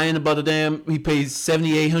him lying about the damn? He paid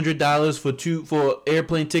 $7,800 for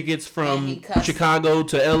airplane tickets from Chicago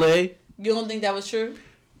to LA. You don't think that was true?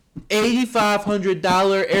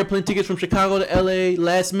 $8,500 airplane tickets from Chicago to LA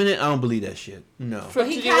last minute. I don't believe that shit. No. So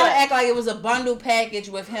he kind of act like it was a bundle package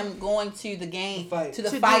with him going to the game, to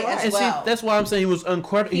the fight as well. See, that's why I'm saying he was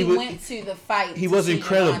incredible. He went to the fight. He was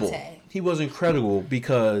incredible. He was incredible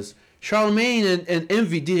because Charlamagne and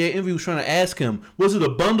Envy, DJ Envy, was trying to ask him, was it a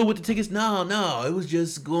bundle with the tickets? No, it was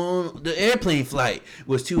just going. The airplane flight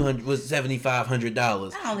was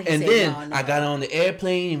 $7,500, and then I got on the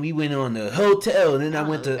airplane and we went on the hotel, and then I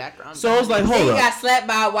went to. So I was like, hold up. He got slapped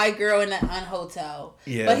by a white girl in the hotel.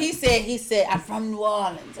 Yeah. But he said, I'm from New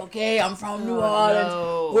Orleans. Okay, I'm from New Orleans.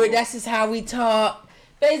 No. Where that's just how we talk.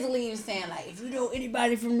 Basically, he was saying like, if you know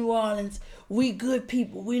anybody from New Orleans, we good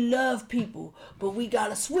people. We love people. But we got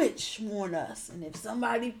to switch on us. And if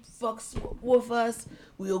somebody fucks with us,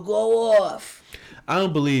 we'll go off. I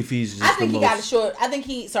don't believe he's just I think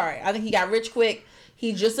he got rich quick.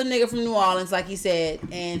 He's just a nigga from New Orleans, like he said.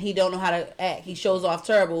 And he don't know how to act. He shows off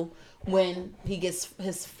terrible when he gets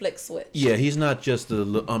his flick switch. Yeah, he's not just the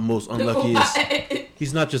most unluckiest.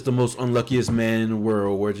 He's not just the most unluckiest man in the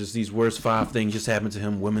world where just these worst 5 things just happen to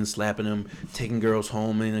him. Women slapping him, taking girls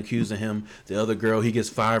home and accusing him. The other girl, he gets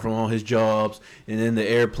fired from all his jobs. And then the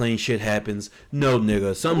airplane shit happens. No,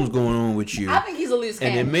 nigga, something's going on with you. I think he's a loose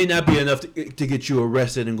cannon. And it may not be enough to get you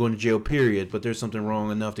arrested and going to jail, period. But there's something wrong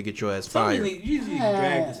enough to get your ass fired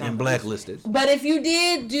and blacklisted. But if you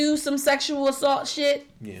did do some sexual assault shit,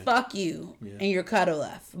 fuck you and your cuddle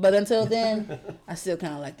left. But until then, I still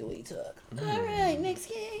kind of like the way you talk. All right, next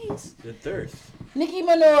case. The thirst. Nicki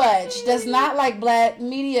Minaj does not like black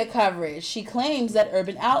media coverage. She claims that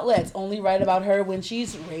urban outlets only write about her when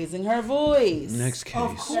she's raising her voice. Next case.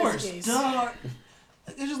 Of course, duh.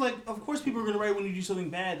 It's just like, of course, people are gonna write when you do something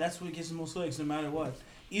bad. That's what gets the most clicks, no matter what.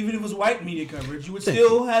 Even if it was white media coverage, you would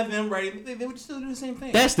still have them writing. They would still do the same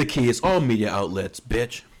thing. That's the key. It's all media outlets,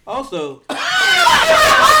 bitch. Also,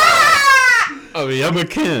 I mean, I'm a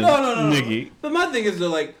kid. No. Nikki. But my thing is, though,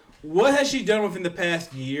 like, what has she done within the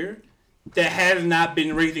past year that has not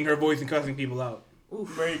been raising her voice and cussing people out?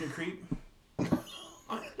 Oof, ready to creep. What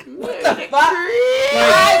the fuck?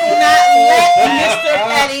 I did not let Mr.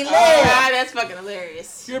 Petty live. God, that's fucking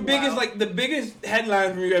hilarious. Your biggest, like, the biggest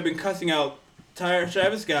headlines from you have been cussing out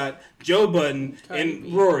Travis Scott, Joe Budden,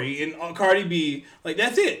 and Rory, and Cardi B. Like,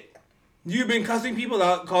 that's it. You've been cussing people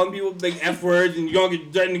out, calling people like F words, and you're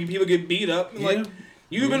letting people get beat up. And, like,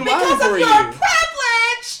 you've been wild for a year. Because of your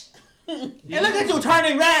privilege. It looks like you're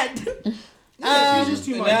turning red. It's just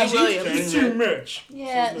too much. It's too much.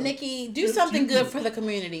 Yeah, Nikki, do something good for the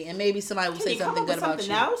community, and maybe somebody will say something good about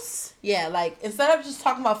you. Else? Yeah, like instead of just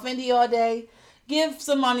talking about Fendi all day, give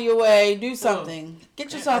some money away. Do something.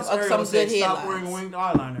 Get yourself some good headlines. Stop wearing winged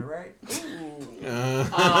eyeliner, right?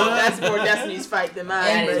 That's more Destiny's fight than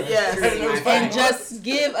mine. But yes. And just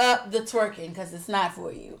give up the twerking because it's not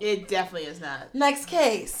for you. It definitely is not. Next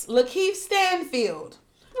case, Lakeith Stanfield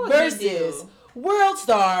versus World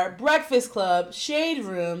Star, Breakfast Club, Shade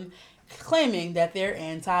Room, claiming that they're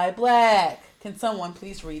anti-black. Can someone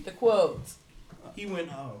please read the quote? He went,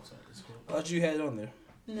 sorry. I thought you had it on there.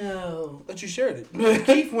 No. But you shared it.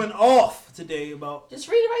 Keith went off today about... Just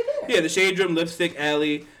read it right there. Yeah, the Shade Room, Lipstick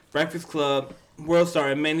Alley, Breakfast Club, World Star,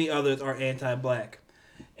 and many others are anti-black.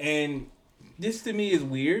 And this to me is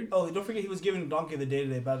weird. Oh, don't forget he was giving Donkey the day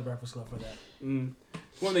today about the Breakfast Club for that.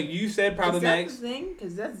 One thing you said, problematic. Is that the thing?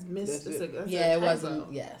 Because that's missed. Yeah, it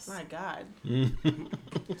wasn't. Yes. My God.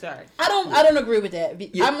 Sorry. I don't agree with that.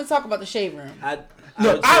 I'm gonna talk about the Shade Room. I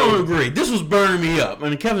don't agree. This was burning me up,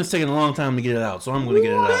 and Kevin's taking a long time to get it out, so I'm gonna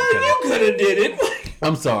get it out. Kevin. You could have did it.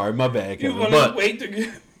 I'm sorry, my bad, Kevin. You want to wait to get...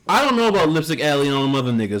 I don't know about Lipstick Alley and all them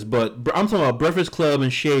other niggas, but I'm talking about Breakfast Club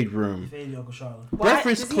and Shade Room. Fade Uncle Charlotte.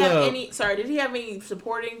 Breakfast Does he have Club. did he have any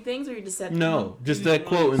supporting things, or you just said No, just that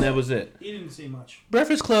quote and that was it. He didn't see much.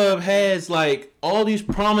 Breakfast Club has like all these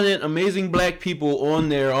prominent, amazing black people on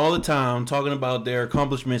there all the time talking about their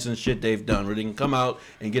accomplishments and shit they've done, where they can come out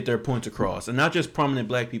and get their points across. And not just prominent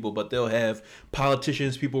black people, but they'll have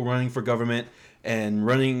politicians, people running for government and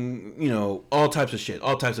running, all types of shit,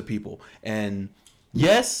 all types of people. And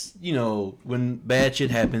yes, when bad shit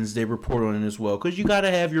happens, they report on it as well, because you got to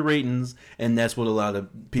have your ratings, and that's what a lot of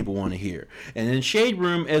people want to hear. And in Shade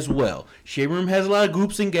Room as well. Shade Room has a lot of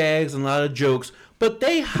goops and gags and a lot of jokes, but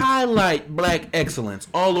they highlight black excellence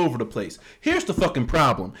all over the place. Here's the fucking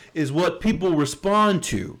problem, is what people respond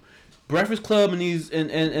to. Breakfast Club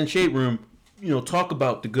and Shade Room, talk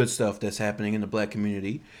about the good stuff that's happening in the black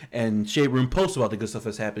community, and Shade Room posts about the good stuff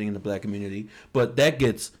that's happening in the black community, but that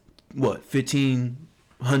gets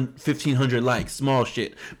 1,500 likes, small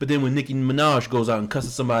shit. But then when Nicki Minaj goes out and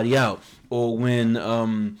cusses somebody out, or when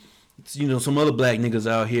some other black niggas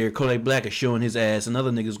out here, Kodak Black is showing his ass and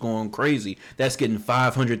other niggas going crazy, that's getting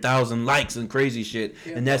 500,000 likes and crazy shit,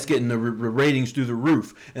 and that's getting the ratings through the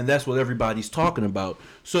roof, and that's what everybody's talking about.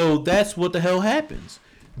 So that's what the hell happens.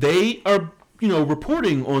 They are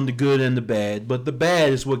reporting on the good and the bad, but the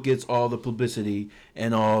bad is what gets all the publicity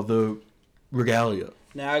and all the regalia.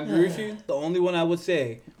 Now I agree with you. The only one I would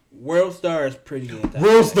say, World Star is pretty anti.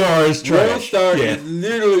 World Star is trash. World Star is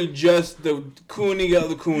literally just the coonie of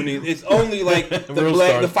the coonies. It's only like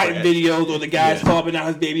the fighting videos or the guys talking out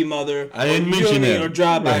his baby mother. I didn't mention that. Or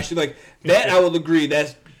drive-by shit like that. I will agree.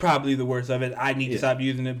 That's probably the worst of it. I need to stop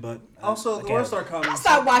using it, but also the World Star comments. I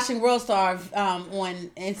stopped watching World Star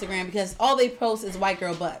on Instagram because all they post is white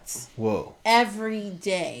girl butts. Whoa. Every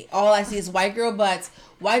day, all I see is white girl butts.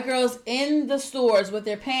 White girls in the stores with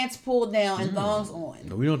their pants pulled down and thongs on.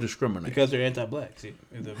 No, we don't discriminate. Because they're anti-black. See,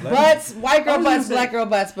 if they're black, Butts, white girl butts, black girl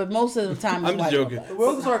butts, but most of the time it's I'm white just joking. girl The butts.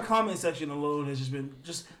 World Star comment section alone has just been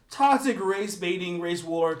toxic race baiting, race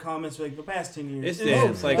war comments for like the past 10 years.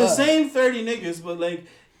 It's like the same 30 niggas, but like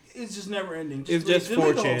it's just never ending. It's just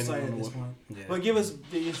delete the whole 4chan site at this point. Yeah. But give us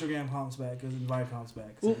the Instagram comps back, because the Vine comps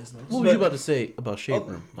back. What were you about to say about Shade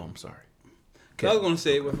Room? Oh, I'm sorry. I was going to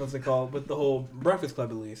say, what's it called, with the whole Breakfast Club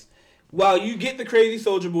at least. While you get the crazy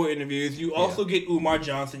Soulja Boy interviews, you also get Umar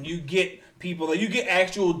Johnson. You get people, like you get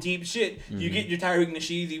actual deep shit. Mm-hmm. You get your Tyreek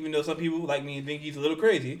Nasheed, even though some people like me think he's a little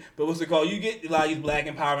crazy. But what's it called? You get a lot of these black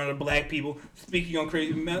empowerment or black people speaking on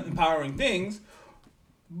crazy, empowering things.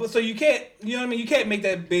 But so you can't, you can't make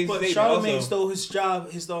that basic statement. But Charlamagne stole his job,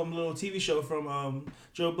 his little TV show from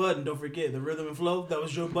Joe Budden. Don't forget, the Rhythm and Flow. That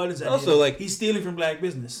was Joe Budden's idea. Also, like he's stealing from black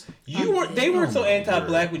business. They weren't so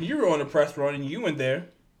anti-black when you were on the press run and you went there.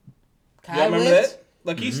 Kai remember Witz? that?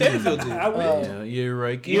 Like Keith Stanfield did. Yeah, you're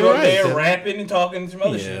right. You were there rapping and talking some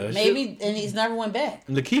other shit. Maybe, and he's never went back.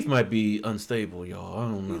 The Keith might be unstable, y'all.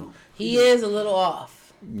 I don't know. He is a little off.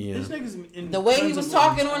 Yeah. The way he was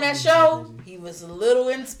talking on that show, he was a little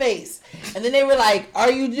in space. And then they were like,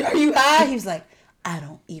 "Are you high?" He was like, "I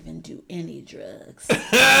don't even do any drugs."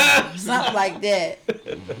 Something like that.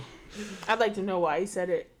 I'd like to know why he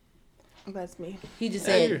said it. That's me. He just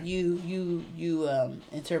said you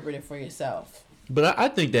interpret it for yourself. But I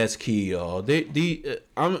think that's key, y'all.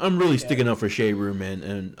 I'm really sticking up for Shade Room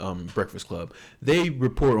and Breakfast Club. They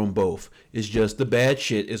report on both. It's just the bad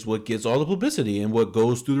shit is what gets all the publicity and what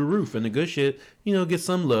goes through the roof, and the good shit, gets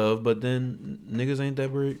some love. But then niggas ain't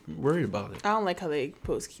that worried about it. I don't like how they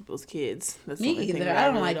post people's kids. That's Me the only thing either. that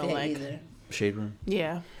I don't really like that either. Shade Room.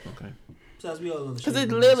 Yeah. Okay. Because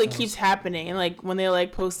it literally keeps happening, and like when they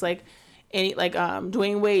like post like any like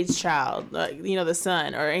Dwayne Wade's child, like the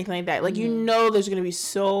son or anything like that, like there's gonna be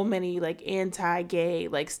so many like anti-gay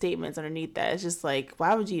like statements underneath that. It's just like,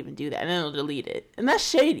 why would you even do that? And then they'll delete it, and that's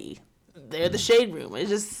shady. They're the Shade Room. It's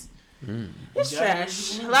just it's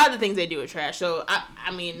trash. A lot of the things they do are trash. So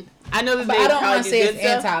I mean I know that but they I don't want to say it's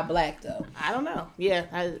anti-black though. I don't know. Yeah,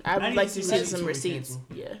 I would like to see some receipts.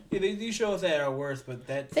 Yeah, these shows that are worse, but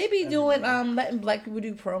they be doing letting black people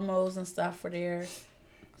do promos and stuff for their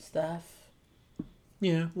stuff.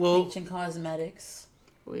 Yeah, well, Bleach and cosmetics,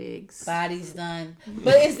 wigs, bodies done.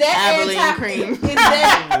 But is that Abilene cream? Is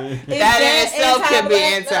that in itself could be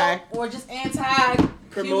anti, or just anti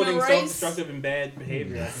promoting self-destructive and bad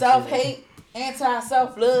behavior, self-hate,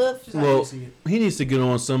 anti-self-love? Well, he needs to get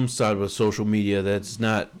on some side of a social media that's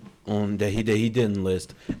not on that he didn't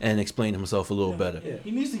list and explain himself a little better. Yeah.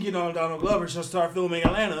 He needs to get on Donald Glover and start filming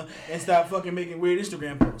Atlanta and stop fucking making weird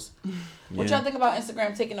Instagram posts. What y'all think about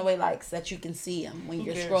Instagram taking away likes that you can see them when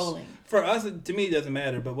you're cares? scrolling? For us, to me, it doesn't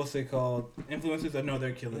matter. But what's it called? Influencers, I know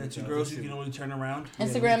they're killing Yeah, it. two girls you can only turn around.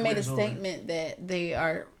 Instagram made a career's over. statement that they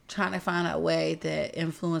are trying to find a way that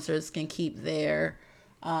influencers can keep their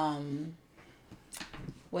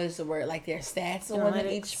what is the word, like their stats on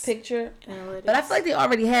Analytics. each picture. Analytics. But I feel like they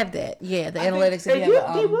already have that. Yeah, the I think analytics. They, if you do,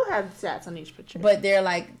 have, they will have stats on each picture. but they're We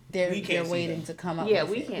can't they're see waiting that. to come up. yeah,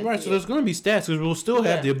 with we it. can't. Right, see so it. there's going to be stats because we'll still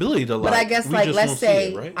have Yeah. the ability to like. But I guess We like just let's won't see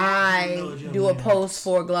say it, right? I do a post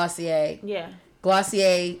for Glossier. Yeah.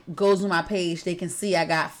 Glossier goes on my page, they can see I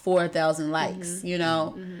got 4,000 likes, you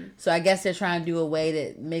know? So I guess they're trying to do a way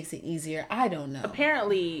that makes it easier. I don't know.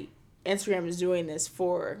 Apparently, Instagram is doing this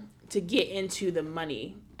to get into the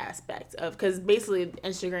money aspect of, because basically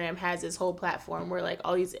Instagram has this whole platform where like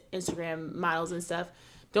all these Instagram models and stuff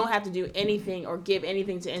don't have to do anything or give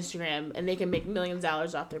anything to Instagram, and they can make millions of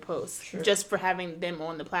dollars off their posts just for having them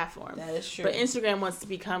on the platform. That is true. But Instagram wants to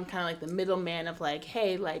become kind of like the middleman of like,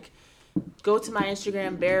 hey, like, go to my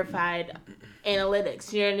Instagram verified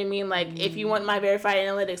analytics. You know what I mean? Like, if you want my verified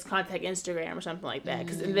analytics, contact Instagram or something like that.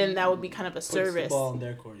 And then that would be kind of a Puts the service ball in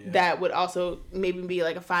their court, yeah. that would also maybe be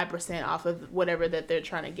like a 5% off of whatever that they're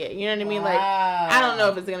trying to get. You know what I mean? Like, Wow. I don't know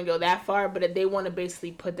if it's going to go that far, but they want to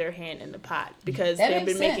basically put their hand in the pot because That they've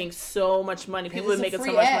makes been making sense. so much money. People it's have a been making so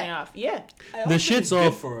free much app. money off. Yeah. I also The think shit's it's all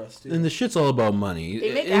good for us, too. and the shit's all about money.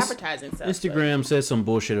 They make It's- advertising stuff. Instagram said some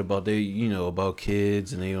bullshit about about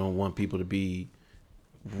kids and they don't want people to be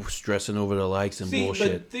stressing over the likes and See, but the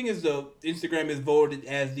bullshit. thing is, though, Instagram is voted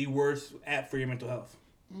as the worst app for your mental health.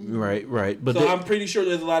 Right. But So I'm pretty sure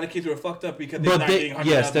there's a lot of kids who are fucked up because they're not getting 100,000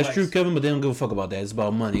 yes, that's likes. true, Kevin. But they don't give a fuck about that. It's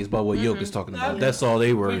about money. It's about what Yoke is talking about. That's all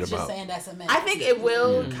they worried He's just about. saying that's a myth. I think it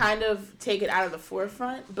will kind of take it out of the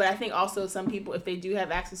forefront, but I think also some people, if they do have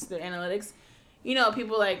access to their analytics,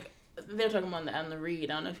 people like, they're talking about on the read.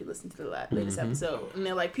 I don't know if you listened to the latest episode, and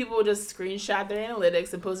they're like, people will just screenshot their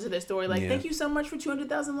analytics and post it to their story, like, Yeah. thank you so much for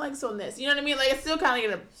 200,000 likes on this. You know what I mean? Like, it's still kind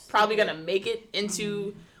of probably gonna make it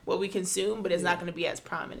into what we consume, but it's not gonna be as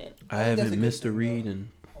prominent. I that's a haven't good missed a thing, read though. in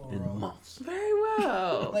Overall. months. Very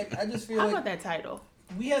well. Like, I just feel How like about that title?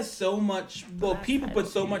 we have so much. Well, people put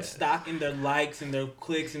so much Yeah. stock in their likes and their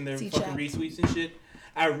clicks and their T-Chat. fucking retweets and shit.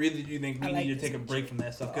 I really do think we I like need to this take a one. break from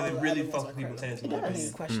that stuff because All it the really other ones fucks are people's crazy. heads. In It my does.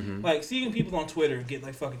 opinion. Question. Like seeing people on Twitter get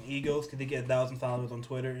like fucking egos because they get 1,000 followers on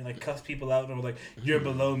Twitter and like cuss people out and like you're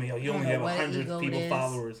below me or you only know have what an 100 ego people is.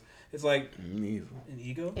 followers. It's like Neither. an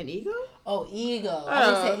ego. An ego? Oh, ego. I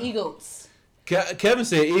didn't say egos. Kevin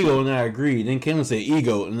said ego, and I agreed. Then Kevin said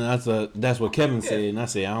ego, and that's what Kevin said, and I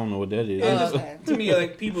said I don't know what that is. And Oh, just, okay. to me,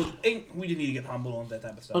 like people, we just need to get humble on that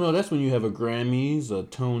type of stuff. Oh no, that's when you have a Grammys, a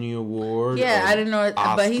Tony Award. Yeah, a I didn't know,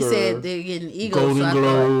 but he Oscar, said they're getting egos. Golden so I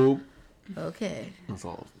Globe. thought, okay. That's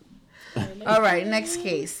all. All right, next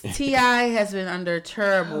case. T.I. has been under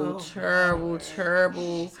terrible It's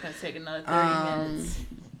gonna take another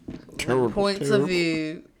 30 minutes. points of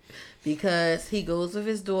view because he goes with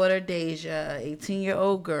his daughter Deja,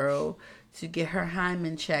 18-year-old girl, to get her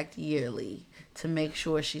hymen checked yearly to make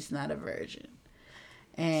sure she's not a virgin.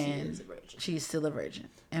 And is a virgin. she's still a virgin.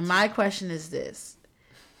 And my question is this.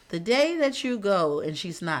 The day that you go and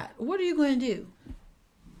she's not, what are you going to do?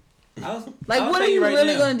 Like, I'll what tell are you right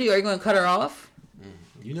really now, going to do? Are you going to cut her off?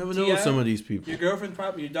 You never know T.I., with some of these people. Your girlfriend's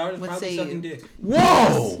probably, your daughter's What probably say sucking you? dick.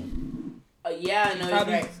 Whoa! Yeah, no, you're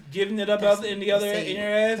Probably right. giving it up out in the other Say in your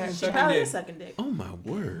ass and it. sucking Probably dick. a second dick. Oh my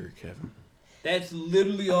word, Kevin. That's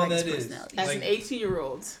literally all like his that is. personality. As Like, an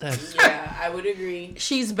 18-year-old. That's Yeah, I would agree.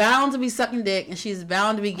 She's bound to be sucking dick and she's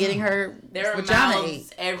bound to be getting her There are vagina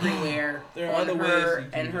mouths ate. everywhere There are on other ways her, you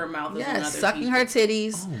can and do her mouth is on Yes, other sucking people. her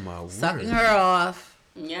titties, oh my word. sucking her off,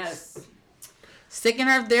 Yes. sticking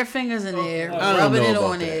their fingers in there, I don't rubbing know it about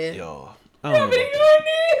on that, there. y'all. I don't know about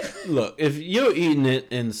that. Look, if you're eating it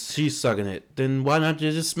and she's sucking it, then why not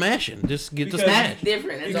just smash it? Just get the Because- smash. It's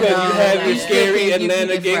different. It's because you all have about your that. scary You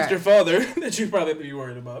Atlanta can get gangster father that you probably have to be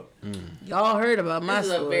worried about. Y'all heard about my This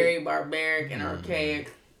is a story. very barbaric and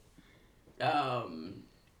archaic.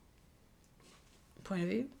 Point of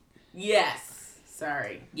view? Yes.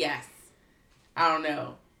 Sorry. Yes. I don't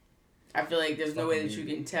know. I feel like there's no way that you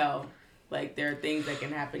can tell. Like, there are things that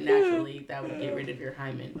can happen naturally that would get rid of your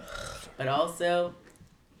hymen. But also,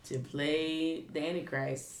 to play the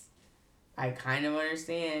Antichrist, I kind of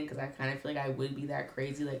understand because I kind of feel like I would be that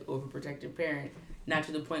crazy, like, overprotective parent. Not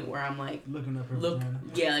to the point where I'm like, Looking up her look, vagina.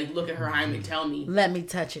 yeah, like, look at her hymen, tell me. Let me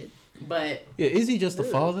touch it. But Yeah, is he just a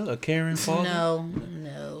father, a caring father?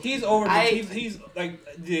 No. He's over. I- He's like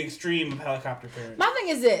the extreme of helicopter parent. My thing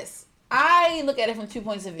is this. I look at it from 2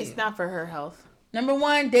 points of view. It's not for her health. Number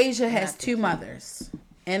one, Deja has two mothers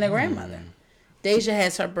and a grandmother. Deja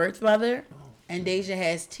has her birth mother, and Deja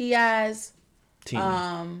has T.I.'s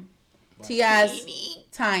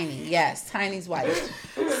Tiny. Yes, Tiny's wife.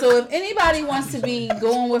 So if anybody wants to be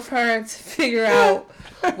going with her to figure out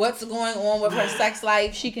what's going on with her sex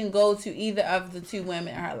life, she can go to either of the two women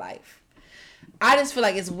in her life. I just feel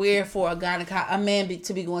like it's weird for a man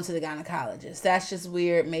to be going to the gynecologist. That's just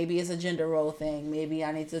weird. Maybe it's a gender role thing. Maybe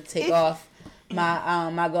I need to take off my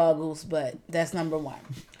my goggles, but that's number one.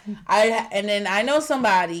 And then I know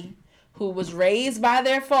somebody who was raised by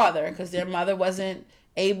their father because their mother wasn't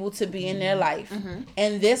able to be in their life,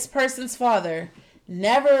 and this person's father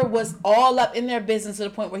never was all up in their business to the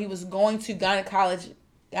point where he was going to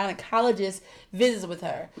gynecologist visits with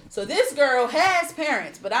her. So this girl has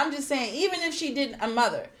parents, but I'm just saying, even if she didn't, a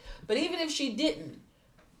mother, but even if she didn't,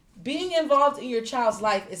 being involved in your child's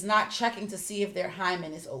life is not checking to see if their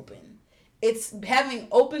hymen is open. It's having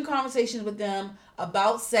open conversations with them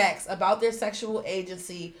about sex, about their sexual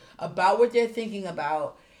agency, about what they're thinking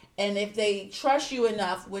about. And if they trust you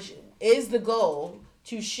enough, which is the goal,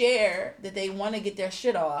 to share that they want to get their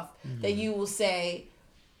shit off, that you will say,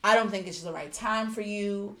 I don't think it's the right time for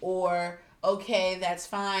you, or, okay, that's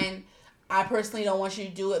fine. I personally don't want you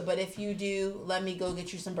to do it, but if you do, let me go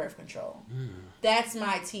get you some birth control. That's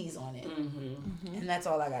my tease on it. And that's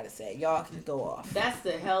all I got to say. Y'all can go off. That's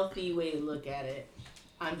the healthy way to look at it.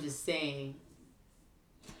 I'm just saying,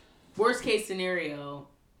 worst case scenario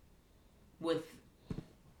with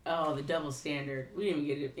the double standard. We didn't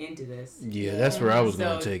even get into this. Yeah, that's where I was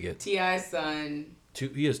going to take it. T.I.'s son.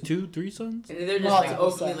 He has 3 sons? And they're just Multiple like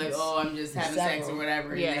openly sons. like, oh, I'm just having sex or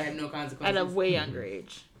whatever. Yeah. And they have no consequences. At a way younger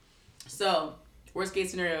age. So, worst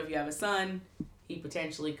case scenario, if you have a son, he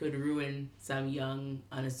potentially could ruin some young,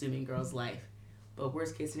 unassuming girl's life. But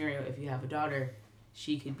worst case scenario, if you have a daughter,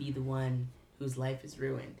 she could be the one whose life is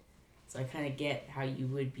ruined. So I kind of get how you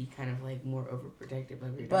would be kind of like more overprotective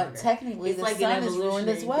of your daughter. But technically, It's the like an son is ruined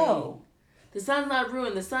as evolutionary well. thing. The son's not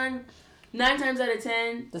ruined. The son, 9 times out of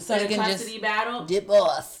 10, The son in a can custody just battle. dip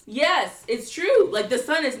off. Yes, it's true. Like, the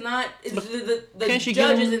son is not... The Can't she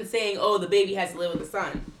judge get him- isn't saying, oh, the baby has to live with the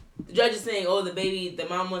son. The judge is saying, oh, the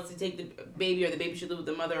mom wants to take the baby, or the baby should live with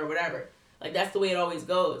the mother, or whatever. Like, that's the way it always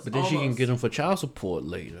goes. But then she can almost. get him for child support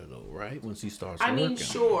later, though, right? Once he starts working. I mean,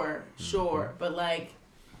 sure. But, like,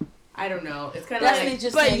 I don't know. It's kind of That's me like...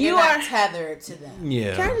 just but saying you you're not are- tethered to them.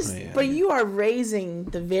 Yeah. Can I just, yeah. But you are raising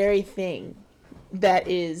the very thing that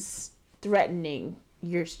is threatening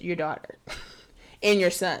your daughter and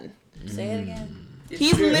your son. Say it again.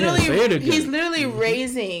 He's true. literally Yeah, say it again. he's literally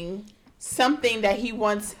raising something that he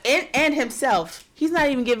wants, and himself. He's not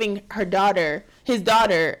even giving his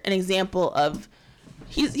daughter an example of.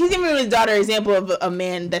 He's giving his daughter an example of a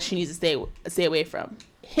man that she needs to stay away from.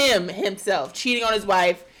 Himself cheating on his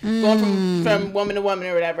wife, going from woman to woman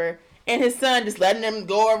or whatever. And his son just letting him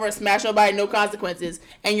go over and smash nobody, no consequences.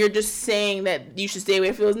 And you're just saying that you should stay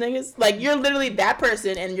away from those niggas? Like, you're literally that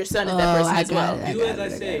person, and your son is that person as well. Do as I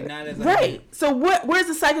say, not as I do. Right. So where's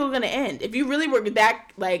the cycle going to end? If you really were that,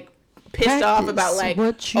 like, pissed off about, like,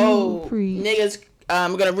 niggas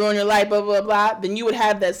gonna ruin your life, blah, blah, blah, then you would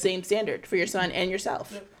have that same standard for your son and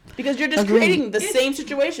yourself. Because you're just creating the same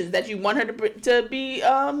situations that you want her to be,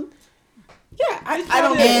 I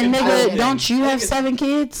don't get And it. nigga, don't you have 7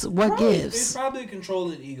 kids? What It's gives? probably a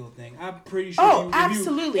control and ego thing. I'm pretty sure. Oh, if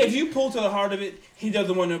absolutely. If you pull to the heart of it, he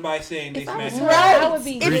doesn't want nobody saying they smashed her. I would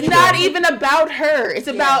be. It's not even about her. It's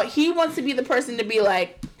about he wants to be the person to be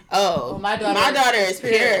like, oh, my my daughter daughter is is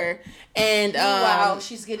pure. And Wow,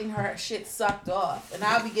 she's getting her shit sucked off, and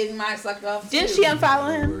I'll be getting mine sucked off too. didn't she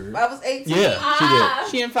unfollow him? I was 18. Yeah, she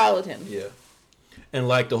did. She unfollowed him. Yeah. And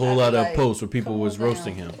liked a whole lot of posts where people was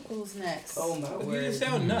roasting him. Who's next? Oh, my You word. just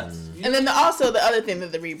sound nuts. And then also the other thing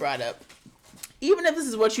that the Reed brought up, even if this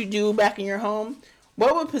is what you do back in your home,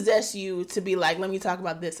 what would possess you to be like, let me talk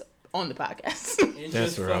about this on the podcast? It's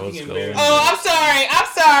That's just where I was fucking going. embarrassing. Oh, I'm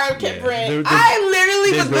sorry, they- Kiprin. I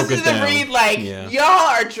literally they was broke listening it to down. Reed like, Yeah. y'all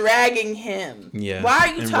are dragging him. Yeah, Why are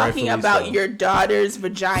you and talking rightfully about so. your daughter's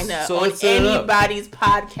vagina So on let's set it up. anybody's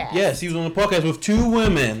podcast? Yes, he was on the podcast with 2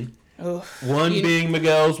 women. Ugh. One being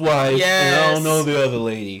Miguel's wife, and I don't know the other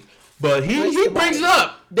lady. But he brings it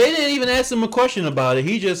up. They didn't even ask him a question about it.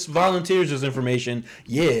 He just volunteers his information.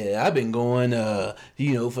 Yeah, I've been going,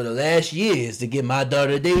 for the last years to get my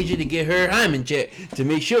daughter Deja to get her hymen checked to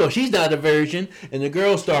make sure she's not a virgin. And the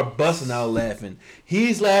girls start busting out laughing.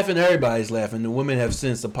 He's laughing, everybody's laughing. The women have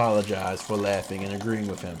since apologized for laughing and agreeing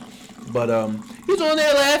with him. But he's on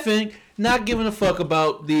there laughing, not giving a fuck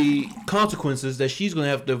about the consequences that she's gonna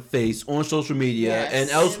have to face on social media and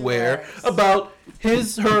elsewhere about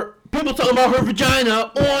her people talking about her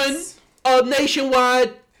vagina on a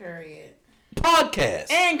nationwide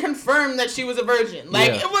podcast. And confirmed that she was a virgin.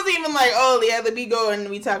 Like, it wasn't even like, oh, yeah, let me go and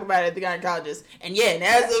we talk about it at the gynecologist. And yeah, and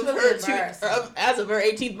as of her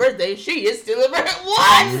 18th birthday, she is still a virgin.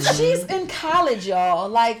 What? She's in college, y'all.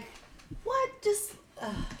 Like, what? Just...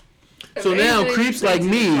 So now, creeps like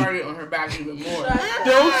me on her back even more.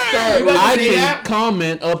 don't start. I can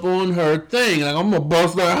comment up on her thing. Like, I'm gonna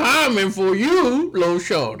bust her hymen for you, little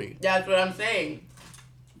shorty. That's what I'm saying.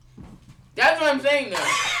 That's what I'm saying,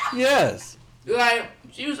 though. Yes. Like,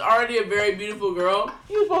 she was already a very beautiful girl.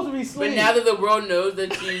 He was supposed to be asleep. But now that the world knows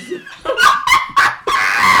that she's...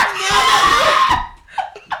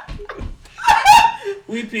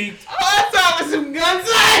 We peaked. Oh, I thought it was some gun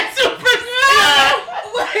signs.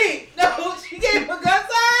 Wait, no, she gave a gun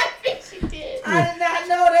sign? She did. I did not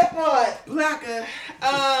know that part. Blacker.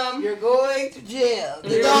 You're going to jail.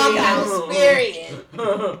 The doghouse, period.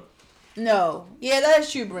 No. Yeah, that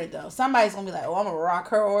is true, Brent, though. Somebody's going to be like, oh, I'm going to rock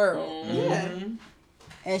her world. Yeah.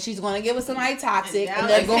 And she's going to get with somebody toxic. And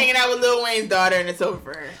they're now hanging out with Lil Wayne's daughter and it's over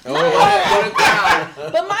for her.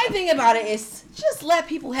 But my thing about it is just let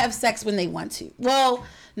people have sex when they want to. Well,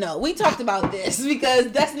 no, we talked about this because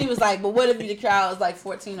Destiny was like, but what if the child is like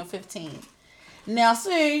 14 or 15? Now,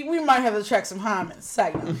 see, we might have to track some hymens.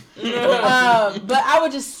 Second. But I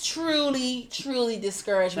would just truly, truly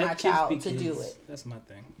discourage my child to do it. That's my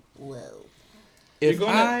thing. Whoa. If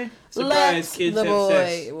surprise let kids the have boy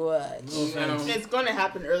sex. watch. It's going to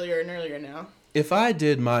happen earlier and earlier now. If I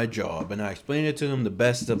did my job and I explained it to them the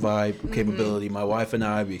best of my capability, my wife and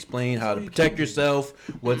I, we explained how to protect yourself,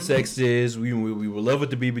 what sex is. We would love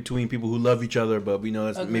it to be between people who love each other, but we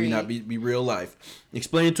know that's maybe not be real life.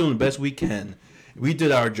 Explain it to them the best we can. We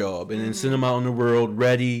did our job and then send them out in the world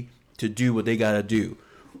ready to do what they got to do.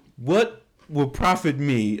 What will profit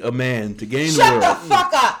me, a man, to gain the world? Shut the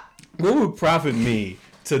fuck up! What would profit me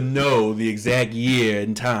to know the exact year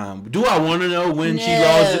and time? Do I want to know when she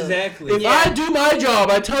lost it? Exactly. If I do my job,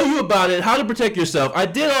 I tell you about it, how to protect yourself. I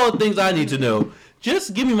did all the things I need to know.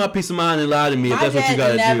 Just give me my peace of mind and lie to me if that's what you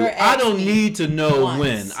gotta do. I don't need to know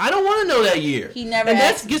when. I don't want to know that year. He never. And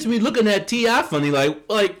that gets me looking at T.I. funny, like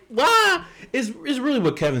why? It's really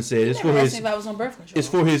what Kevin said. It's for his. If I was on birth control. It's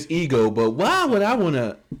for his ego, but why would I want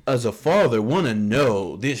to, as a father, want to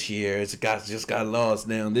know this year? It's just got lost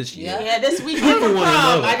down this year. Yeah, this week. I don't want to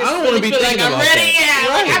know. I don't want to be thinking I'm about ready.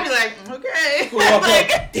 that. Yeah, I'd be like,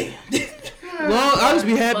 okay. Well, I'll just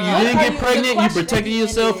be happy you didn't get pregnant. You protected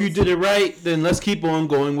yourself. You did it right. Then let's keep on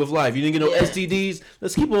going with life. You didn't get no STDs.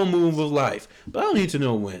 Let's keep on moving with life. But I don't need to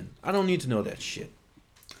know when. I don't need to know that shit.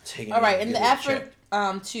 All right, in the effort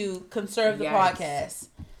to conserve the podcast,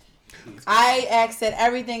 I asked that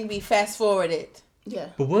everything be fast forwarded. Yeah.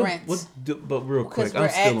 But but real quick, we're I'm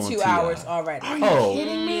still at on 2 hours already. Are you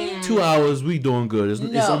kidding me? 2 hours, we doing good.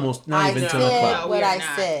 It's almost not even 10 o'clock. What I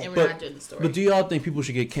said. And we're not doing the story. But do y'all think people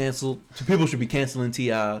should get canceled? People should be canceling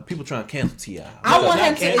T.I. People trying to cancel T.I. I want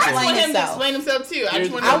him to I explain want him to himself. explain himself too.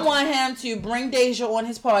 I want him to bring Deja on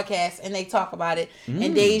his podcast and they talk about it.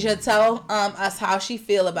 And Deja tell us how she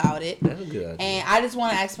feel about it. That's a good idea. And I just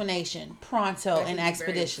want an explanation pronto and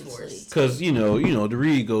expeditiously. Because you know, the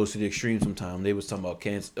read goes to the extreme. Sometimes they was talking about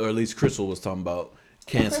cancel, or at least Crystal was talking about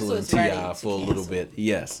canceling T.I. for a little bit.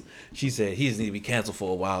 Yes, she said he just need to be canceled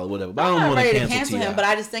for a while or whatever. But I don't want to cancel him. But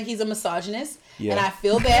I just think he's a misogynist, and I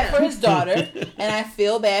feel bad for his daughter, and I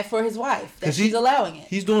feel bad for his wife that she's allowing it.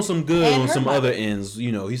 He's doing some good on some other ends.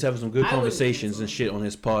 He's having some good conversations and shit on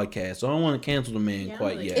his podcast. So I don't want to cancel the man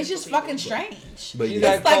quite yet. It's just fucking strange. But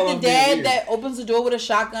it's like the dad that opens the door with a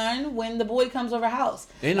shotgun when the boy comes over house.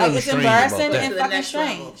 Like it's embarrassing and fucking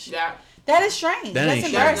strange. Yeah. That is strange. That's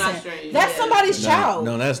embarrassing. That's somebody's child.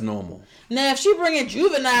 No, that's normal. Now, if she bringing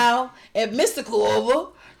Juvenile and Mystical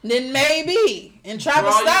over, then maybe in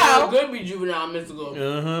Travis style. Could be Juvenile and Mystical.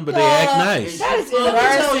 But they act nice. That is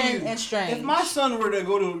embarrassing and strange. If my son were to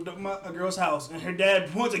go to a girl's house and her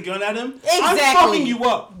dad points a gun at him, exactly. I'm fucking you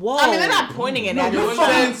up. Whoa. I mean, they're not pointing it at him. You're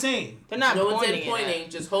fucking insane. They're not no pointing, pointing,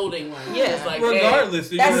 just holding one. Yeah. It's like, regardless,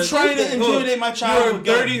 that's trying to intimidate my child.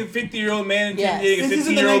 You're a 30 to 50-year-old man intimidating a This is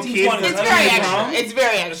in the 15-year-old kid. 1920s. It's very extra. It's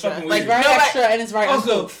very extra. Like very extra, and it's very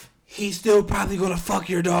also. He's still probably gonna fuck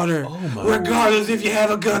your daughter, my regardless if you have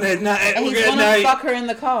a gun at night. And he's gonna fuck her in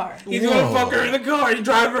the car. He's gonna fuck her in the car. He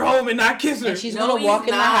drive her home and not kiss her. And she's gonna walk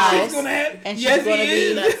in the house. And she's gonna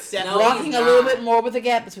be walking a little bit more with a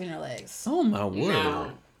gap between her legs. Oh my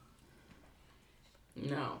word!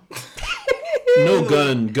 No.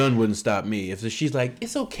 no gun wouldn't stop me. If she's like,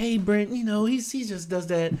 it's okay, Brent, you know, he just does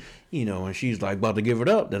that, you know, and she's like about to give it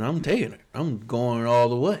up, then I'm taking her. I'm going all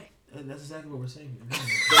the way. That's exactly what we're saying. The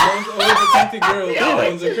most overprotected girls,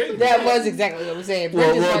 ones are crazy. That was exactly what we're saying.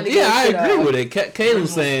 Brent just wanted to yeah, get I shit agree off. with it.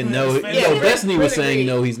 Caitlin's saying no. Destiny was saying agreed.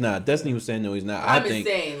 no, he's not. Destiny was saying no, he's not. I I'm just think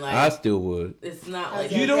saying, like, I still would. it's not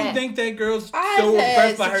like You don't think that girl's I've so had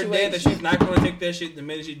impressed by her dad that situations. she's not going to take that shit the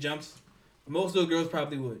minute she jumps? Most of those girls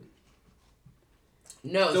probably would.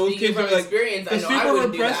 no. Those Speaking kids from are like, experience, I because know I super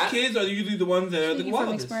wouldn't do repressed that. kids are usually the ones that are the Speaking from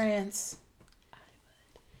wildest. experience.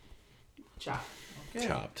 Chop.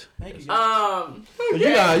 Chopped. Thank you. But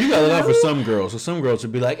you got to look out for some girls. So some girls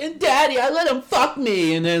would be like, and daddy, I let him fuck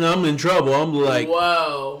me, and then I'm in trouble. I'm like,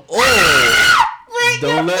 Whoa. oh,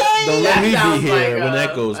 don't let That me sounds be here like when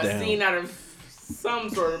that goes a down. scene out of some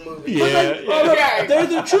sort of movie. Yeah, Okay. There's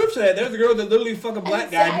the truth to that. There's the girls that literally fuck a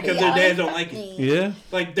black guy because their dads don't like it. yeah,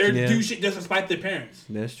 Like, they Yeah. do shit just to spite their parents.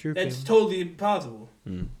 that's true. That's totally possible.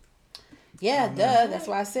 Yeah, duh. That's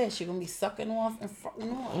why I said she's gonna be sucking off and fucking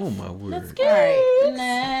off. Oh my word. All right,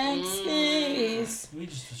 next case.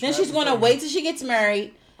 Then she's gonna wait till she gets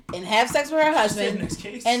married and have sex with her husband, Next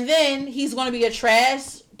case. and then he's gonna be a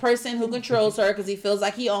trash person who controls her because he feels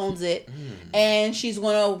like he owns it, and she's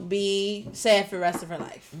gonna be sad for the rest of her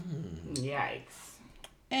life. Yikes.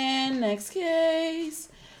 And next case.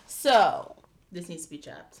 So, This needs to be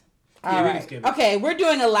chopped. Yeah, all we can right, skip it. okay, we're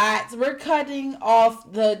doing a lot. We're cutting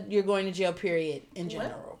off the "you're going to jail" period in What?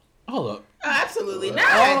 general. Hold up. Oh, absolutely not.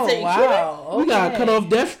 Oh wow! We got to okay. cut off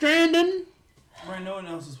Death Stranding. Right, no one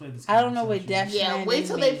else has played this. I don't know what Death. Death Yeah, Stranding wait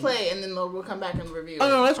till they means. play and then we'll come back and review. Oh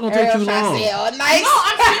no, it. that's gonna take too Ariel trying to long. say it all nice. No,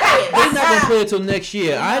 I'm serious. They're not gonna play it till next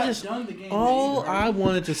year. I Not just done the game all either, I right?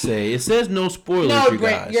 wanted to say. It says no spoilers, No, you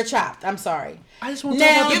Brent, guys. you're chopped. I'm sorry. I just want to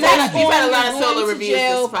Now, talk You've about had- the you've had a movie. lot of solo going to reviews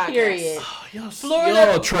jail, this podcast. period. Y'all, Florida,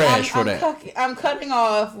 y'all trash for that. I'm cutting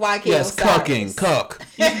off YK Yes, cucking, cuck.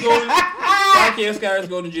 He's going. YK Osiris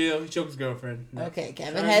going to jail. He choked his girlfriend. Okay,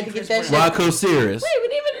 Kevin Sorry, had to get that Chris shit. Waco serious. Wait, we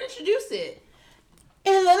didn't even introduce it.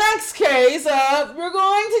 In the next case, we're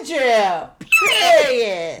going to jail.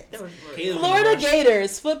 Period. Caleb Florida Rush.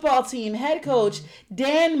 Gators football team head coach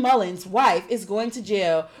Dan Mullen's wife is going to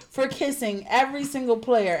jail for kissing every single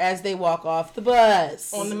player as they walk off the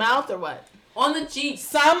bus. On the mouth or what? On the cheeks.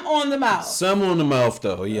 Some on the mouth. Some on the mouth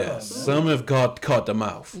though, yes. Some have caught the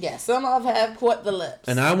mouth. Yeah, some of have caught the lips.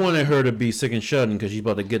 And I wanted her to be sick and shutting because she's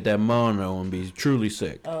about to get that mono and be truly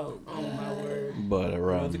sick. Oh, my word.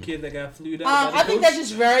 But The kid that got flued out. by the I think coach. that's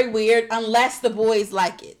just very weird unless the boys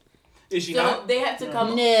like it. Is she So not? they have to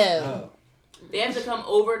come. No. Oh. They have to come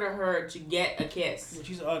over to her to get a kiss.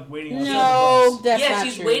 She's waiting. outside No, the bus. that's yeah, not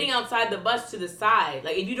she's true. waiting outside the bus to the side.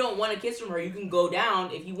 Like if you don't want a kiss from her, you can go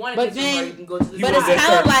down. If you want a But kiss from her, then- you can go to the You But will it's side. get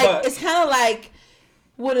kind of her like butt. it's kind of like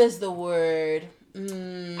what is the word? I see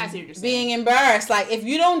what you're saying. Being embarrassed. Like if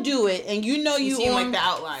you don't do it and you know You you seem on like the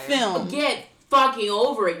outlier. film, Get fucking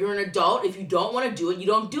over it. You're an adult. If you don't want to do it, you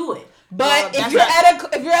don't do it. but Well, if that's you're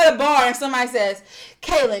not- if you're at a bar and somebody says,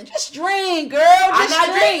 "Kaylin, just drink, girl, I'm just not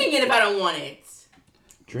drink." drinking it if I don't want it.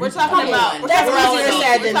 We're Come talking on. about That's easier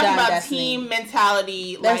said we're than talking done, about Destiny. team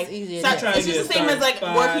mentality. That's like easier such- than it's done. just the same as like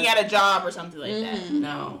Start working five. at a job or something like that.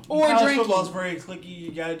 No. Or College drinking. football is very clicky.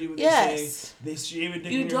 You gotta do what Yes. they say. They shave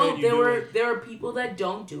it. You don't. There are people that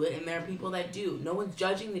don't do it, and there are people that do. No one's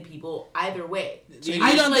judging the people either way. So You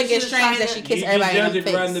I don't feel think she it's was strange trying that to- she kissed You everybody judge in the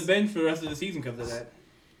if you're on the face? bench for the rest of the season because of that.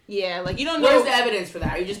 Yeah, like you don't know. Where's the evidence for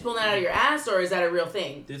that? Are you just pulling that out of your ass, or is that a real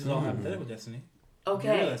thing? This is all hypothetical, Destiny. You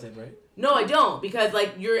Okay. realize that, right? No, I don't, because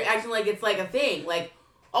like you're acting like it's like a thing. Like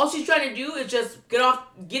all she's trying to do is just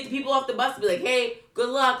get the people off the bus and be like, "Hey, good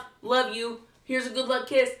luck, love you. Here's a good luck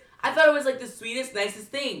kiss." I thought it was like the sweetest, nicest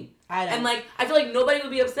thing. I don't. And like I feel like nobody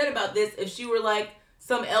would be upset about this if she were like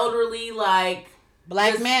some elderly like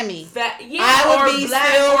Black just mammy. fat, yeah, I would or be black,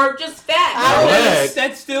 still- or just fat. I would- Black.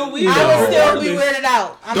 That's still weird. I would still be Regardless. weirded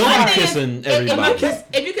out. I'm Don't sorry. be kissing everybody.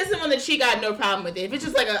 If you kiss him on the cheek, I have no problem with it. If it's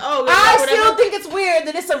just like a I whatever. still think it's weird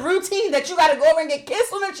that it's a routine that you got to go over and get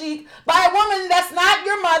kissed on the cheek by a woman that's not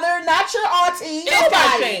your mother, not your auntie. It's kind of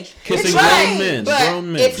nobody. strange. Kissing It's grown right, men. But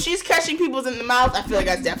Grown men. if she's catching people's in the mouth, I feel like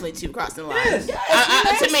that's definitely too crossing the line.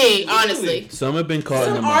 Yes. To me, honestly. Some have been caught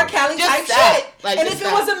in the Some R. mouth. Kelly Just type stop. shit. Like, And just if it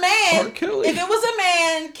stop. was a man, R. Kelly. if it was a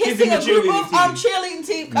man kissing Kissing a the group cheerleading of team. cheerleading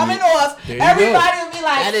team coming off, There you everybody would be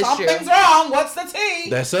That like, is something's true. wrong. What's the tea?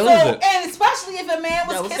 That so, settles it. And especially if a man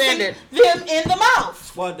was Double kissing standard. them in the mouth.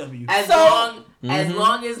 Squad W. As So-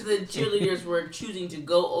 long as the cheerleaders were choosing to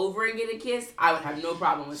go over and get a kiss, I would have no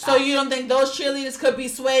problem with that. So you don't think those cheerleaders could be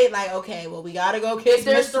swayed? Like, okay, well, we gotta go kiss if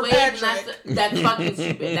they're Mr. swayed, then Patrick. that's fucking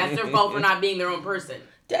stupid. That's their fault for not being their own person.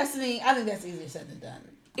 Destiny, I think that's easier said than done.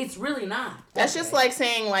 It's really not. That's just like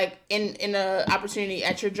saying like in a opportunity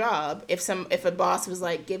at your job, if a boss was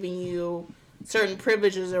like giving you certain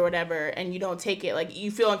privileges or whatever, and you don't take it, like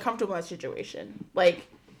you feel uncomfortable in that situation, like.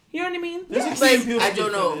 You know what I mean? I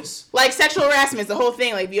don't know. Like sexual harassment is the whole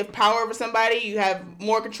thing. Like if you have power over somebody, you have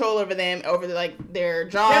more control over them, over like their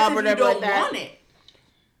job or whatever like that. You don't want it.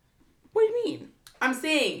 What do you mean? I'm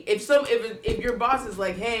saying if your boss is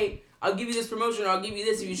like, hey, I'll give you this promotion or I'll give you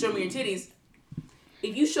this if you show me your titties.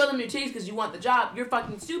 If you show them your titties because you want the job, you're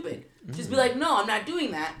fucking stupid. Just be like, no, I'm not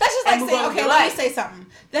doing that. That's just like saying, okay, let me say something.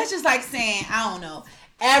 That's just like saying, I don't know,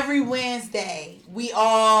 every Wednesday we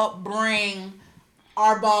all bring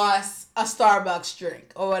our boss a Starbucks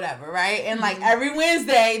drink or whatever, right? And like every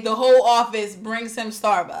Wednesday, the whole office brings him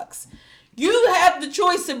Starbucks. You have the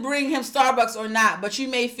choice to bring him Starbucks or not, but you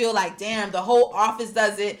may feel like, damn, the whole office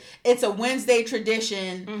does it. It's a Wednesday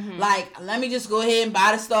tradition. Like, let me just go ahead and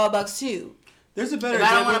buy the Starbucks too. There's a better. If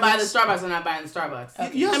I don't want to buy the Starbucks, I'm not buying the Starbucks.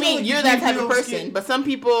 Okay. I mean, you're that type of person, but some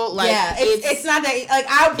people like. Yeah, it's not that. Like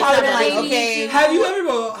I would probably be like, okay. Have you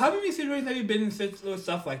been situations? Have you been in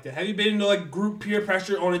stuff like that? Have you been in like group peer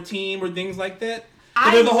pressure on a team or things like that?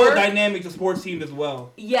 There's a whole dynamic to sports teams as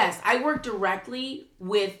well. Yes, I work directly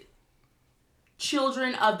with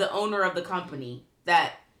children of the owner of the company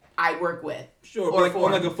that I work with. Sure, or like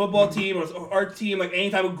on like a football team or our team, like any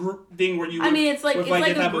type of group thing where you. I mean, it's like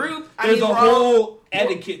a group. There's a whole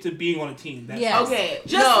etiquette to being on a team. Yes. Okay.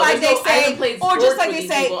 Just like they say, or just like they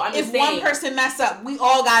say, if one person mess up, we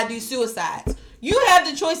all gotta do suicides. You have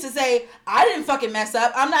the choice to say, I didn't fucking mess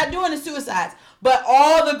up. I'm not doing the suicides. But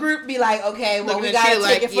all the group be like, okay, well, we gotta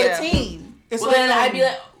take it for the team. Well, then I'd be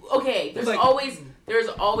like, okay, there's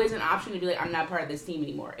always an option to be like, I'm not part of this team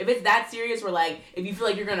anymore. If it's that serious, where like, if you feel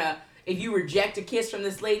like if you reject a kiss from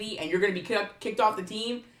this lady and you're gonna be kicked off the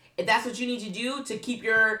team, if that's what you need to do to keep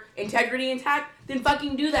your integrity intact, then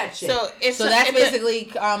fucking do that shit. So that's basically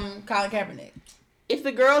Colin Kaepernick. If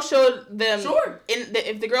the girl showed them, sure.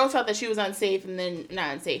 If the girl felt that she was unsafe, and then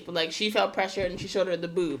not unsafe, but like she felt pressured and she showed her the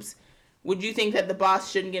boobs, would you think that the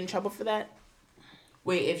boss shouldn't get in trouble for that?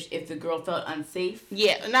 Wait, if the girl felt unsafe?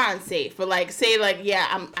 Yeah, not unsafe, but like say like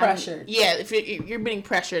I'm pressured. If you're being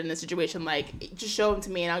pressured in this situation, like just show them to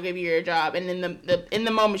me and I'll give you your job. And in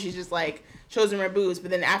the moment she's just like shows him her boobs, but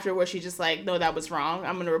then afterwards she's just like, no, that was wrong.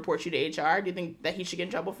 I'm gonna report you to HR. Do you think that he should get in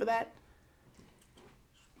trouble for that?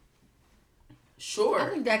 Sure. I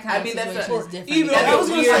think that kind of situation is different. Even I was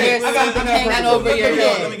going to say, hanging over your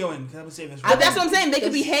head. Let me go in. But that's what I'm saying. They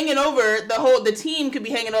could be hanging over the team could be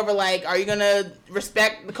hanging over like, are you gonna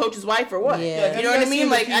respect the coach's wife or what? Yeah. You know what I mean?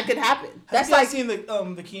 Like that could happen. That's like seeing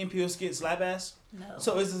the Key and Peele skit Slap Ass. No.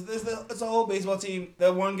 So it's a whole baseball team.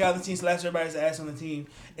 That one guy on the team slaps everybody's ass on the team,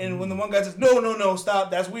 and when the one guy says no stop,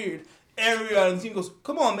 that's weird. Everybody on the team goes,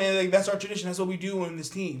 come on, man, like that's our tradition. That's what we do on this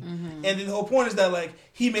team. And then the whole point is that like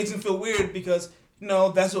he makes him feel weird because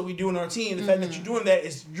that's what we do in our team. The fact that you're doing that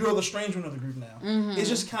is you're the strange one of the group now. It's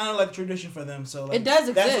just kind of like tradition for them. So like, it does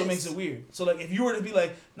exist. That's what makes it weird. So like if you were to be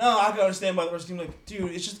like, no, I can understand by the rest of the team. Like,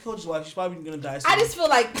 dude, it's just the coach's wife. She's probably gonna die soon. I just feel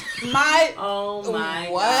like my oh my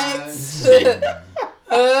what?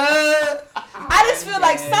 I just feel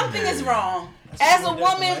like something is wrong. As a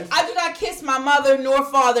woman, I do not kiss my mother nor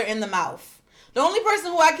father in the mouth. The only person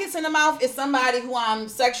who I kiss in the mouth is somebody who I'm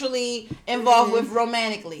sexually involved with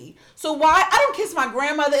romantically. So why I don't kiss my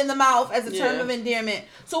grandmother in the mouth as a term of endearment.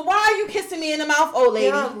 So why are you kissing me in the mouth, old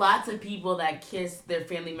lady? There are lots of people that kiss their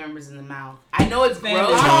family members in the mouth. I know it's gross.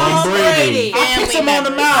 I kiss him on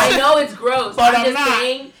the mouth. I know it's gross. But I'm I'm just not.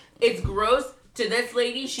 saying it's gross to this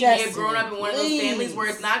lady. She may have grown up in one of those families where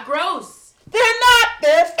it's not gross. They're not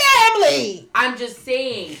their family. I'm just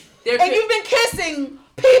saying. And you've been kissing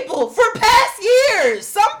people for past years.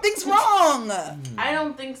 Something's wrong. I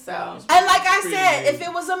don't think so. And like I said, if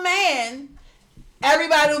it was a man,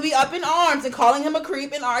 everybody would be up in arms and calling him a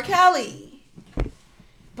creep and R. Kelly.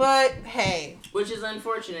 But hey, which is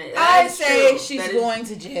unfortunate. I say she's going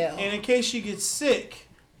to jail. And in case she gets sick,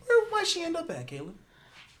 where might she end up at, Caleb?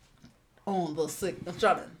 On the sick and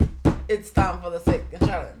shut in. It's time for the sick and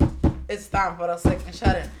shut in. It's time for the sick and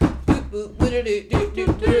shut in. Alright,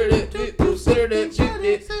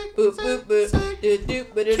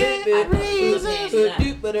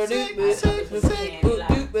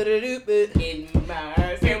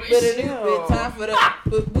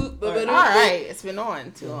 it's been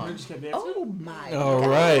on too long. Oh my All God.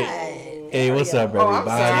 right. Hey, what's up,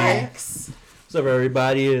 everybody? What's up,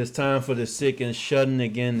 everybody? It's time for the sick and shut-in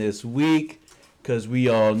again this week, because we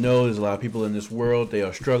all know there's a lot of people in this world. They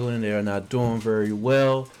are struggling. They are not doing very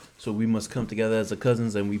well. So we must come together as a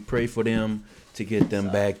cousins and we pray for them to get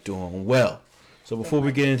them back doing well. So before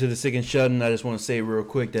we get into the sick and shut-in, I just want to say real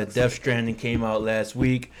quick that Death Stranding came out last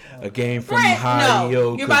week. A game from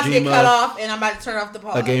Hideo you're about to get cut Kojima. off, and I'm about to turn off the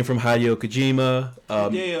pod. A game from Hideo Kojima.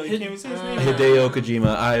 Hideo, you can't even say his name. Hideo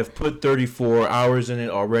Kojima. I have put 34 hours in it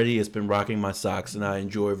already. It's been rocking my socks, and I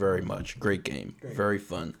enjoy very much. Great game. Very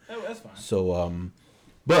fun. Oh, that's fine. So,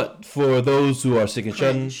 but for those who are sick and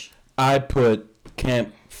shut-in, Cringe. I put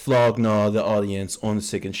Camp Flog-Gnaw, the audience, on the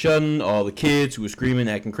sick and shut-in. All the kids who were screaming,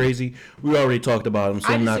 acting crazy. We already talked about them,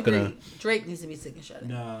 so I'm not gonna. Drake needs to be sick and shut in.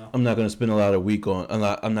 Nah. I'm not gonna spend a lot of I'm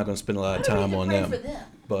not gonna spend a lot of time on them.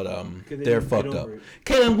 But they're fucked up.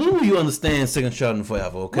 Kaylin, when will you understand sick and shut-in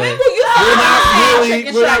forever? Okay. When will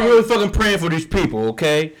you We're not really fucking praying for these people,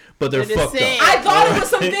 okay? But they're fucked up. I thought it was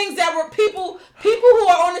some things that were people who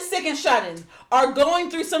are on the sick and shut-in are going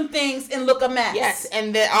through some things and look a mess. Yes,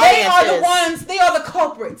 and the They are the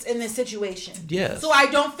culprits in this situation. Yes. So I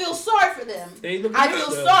don't feel sorry for them. I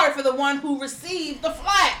feel sorry for the one who received the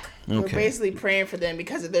flack. We're Okay. basically praying for them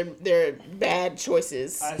because of their bad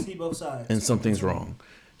choices. I see both sides. And something's wrong.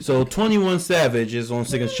 So 21 Savage is on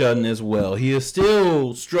sick and shut-in as well. He is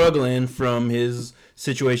still struggling from his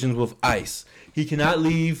situations with ICE. He cannot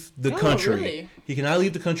leave the country. Really? He cannot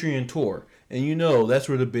leave the country and tour. And you know that's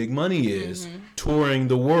where the big money is, touring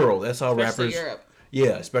the world. That's how Especially rappers. Europe.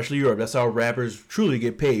 Yeah, especially Europe. That's how rappers truly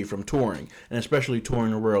get paid, from touring, and especially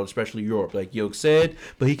touring the world, especially Europe, like Yoke said.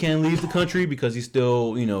 But he can't leave the country because he's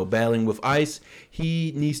still, battling with ICE.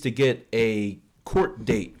 He needs to get a court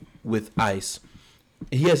date with ICE.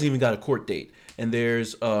 He hasn't even got a court date. And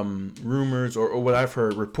there's rumors, or what I've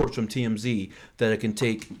heard, reports from TMZ, that it can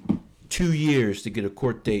take 2 years to get a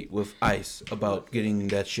court date with ICE about getting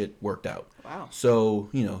that shit worked out. Wow. So,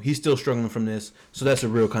 he's still struggling from this. So that's a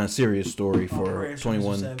real kind of serious story for prayers for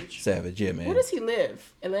 21 Mr. Savage. Yeah, man. Where does he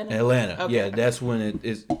live? Atlanta? Atlanta. Okay. Yeah, that's when it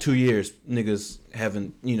is 2 years. Niggas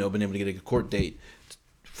haven't, been able to get a court date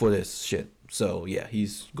for this shit. So, yeah,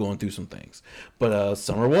 he's going through some things. But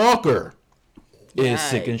Summer Walker is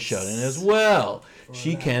sick and shut in as well.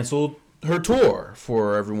 She canceled her tour,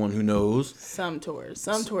 for everyone who knows. Some tour dates.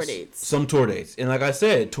 Some tour dates. And like I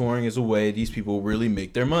said, touring is a way these people really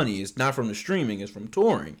make their money. It's not from the streaming, it's from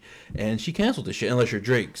touring. And she canceled this shit, unless you're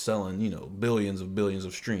Drake selling, billions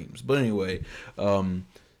of streams. But anyway,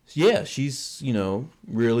 yeah, she's,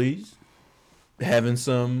 really having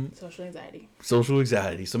some Social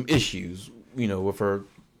anxiety, some issues, with her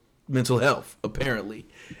mental health, apparently.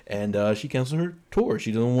 And she canceled her tour.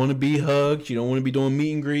 She doesn't want to be hugged. She don't want to be doing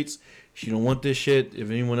meet and greets. She don't want this shit.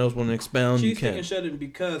 If anyone else want to expound, you can. She's sick and shut in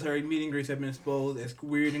because her meet and greets have been exposed as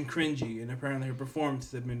weird and cringy, and apparently her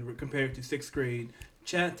performances have been compared to 6th grade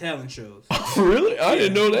talent shows. Really? I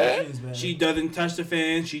didn't know that. She doesn't touch the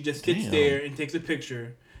fans. She just sits there and takes a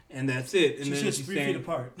picture, and that's it. And She then sits she 3 stands feet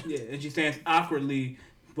apart. Yeah, and she stands awkwardly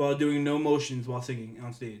while doing no motions while singing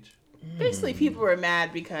on stage. Basically, people were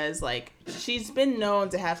mad because, she's been known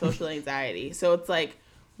to have social anxiety. So it's like,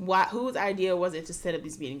 whose idea was it to set up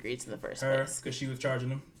these meet and greets in the first Her, place? because she was charging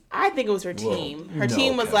them. I think it was her team. Her No,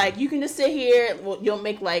 team was Kevin. like, you can just sit here. Well, you'll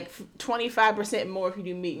make 25% more if you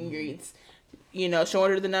do meet and greets.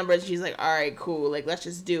 Showing her the numbers. She's like, all right, cool. Let's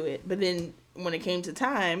just do it. But then when it came to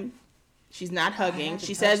time, she's not hugging.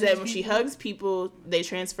 She says that when she hugs people, they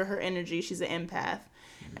transfer her energy. She's an empath.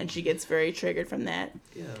 And she gets very triggered from that.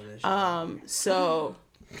 So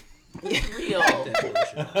real.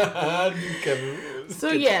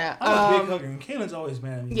 So yeah. I'm a big hugger, and Kaylin's always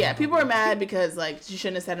mad at me. Yeah, people are mad because she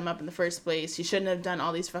shouldn't have set him up in the first place. She shouldn't have done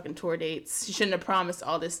all these fucking tour dates. She shouldn't have promised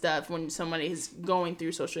all this stuff when somebody is going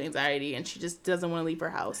through social anxiety and she just doesn't want to leave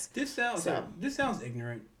her house. This sounds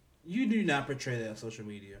ignorant. You do not portray that on social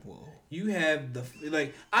media. Whoa. You have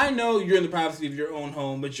I know you're in the privacy of your own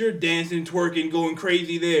home, but you're dancing, twerking, going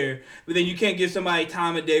crazy there. But then you can't give somebody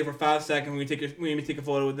time of day for 5 seconds when you take a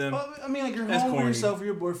photo with them. Well, I mean, you're That's home with corny. yourself or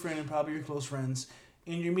your boyfriend and probably your close friends,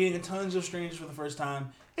 and you're meeting tons of strangers for the first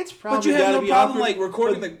time. It's probably But you have gotta no be problem awkward,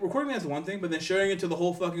 recording that's one thing, but then sharing it to the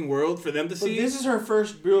whole fucking world for them to But see. this is her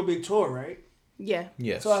first real big tour, right? Yeah.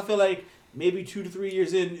 Yes. So I feel like maybe 2 to 3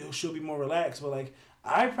 years in, she'll be more relaxed. But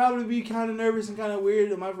I'd probably be kind of nervous and kind of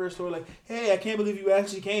weird in my first tour. Hey, I can't believe you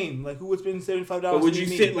actually came. Who would spend $75? But would to you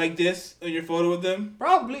meet sit me? like this in your photo with them?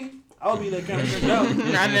 Probably. I would be kind of freaked out.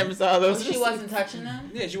 I never saw those. She wasn't touching them.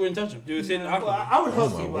 Yeah, she wouldn't touch them. She would sit Well, awkwardly. I would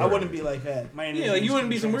hug my people. I word. wouldn't be like that. Yeah, you wouldn't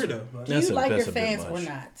be some weirdo. But- Do That's you a- like that's your a bit fans or much.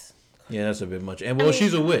 not? Yeah, that's a bit much. And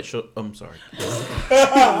she's a witch. So, I'm sorry.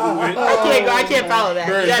 I can't follow that.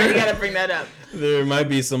 You gotta bring that up. There might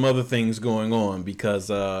be some other things going on because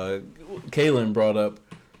Kaylin brought up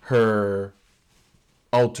her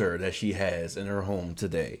altar that she has in her home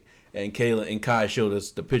today, and Kayla and Kai showed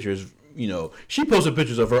us the pictures she posted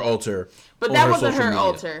pictures of her altar. But on that wasn't social her media.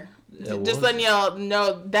 altar. That Just was? letting y'all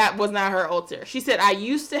know that was not her altar. She said, I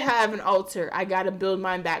used to have an altar. I got to build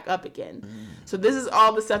mine back up again. So this is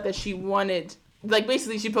all the stuff that she wanted. Like,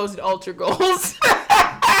 basically, she posted altar goals.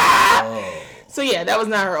 So, yeah, that was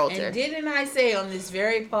not her altar. And didn't I say on this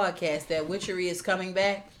very podcast that witchery is coming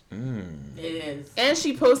back? It is. And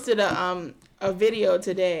she posted a video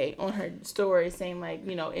today on her story saying, like,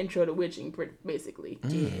 intro to witching, basically.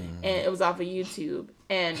 And it was off of YouTube.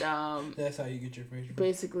 And That's how you get your facial.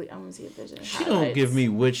 basically, I'm going to see if there's any She don't give me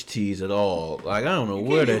witch teas at all. Like, I don't know You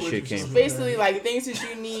where can't that do shit witch came teas. from. Basically, like, things that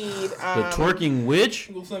you need. The twerking witch?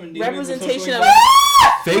 Representation of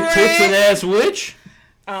Fake tits and ass witch?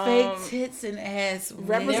 Fake tits and ass. There are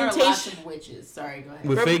Representation- lots of witches. Sorry, go ahead.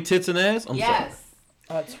 With fake tits and ass? I'm sorry. Yes.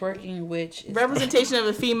 A twerking witch. Is Representation of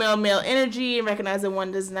a female male energy, and recognize that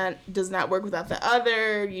one does not work without the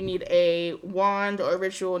other. You need a wand or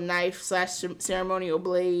ritual knife / ceremonial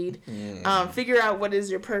blade. Figure out what is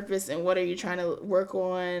your purpose and what are you trying to work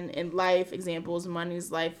on in life. Examples: money's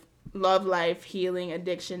life, love life, healing,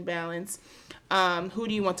 addiction, balance. Who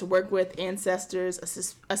do you want to work with? Ancestors,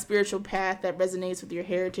 a spiritual path that resonates with your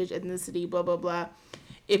heritage, ethnicity, blah blah blah.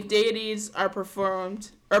 If deities are preferred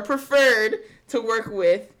to work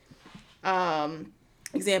with,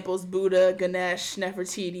 examples: Buddha, Ganesh,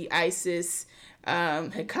 Nefertiti, Isis,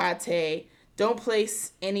 Hecate. Don't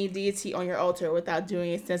place any deity on your altar without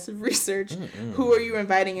doing extensive research. Who are you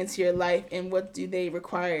inviting into your life, and what do they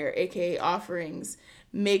require, aka offerings?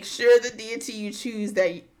 Make sure the deity you choose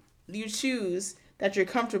that you're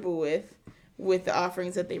comfortable with the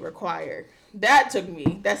offerings that they require. That sent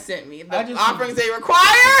me. The offerings they require,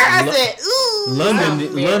 I said, ooh.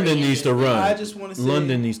 London needs to run. I just want to say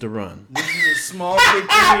London needs to run. this is a small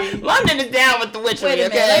victory. London is down with the witchery, Wait a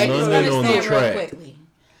minute. okay? Let me London on the understand real track. quickly.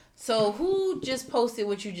 So who just posted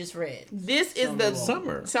what you just read? This is the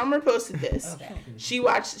Summer. Summer posted this. Okay.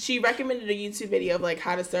 She recommended a YouTube video of like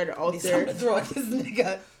how to start an I'm altar. gonna throw this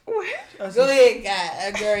nigga. Go ahead,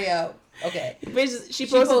 guy. Girl, yo. Okay. She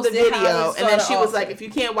posted posted the how to video, and start then an she was altar. like, "If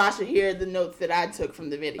you can't watch it, here are the notes that I took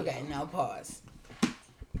from the video." Okay, now pause.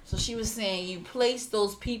 So she was saying you place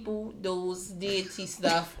those people, those deity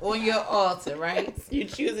stuff on your altar, right? You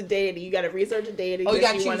choose a deity. You got to research a deity. Oh, you that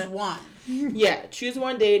gotta choose wanna- one. Yeah, choose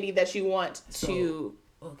one deity that you want to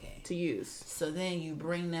Okay. use So then you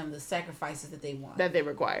bring them the sacrifices that they want. that they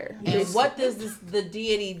require. And what does the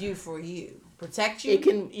deity do for you? Protect you?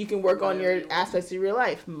 You can work on your aspects of your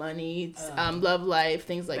life, money, love life,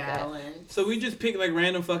 things like Balance. So we just pick like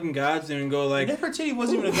random fucking gods and go like. Nefertiti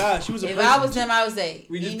wasn't even a god. She was a If person. I was them, I would say.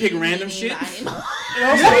 We just pick random shit? Exactly. No.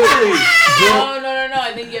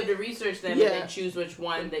 I think you have to research them Yeah. and then choose which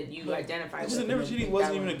one that you identify Just with. that and then Nefertiti pick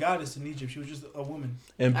wasn't that even a one. goddess in Egypt. She was just a woman.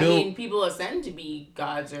 And I Bill, mean, people ascend to be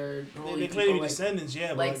gods or They holy claim to be people. Like, descendants, yeah,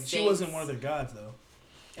 but like like, she saints. wasn't one of their gods though.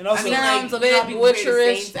 And also, I mean, Sounds like, a bit you know, people created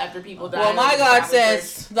butcherish. saints after people died. Well, my like the God Catholic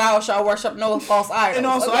says, "Thou shalt worship no false idols." and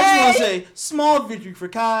also, okay? I just want to say, small victory for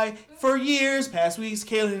Kai. For years, past weeks,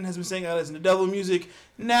 Kaylin has been saying I listen to devil music.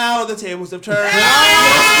 Now the tables have turned.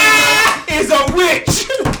 Is a witch.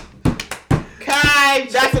 Kai,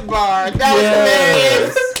 that's a bar. That was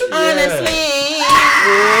hilarious. Honestly,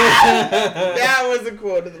 that was the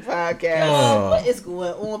quote of the podcast. What is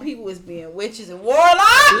going on? People is being witches and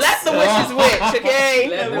warlocks. Let the witches witch, okay?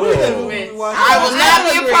 Let the Whoa. witches win. I will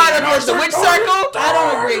not be a part of the witch circle. I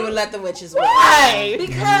don't agree with let the witches witch. Why?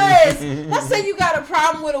 Because let's say you got a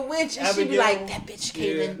problem with a witch and she be Abigail. like, "That bitch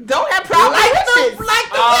Caitlyn, Don't have problems with witches. like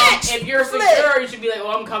the witch." If you're Flip. secure, you should be like,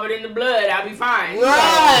 "Well, I'm covered in the blood. I'll be fine."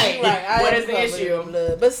 Right. I What am is the covered in issue?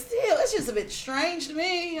 blood. But still, it's just a bit strange to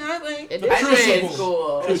me. I think. It I is think strange. it's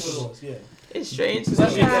cool. Crucibles, yeah. It's strange. That That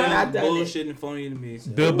shit she's not sounds done it. bullshit and phony to me.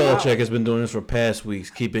 Bill Belichick has been doing this for past weeks,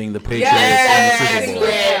 keeping the Patriots Yes. in the Super Bowl.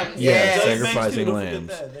 Yes. Yeah, Yes. sacrificing Don't forget lambs.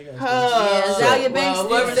 that. They got Yeah, Oh. Zalia Banks Well, did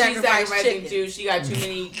whoever she's sacrifice sacrificing chicken. to, she got too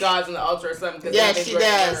many gods on the altar or something. 'Cause Yes, that she bitch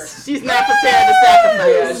ready for does. She's not prepared to her.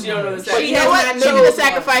 sacrifice. Yeah, she don't know the But sacrifice. you know what? Maybe the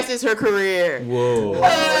sacrifice is her career. Whoa. But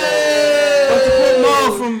to quote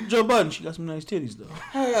Maul from Joe Budden, she got some nice titties though.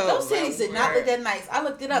 Those titties did not look that nice. I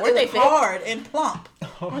looked it up. Were They they look fake? hard and plump.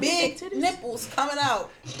 Big titties? nipples coming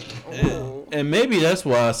out. And maybe that's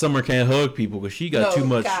why Summer can't hug people, because she got No, too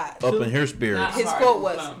much God. up in her spirit. Nah. His Hard. quote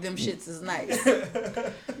was, Plump. "Them shits is nice."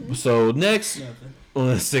 So next on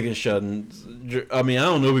the sick and shutting, I mean, I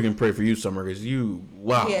don't know if we can pray for you, Summer, because you,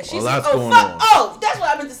 wow, Yeah, a she's lot's oh going fuck. on. Oh, that's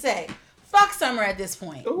what I meant to say. Fuck fuck Summer at this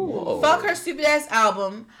point. Fuck her stupid ass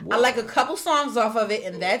album. I like a couple songs off of it,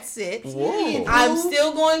 and that's it. Whoa. I'm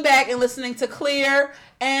still going back and listening to Clear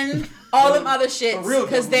and all them other shits real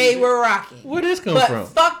because double they music. were rocking. Where this come But from?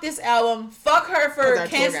 fuck this album. Fuck her for Our tour got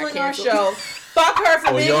canceling our canceled. show. Fuck her for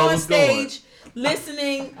Oh, being y'all on was going. stage.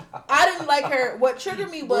 Listening, I didn't like her. What triggered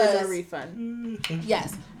me Where's our was refund?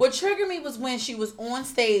 yes. What triggered me was when she was on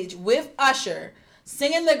stage with Usher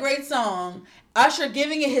singing the great song, Usher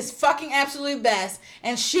giving it his fucking absolute best,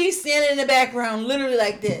 and she's standing in the background literally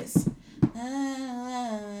like this.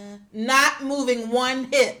 Not moving one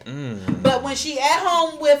hip. But when she at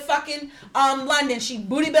home with fucking London, she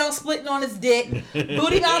booty bounce splitting on his dick,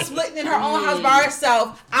 booty bounce splitting in her own house by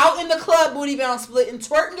herself, out in the club booty bounce splitting,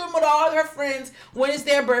 twerking them with all her friends when it's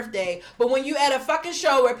their birthday. But when you at a fucking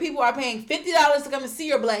show where people are paying $50 to come and see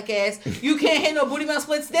your black ass, you can't hit no booty bounce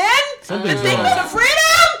splits then? Something's The thing wrong. of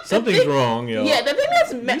freedom? Something's wrong, yo. Yeah, the thing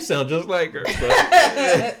that's You sound just like her. But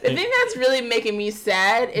the thing that's really making me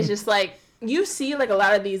sad is just like you see like a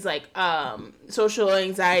lot of these like social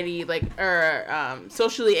anxiety like or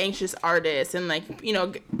socially anxious artists and like you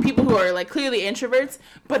know people who are like clearly introverts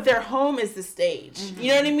but their home is the stage. You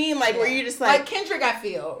know what I mean? Like where you're just Like like Kendrick, I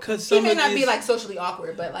feel. 'Cause He some may of not be these- like socially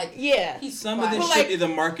awkward, but like yeah. he's Some of this quiet. shit like- is a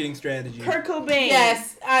marketing strategy. Kurt Cobain.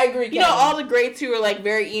 Yes, I agree. You know, all the greats who are like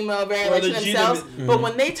very emo, very Or like to legitimate- themselves. But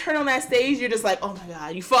when they turn on that stage, you're just like, oh my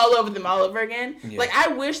god, you fall over them all over again. Yeah. Like I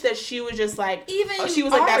wish that she was just like, Even she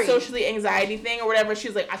was like Ari. that socially anxiety thing or whatever. She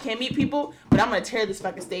was like, I can't meet people, but I'm gonna tear this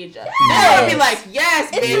fucking stage up. Yes. Then I would be like, yes,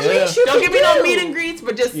 It's bitch. the least you Don't can give me no do. meet and greets,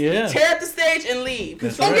 but just Yeah. tear up the stage and leave.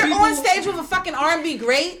 That's And right. you're on stage with a fucking R&B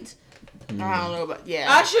great, I don't know about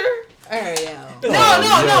Usher. Oh yeah. No,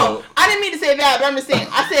 yo. no. I didn't mean to say that, but I'm just saying.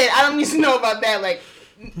 I said I don't need to know about that. Like,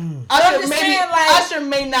 I'm Usher just maybe saying, like- Usher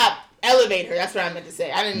may not elevate her. That's what I meant to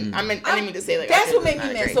say. I didn't mean to say like. That's Usher what made is me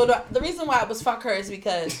not mad. great. So the reason why it was fuck her is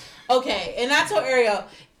because okay, and I told Ariel,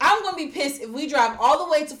 I'm gonna be pissed if we drive all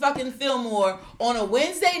the way to fucking Fillmore on a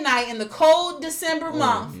Wednesday night in the cold December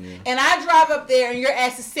month, and I drive up there and your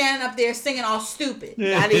ass is standing up there singing all stupid.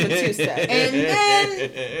 Not even two steps. And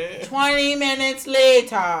then 20 minutes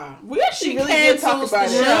later, We actually she really did talk cancels about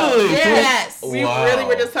the it. show. Really? Yes. Wow. We really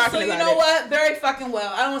were just talking So you about know it. what? Very fucking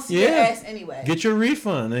well. I don't want to see your Yeah. ass anyway. Get your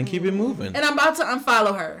refund and keep it moving. And I'm about to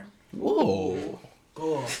unfollow her. Whoa.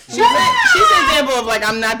 Cool. She's an example of like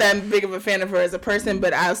I'm not that big of a fan of her as a person,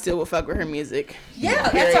 but I still will fuck with her music. Yeah,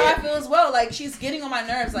 that's how I feel as well. Like she's getting on my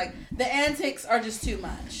nerves. Like the antics are just too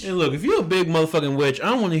much. And look, if you're a big motherfucking witch, I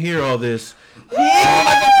don't want to hear all this.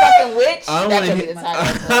 Motherfucking witch. I don't That want to could be hear. the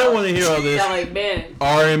title. I don't want to hear all Sound this like Ben.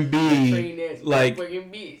 R&B, like fucking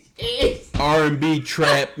beats. R&B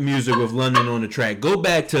trap music with London on the track. Go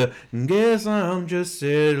back to Guess I'm Just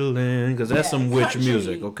Settling, because that's some witch country.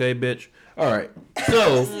 music, okay, bitch? All right.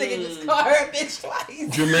 So, This nigga just called her a bitch twice.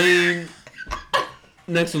 Jermaine.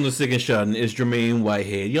 Next on the second shot is Jermaine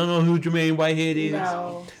Whitehead. Y'all know who Jermaine Whitehead is?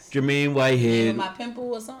 No. Jermaine With Whitehead. my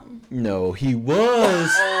pimple or something. No, he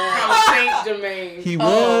was. Saint Jermaine. He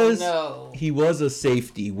was. Oh, no. He was a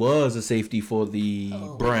safety. Was a safety for the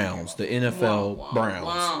Browns, the NFL Browns.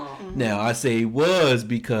 Wow. Now I say was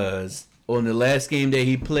because on the last game that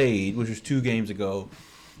he played, which was 2 games ago,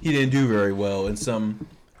 he didn't do very well, and some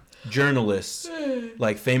journalists,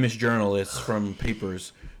 like famous journalists from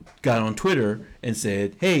papers, got on Twitter and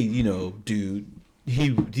said, "Hey, you know, dude, he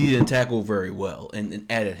didn't tackle very well," and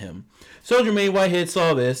added him. So Jermaine Whitehead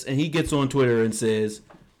saw this, and he gets on Twitter and says,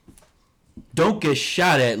 "Don't get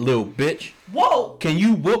shot at, little bitch. Whoa. Can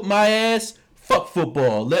you whoop my ass? Fuck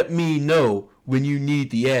football. Let me know when you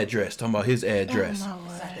need the address." Talking about his address. It's not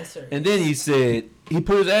that serious. And then he said, he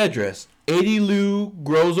put his address, 80 Lou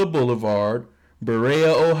Groza Boulevard,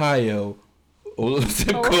 Berea, Ohio,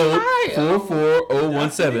 zip code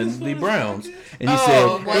 44017, the Browns. And he said,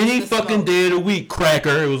 what's any the fucking smoke? day of the week,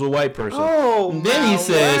 cracker. It was a white person. Oh, And then he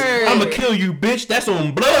says, I'm going to kill you, bitch. That's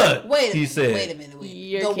on blood. Wait, he said. wait a minute.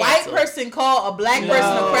 You're The canceled. white person called a black person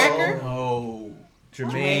a cracker? Oh,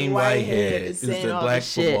 Jermaine Jermaine Whitehead, Whitehead who's is saying the all black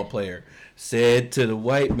this shit. football player, said to the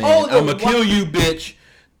white man, Oh, the I'm going to kill white- you, bitch.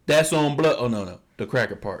 That's on blood. Oh, no. The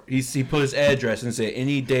cracker part. He put his address and said,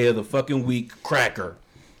 any day of the fucking week, cracker.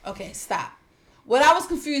 Okay, stop. What I was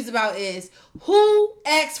confused about is who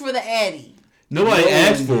asked for the Addy? Nobody No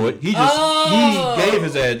asked one for did. it. He just he gave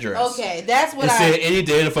his address. Okay, that's what And I said any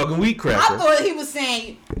day of the fucking week, I cracker. thought he was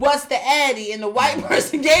saying, what's the Addy? And the white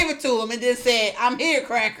person gave it to him and then said, I'm here,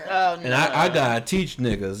 cracker. Oh, no. And I gotta teach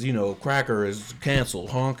niggas, you know, cracker is canceled.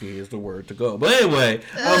 Honky is the word to go. But anyway,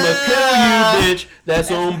 I'm gonna kill you, bitch. That's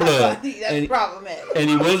on blood. That's And, problematic. and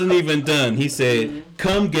he wasn't even done. He said,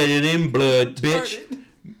 come get it in blood, bitch.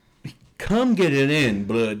 Come get it in,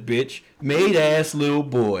 blood bitch. Made ass little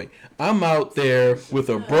boy. I'm out there with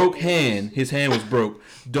a broke hand. His hand was broke.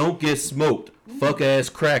 Don't get smoked. Fuck ass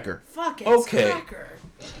cracker. Fuck ass Okay. cracker.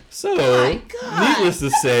 So, My God. needless to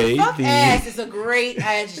say, Fuck the ass is a great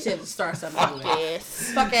adjective to start something with.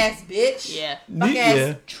 Yes. Fuck ass bitch. Yeah. Fuck ass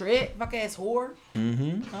yeah. trick. Fuck ass whore.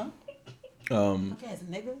 Huh? Um, Fuck ass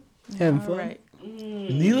nigga. All right.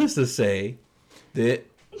 needless to say that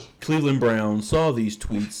Cleveland Brown saw these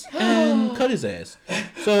tweets and cut his ass.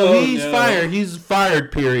 So he's fired. He's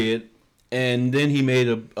fired, period. And then he made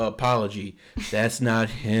an apology. That's not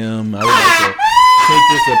him. I would like to take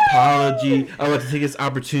this apology. I would like to take this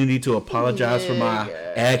opportunity to apologize for my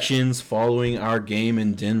actions following our game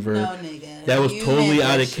in Denver. No, nigga. That was You totally meant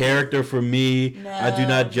out that of shit. character for me. I do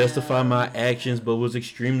not justify no. my actions, but was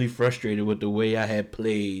extremely frustrated with the way I had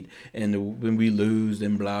played and when we lose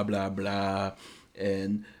and blah blah blah.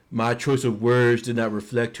 And my choice of words did not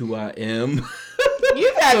reflect who I am.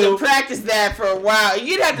 You've had to practice that for a while.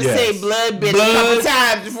 You'd have to Yes. say blood bitch a Blood. couple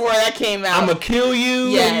times before that came out. I'm gonna kill you.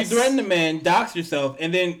 Yes. You threaten the man, dox yourself,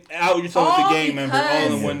 and then out yourself with All the gang member all in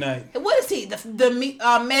because- one night. What is he? The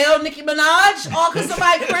male Nicki Minaj? All because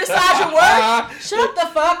somebody criticized your work? Shut the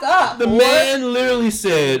fuck up. The boy. man literally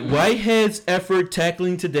said, "Whitehead's effort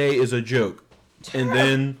tackling today is a joke," and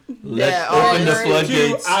then let's Yeah, open the all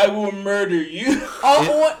floodgates I will murder you.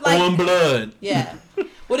 Oh, on, like, on blood. yeah.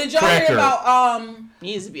 Well, did y'all Cracker. hear about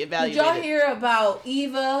Needs to be Did evaluated. y'all hear about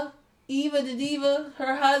Eva the diva,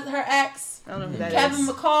 her ex, I don't know who that Kevin is.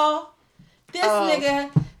 McCall? This Oh. nigga,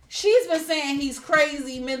 she's been saying he's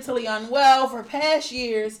crazy, mentally unwell for past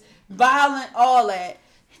years, violent, all that.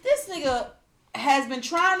 This nigga has been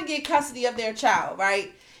trying to get custody of their child,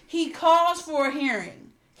 right? He calls for a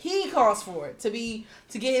hearing. He calls for it to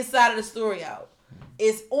get his side of the story out.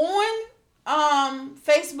 It's on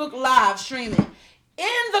Facebook Live streaming.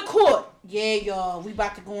 In the court. Yeah, y'all, we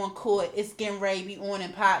about to go in court. It's getting ready to be on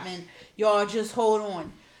and popping. Y'all just hold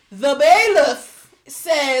on. The bailiff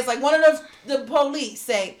says, like one of the police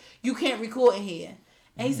say, you can't record in here.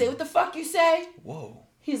 And he said, what the fuck you say? Whoa.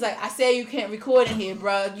 He's like, I say you can't record in here,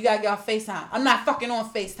 bro. You gotta get off FaceTime. I'm not fucking on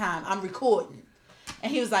FaceTime. I'm recording.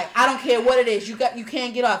 And he was like, I don't care what it is. You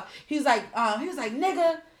can't get off. He was like,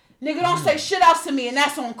 nigga, don't say shit else to me, and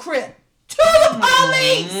that's on Crip. To the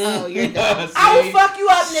police! Oh, you're done. I will fuck you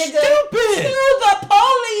up, nigga. Stupid. To the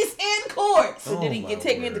police in court. So did he get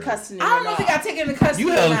taken into custody? I don't know if he got taken into custody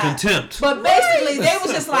You or held in not. contempt. But basically, they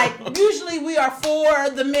was just like, usually we are for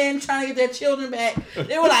the men trying to get their children back.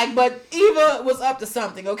 They were like, but Eva was up to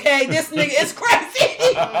something, okay? This nigga is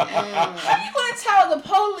crazy. How you gonna tell the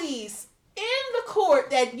police in the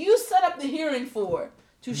court that you set up the hearing for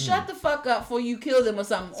to shut the fuck up before you kill them or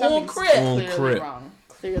something? On Something's Crip. On Clearly Crip. wrong.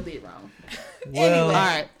 Clearly wrong. Well, Anyway. All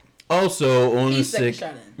right. Also on the He's sick and sick.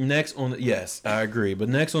 shut in. Next on the, yes, I agree. But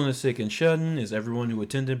next on the sick and shut-in is everyone who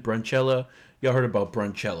attended Brunchella. Y'all heard about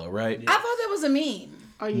Brunchella, right? I thought that was a meme.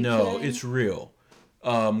 Are you No, kidding? it's real.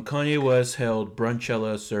 Kanye West held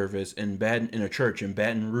Brunchella service in a church in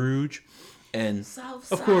Baton Rouge, and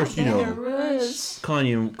South of course, you know, Baton Rouge.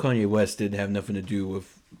 Kanye West didn't have nothing to do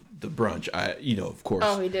with the brunch. Of course.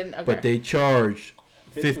 Oh, he didn't. Okay. But they charged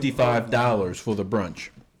 $55 for the brunch.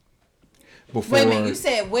 Before, Wait a minute, you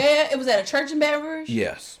said where? It was at a church in Baton Rouge?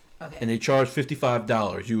 yes. Okay. And they charged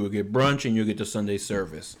 $55. You would get brunch and you'll get the Sunday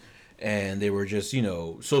service. And they were just,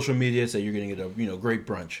 social media said you're going to get a, great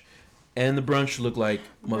brunch. And the brunch looked like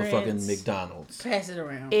motherfucking Grits. McDonald's. Pass it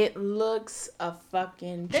around. It looks a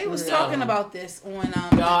fucking. They was trip. talking about this on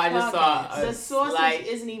Y'all, I just saw podcast. The sausage Like-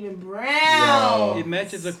 isn't even brown. It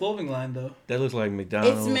matches the clothing line though. That looks like It's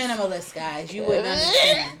McDonald's. minimalist, guys. You wouldn't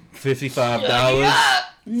understand. $55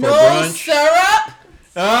 for No brunch. syrup.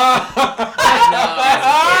 Where's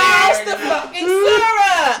No. the fucking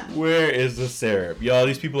syrup? Where is the syrup? Y'all,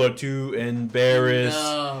 these people are too embarrassed.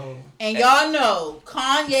 No. And y'all know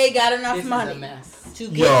Kanye got enough This is a money mess. to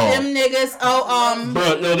get Yo. them niggas.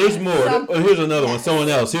 Bro, no, there's more. Some- Oh, here's another one. Someone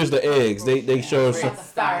else. Here's the eggs. They show us.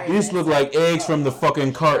 Stop. These look like eggs from the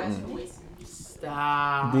fucking carton.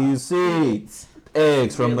 Stop. Do you see?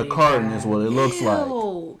 Eggs from the Really carton is what it looks like.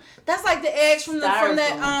 Ew. That's like the eggs from that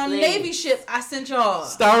Styrofoam plates. Navy ship I sent y'all.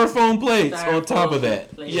 Styrofoam plates on top of Styrofoam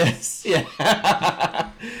that. plates. Yes, yeah.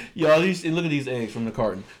 Y'all, look at these eggs from the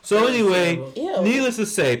carton. So anyway, Ew. needless to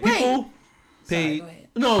say, people Sorry, paid. go ahead.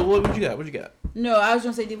 No, what you got? What you got? No, I was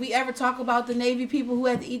gonna say, did we ever talk about the Navy people who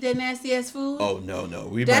had to eat that nasty ass food? Oh no,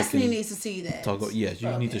 we Destiny might needs to see that. talk about. Yes, you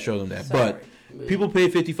need to Okay. show them that. Sorry. But people pay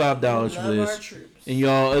 $55 for Love our this. troops. And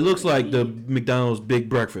y'all, it looks like the McDonald's Big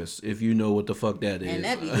Breakfast, if you know what the fuck that is. And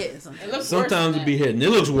that be hitting something. It looks Sometimes worse it be than hitting. It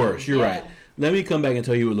looks worse. You're Yeah. right. Let me come back and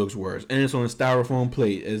tell you what looks worse. And it's on a styrofoam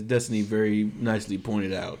plate, as Destiny very nicely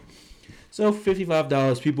pointed out. So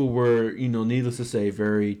 $55, people were, needless to say,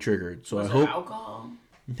 very triggered. So Was I there hope. alcohol?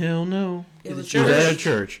 Hell no. It was At a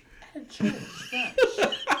church.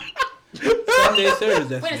 Sunday service.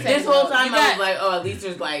 That's Wait a it. second. This whole time You I got- was like, oh, at least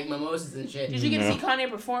there's like mimosas and shit. Did you get to see Kanye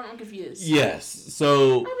perform? I'm confused. Yes.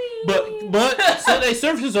 So, but Sunday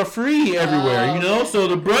services are free everywhere, okay. So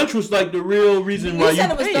the brunch was like the real reason why You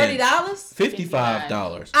said it was paying. $30.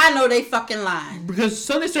 $55. I know they fucking lying. Because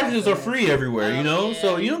Sunday services are free everywhere, Oh,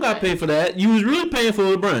 so yeah, you don't got to right. pay for that. You was really paying for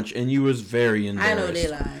the brunch, and you was very embarrassed. I know they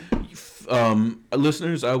lying.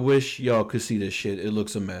 Listeners, I wish y'all could see this shit. It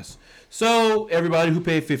looks a mess. So everybody who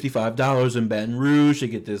paid $55 in Baton Rouge to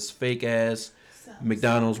get this fake ass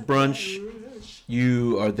McDonald's brunch,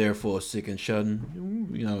 you are therefore sick and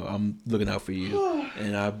shutting. I'm looking out for you.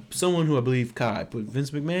 And someone who I believe Kai put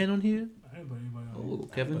Vince McMahon on here. Oh,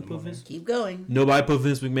 Kevin put Vince. Keep going. Nobody put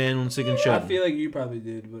Vince McMahon on sick and I shutting. feel like you probably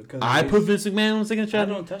did, but 'cause I put Vince McMahon on sick and I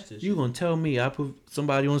shutting. don't touch this. You gonna tell me I put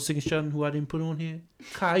somebody on sick and shutting who I didn't put on here?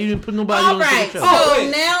 Kai, you didn't put nobody All on right, sick so and shutting.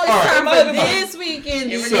 wait. now it's All right. time Never for mind. this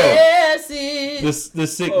weekend. So- Yes, it. The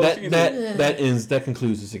sick Oh, that excuse that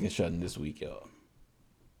concludes the sick and shutting this week, y'all.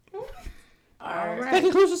 Alright. That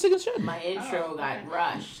concludes the sick and shutting. My intro got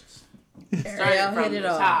rushed. Ariel, Started from hit it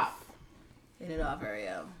the off. top. Hit it off,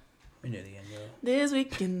 Ariel. We're near the end, yo. This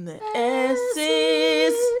week in the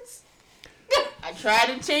S's. I tried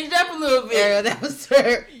to change it up a little bit. Ariel, that was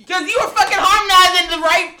her. Because you were fucking harmonizing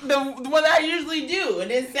the one that I usually do. It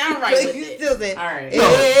didn't sound right with You it. still said, Alright.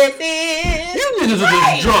 yes, it. You niggas are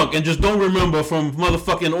just drunk and just don't remember from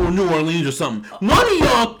motherfucking New Orleans or something. None of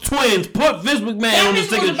y'all twins put Vince McMahon on the Kevin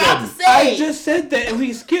sick was and about to shutting. say. I just said that and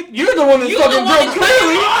we skipped. You're the one that's You the fucking one drunk, that cut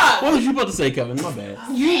clearly. it off. What was you about to say, Kevin? My bad.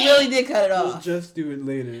 You really did cut it We'll off. just do it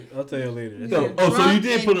later. I'll tell you later. That's So- it. oh, so you Drunk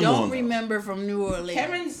did and put him don't on, though. remember from New Orleans.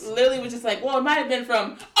 Kevin literally was just like, well, it might have been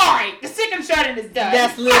from, alright, the sick and shutting is done.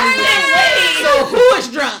 That's literally I So who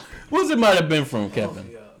is drunk? What it might have been from, Kevin?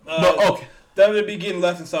 Uh, Okay. WWE getting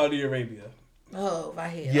left in Saudi Arabia. Oh, right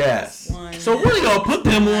here. Yes. One. So really, y'all put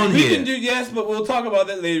them on We here. can do yes, but we'll talk about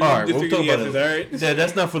that later. All right, Just we'll figure talk the about answers, it. all right? Yeah,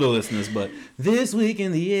 that's not for the listeners, but this week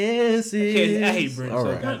in the S's. I hate Brent All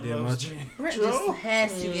so right. goddamn much. Brett just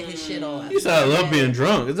has to get his shit off. You said I love being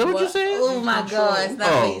drunk. Is that what you said? Oh my god, it's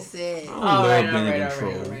not what you said. I Alright, love being in alright,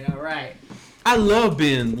 control. alright, alright. I love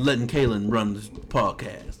letting Kaylin run this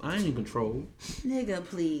podcast. I ain't in control. Nigga,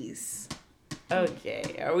 please.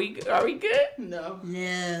 Okay, are we good? No.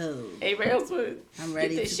 No. Anybody else want I'm ready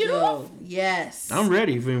Get to this shit go. off? Yes. I'm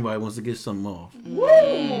ready if anybody wants to get something off.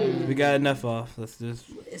 We got enough off. Let's just.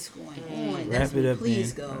 It's going on. Wrap That's it up,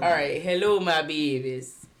 please man. go. Alright, hello my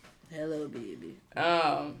babies. Hello, baby.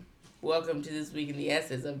 Welcome to This Week in the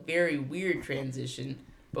S's. A very weird transition,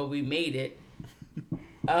 but we made it.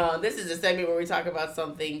 This is a segment where we talk about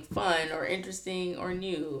something fun or interesting or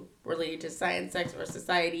new related to science, sex, or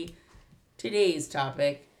society. Today's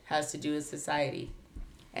topic has to do with society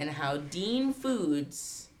and how Dean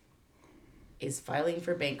Foods is filing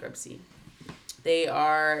for bankruptcy. They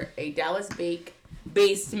are a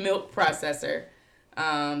Dallas-based milk processor.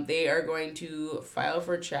 They are going to file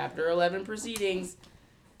for Chapter 11 proceedings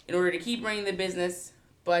in order to keep running the business.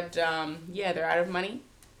 But, they're out of money.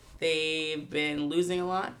 They've been losing a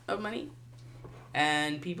lot of money.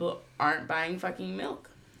 And people aren't buying fucking milk.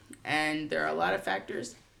 And there are a lot of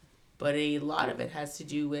factors. But a lot of it has to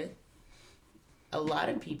do with a lot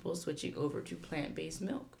of people switching over to plant-based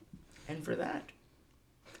milk. And for that,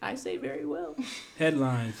 I say very well.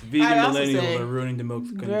 Headlines: Vegan I'd also millennials say are ruining the milk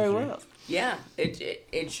industry. Very well. Yeah,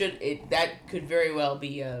 that could very well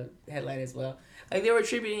be a headline as well. Like they were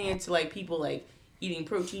attributing it to like people like eating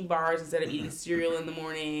protein bars instead of eating cereal in the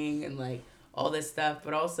morning and like all this stuff,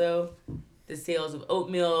 but also the sales of oat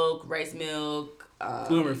milk, rice milk,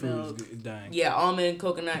 Bloomer Foods is dying. yeah, almond,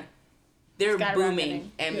 coconut. They're Skyrocketing.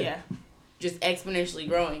 booming and Yeah. just exponentially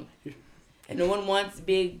growing. And no one wants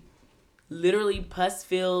big, literally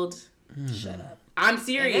pus-filled. Shut up. I'm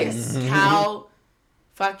serious. Cow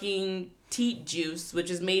fucking teat juice, which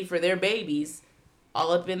is made for their babies,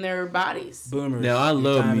 all up in their bodies. Boomers. Now I your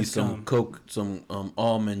love time me has some come. some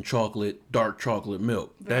almond chocolate, dark chocolate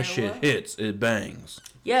milk. Very That shit well. hits. It bangs.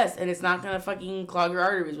 Yes, and it's not gonna fucking clog your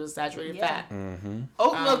arteries with saturated Yeah. fat.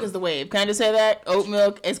 Oat milk is the wave. Can I just say that? Oat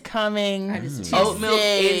milk is coming. I just Oat milk is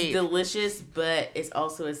Say- delicious, but it's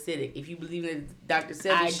also acidic. If you believe in Dr.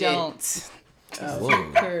 Sebi I shit, don't.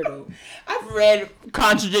 Whoa. Curdle. I've read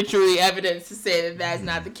contradictory evidence to say that that's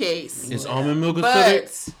not the case. Is almond milk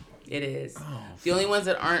acidic? but it is. Oh, The only ones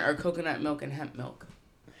that aren't are coconut milk and hemp milk.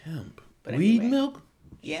 hemp. But Weed anyway. milk?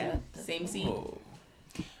 Yeah, same seed. Oh.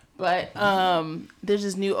 But there's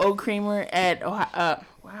this new oat creamer at not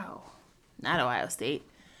Ohio State,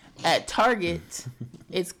 at Target.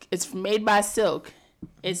 It's made by Silk.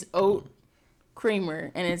 It's oat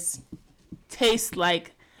creamer and it's tastes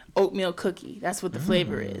like oatmeal cookie. That's what the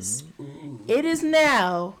flavor is. It is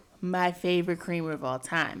now my favorite creamer of all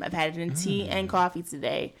time. I've had it in tea and coffee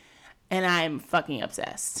today, and I'm fucking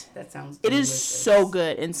obsessed. That sounds It delicious. is so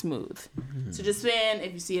good and smooth. So just saying,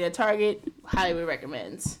 if you see it at Target, highly would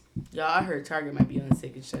recommend. Y'all, I heard Target might be on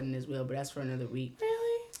sick and shutting as well, but that's for another week.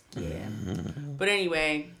 Really? Yeah. But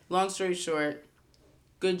anyway, long story short,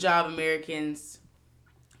 good job, Americans.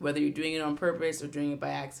 Whether you're doing it on purpose or doing it by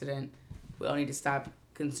accident, we all need to stop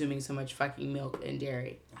consuming so much fucking milk and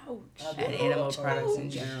dairy and animal products in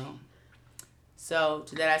general. So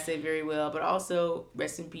to that I say very well, but also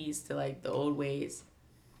rest in peace to like the old ways.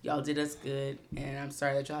 Y'all did us good, and I'm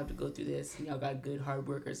sorry that y'all have to go through this. Y'all got good hard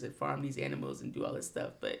workers that farm these animals and do all this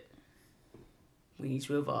stuff, but we need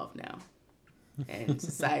to evolve now. And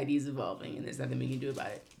society is evolving, and there's nothing we can do about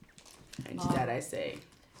it. And to that I say,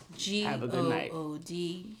 have a good night.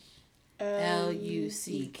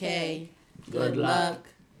 GOODLUCK. Good luck.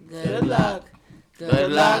 Good luck.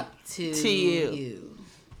 Good luck to you.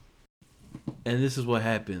 And this is what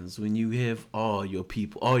happens when you have all your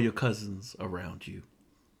people, all your cousins around you.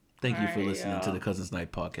 Thank you for Alright, listening to y'all. the Cousins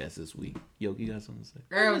Night podcast this week. Yo, you got something to say?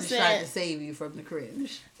 Girl I'm just just tried saying- to save you from the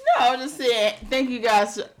cringe. No, I'm just saying, thank you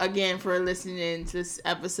guys again for listening to this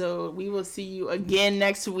episode. We will see you again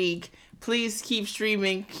next week. Please keep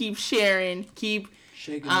streaming, keep sharing, keep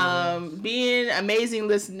being amazing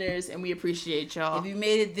listeners, and we appreciate y'all. If you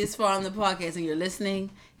made it this far on the podcast and you're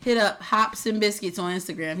listening, hit up Hops and Biscuits on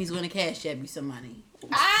Instagram. He's going to cash app you some money.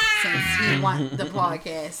 Since he wants the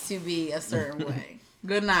podcast to be a certain way.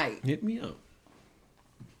 Good night. Hit me up.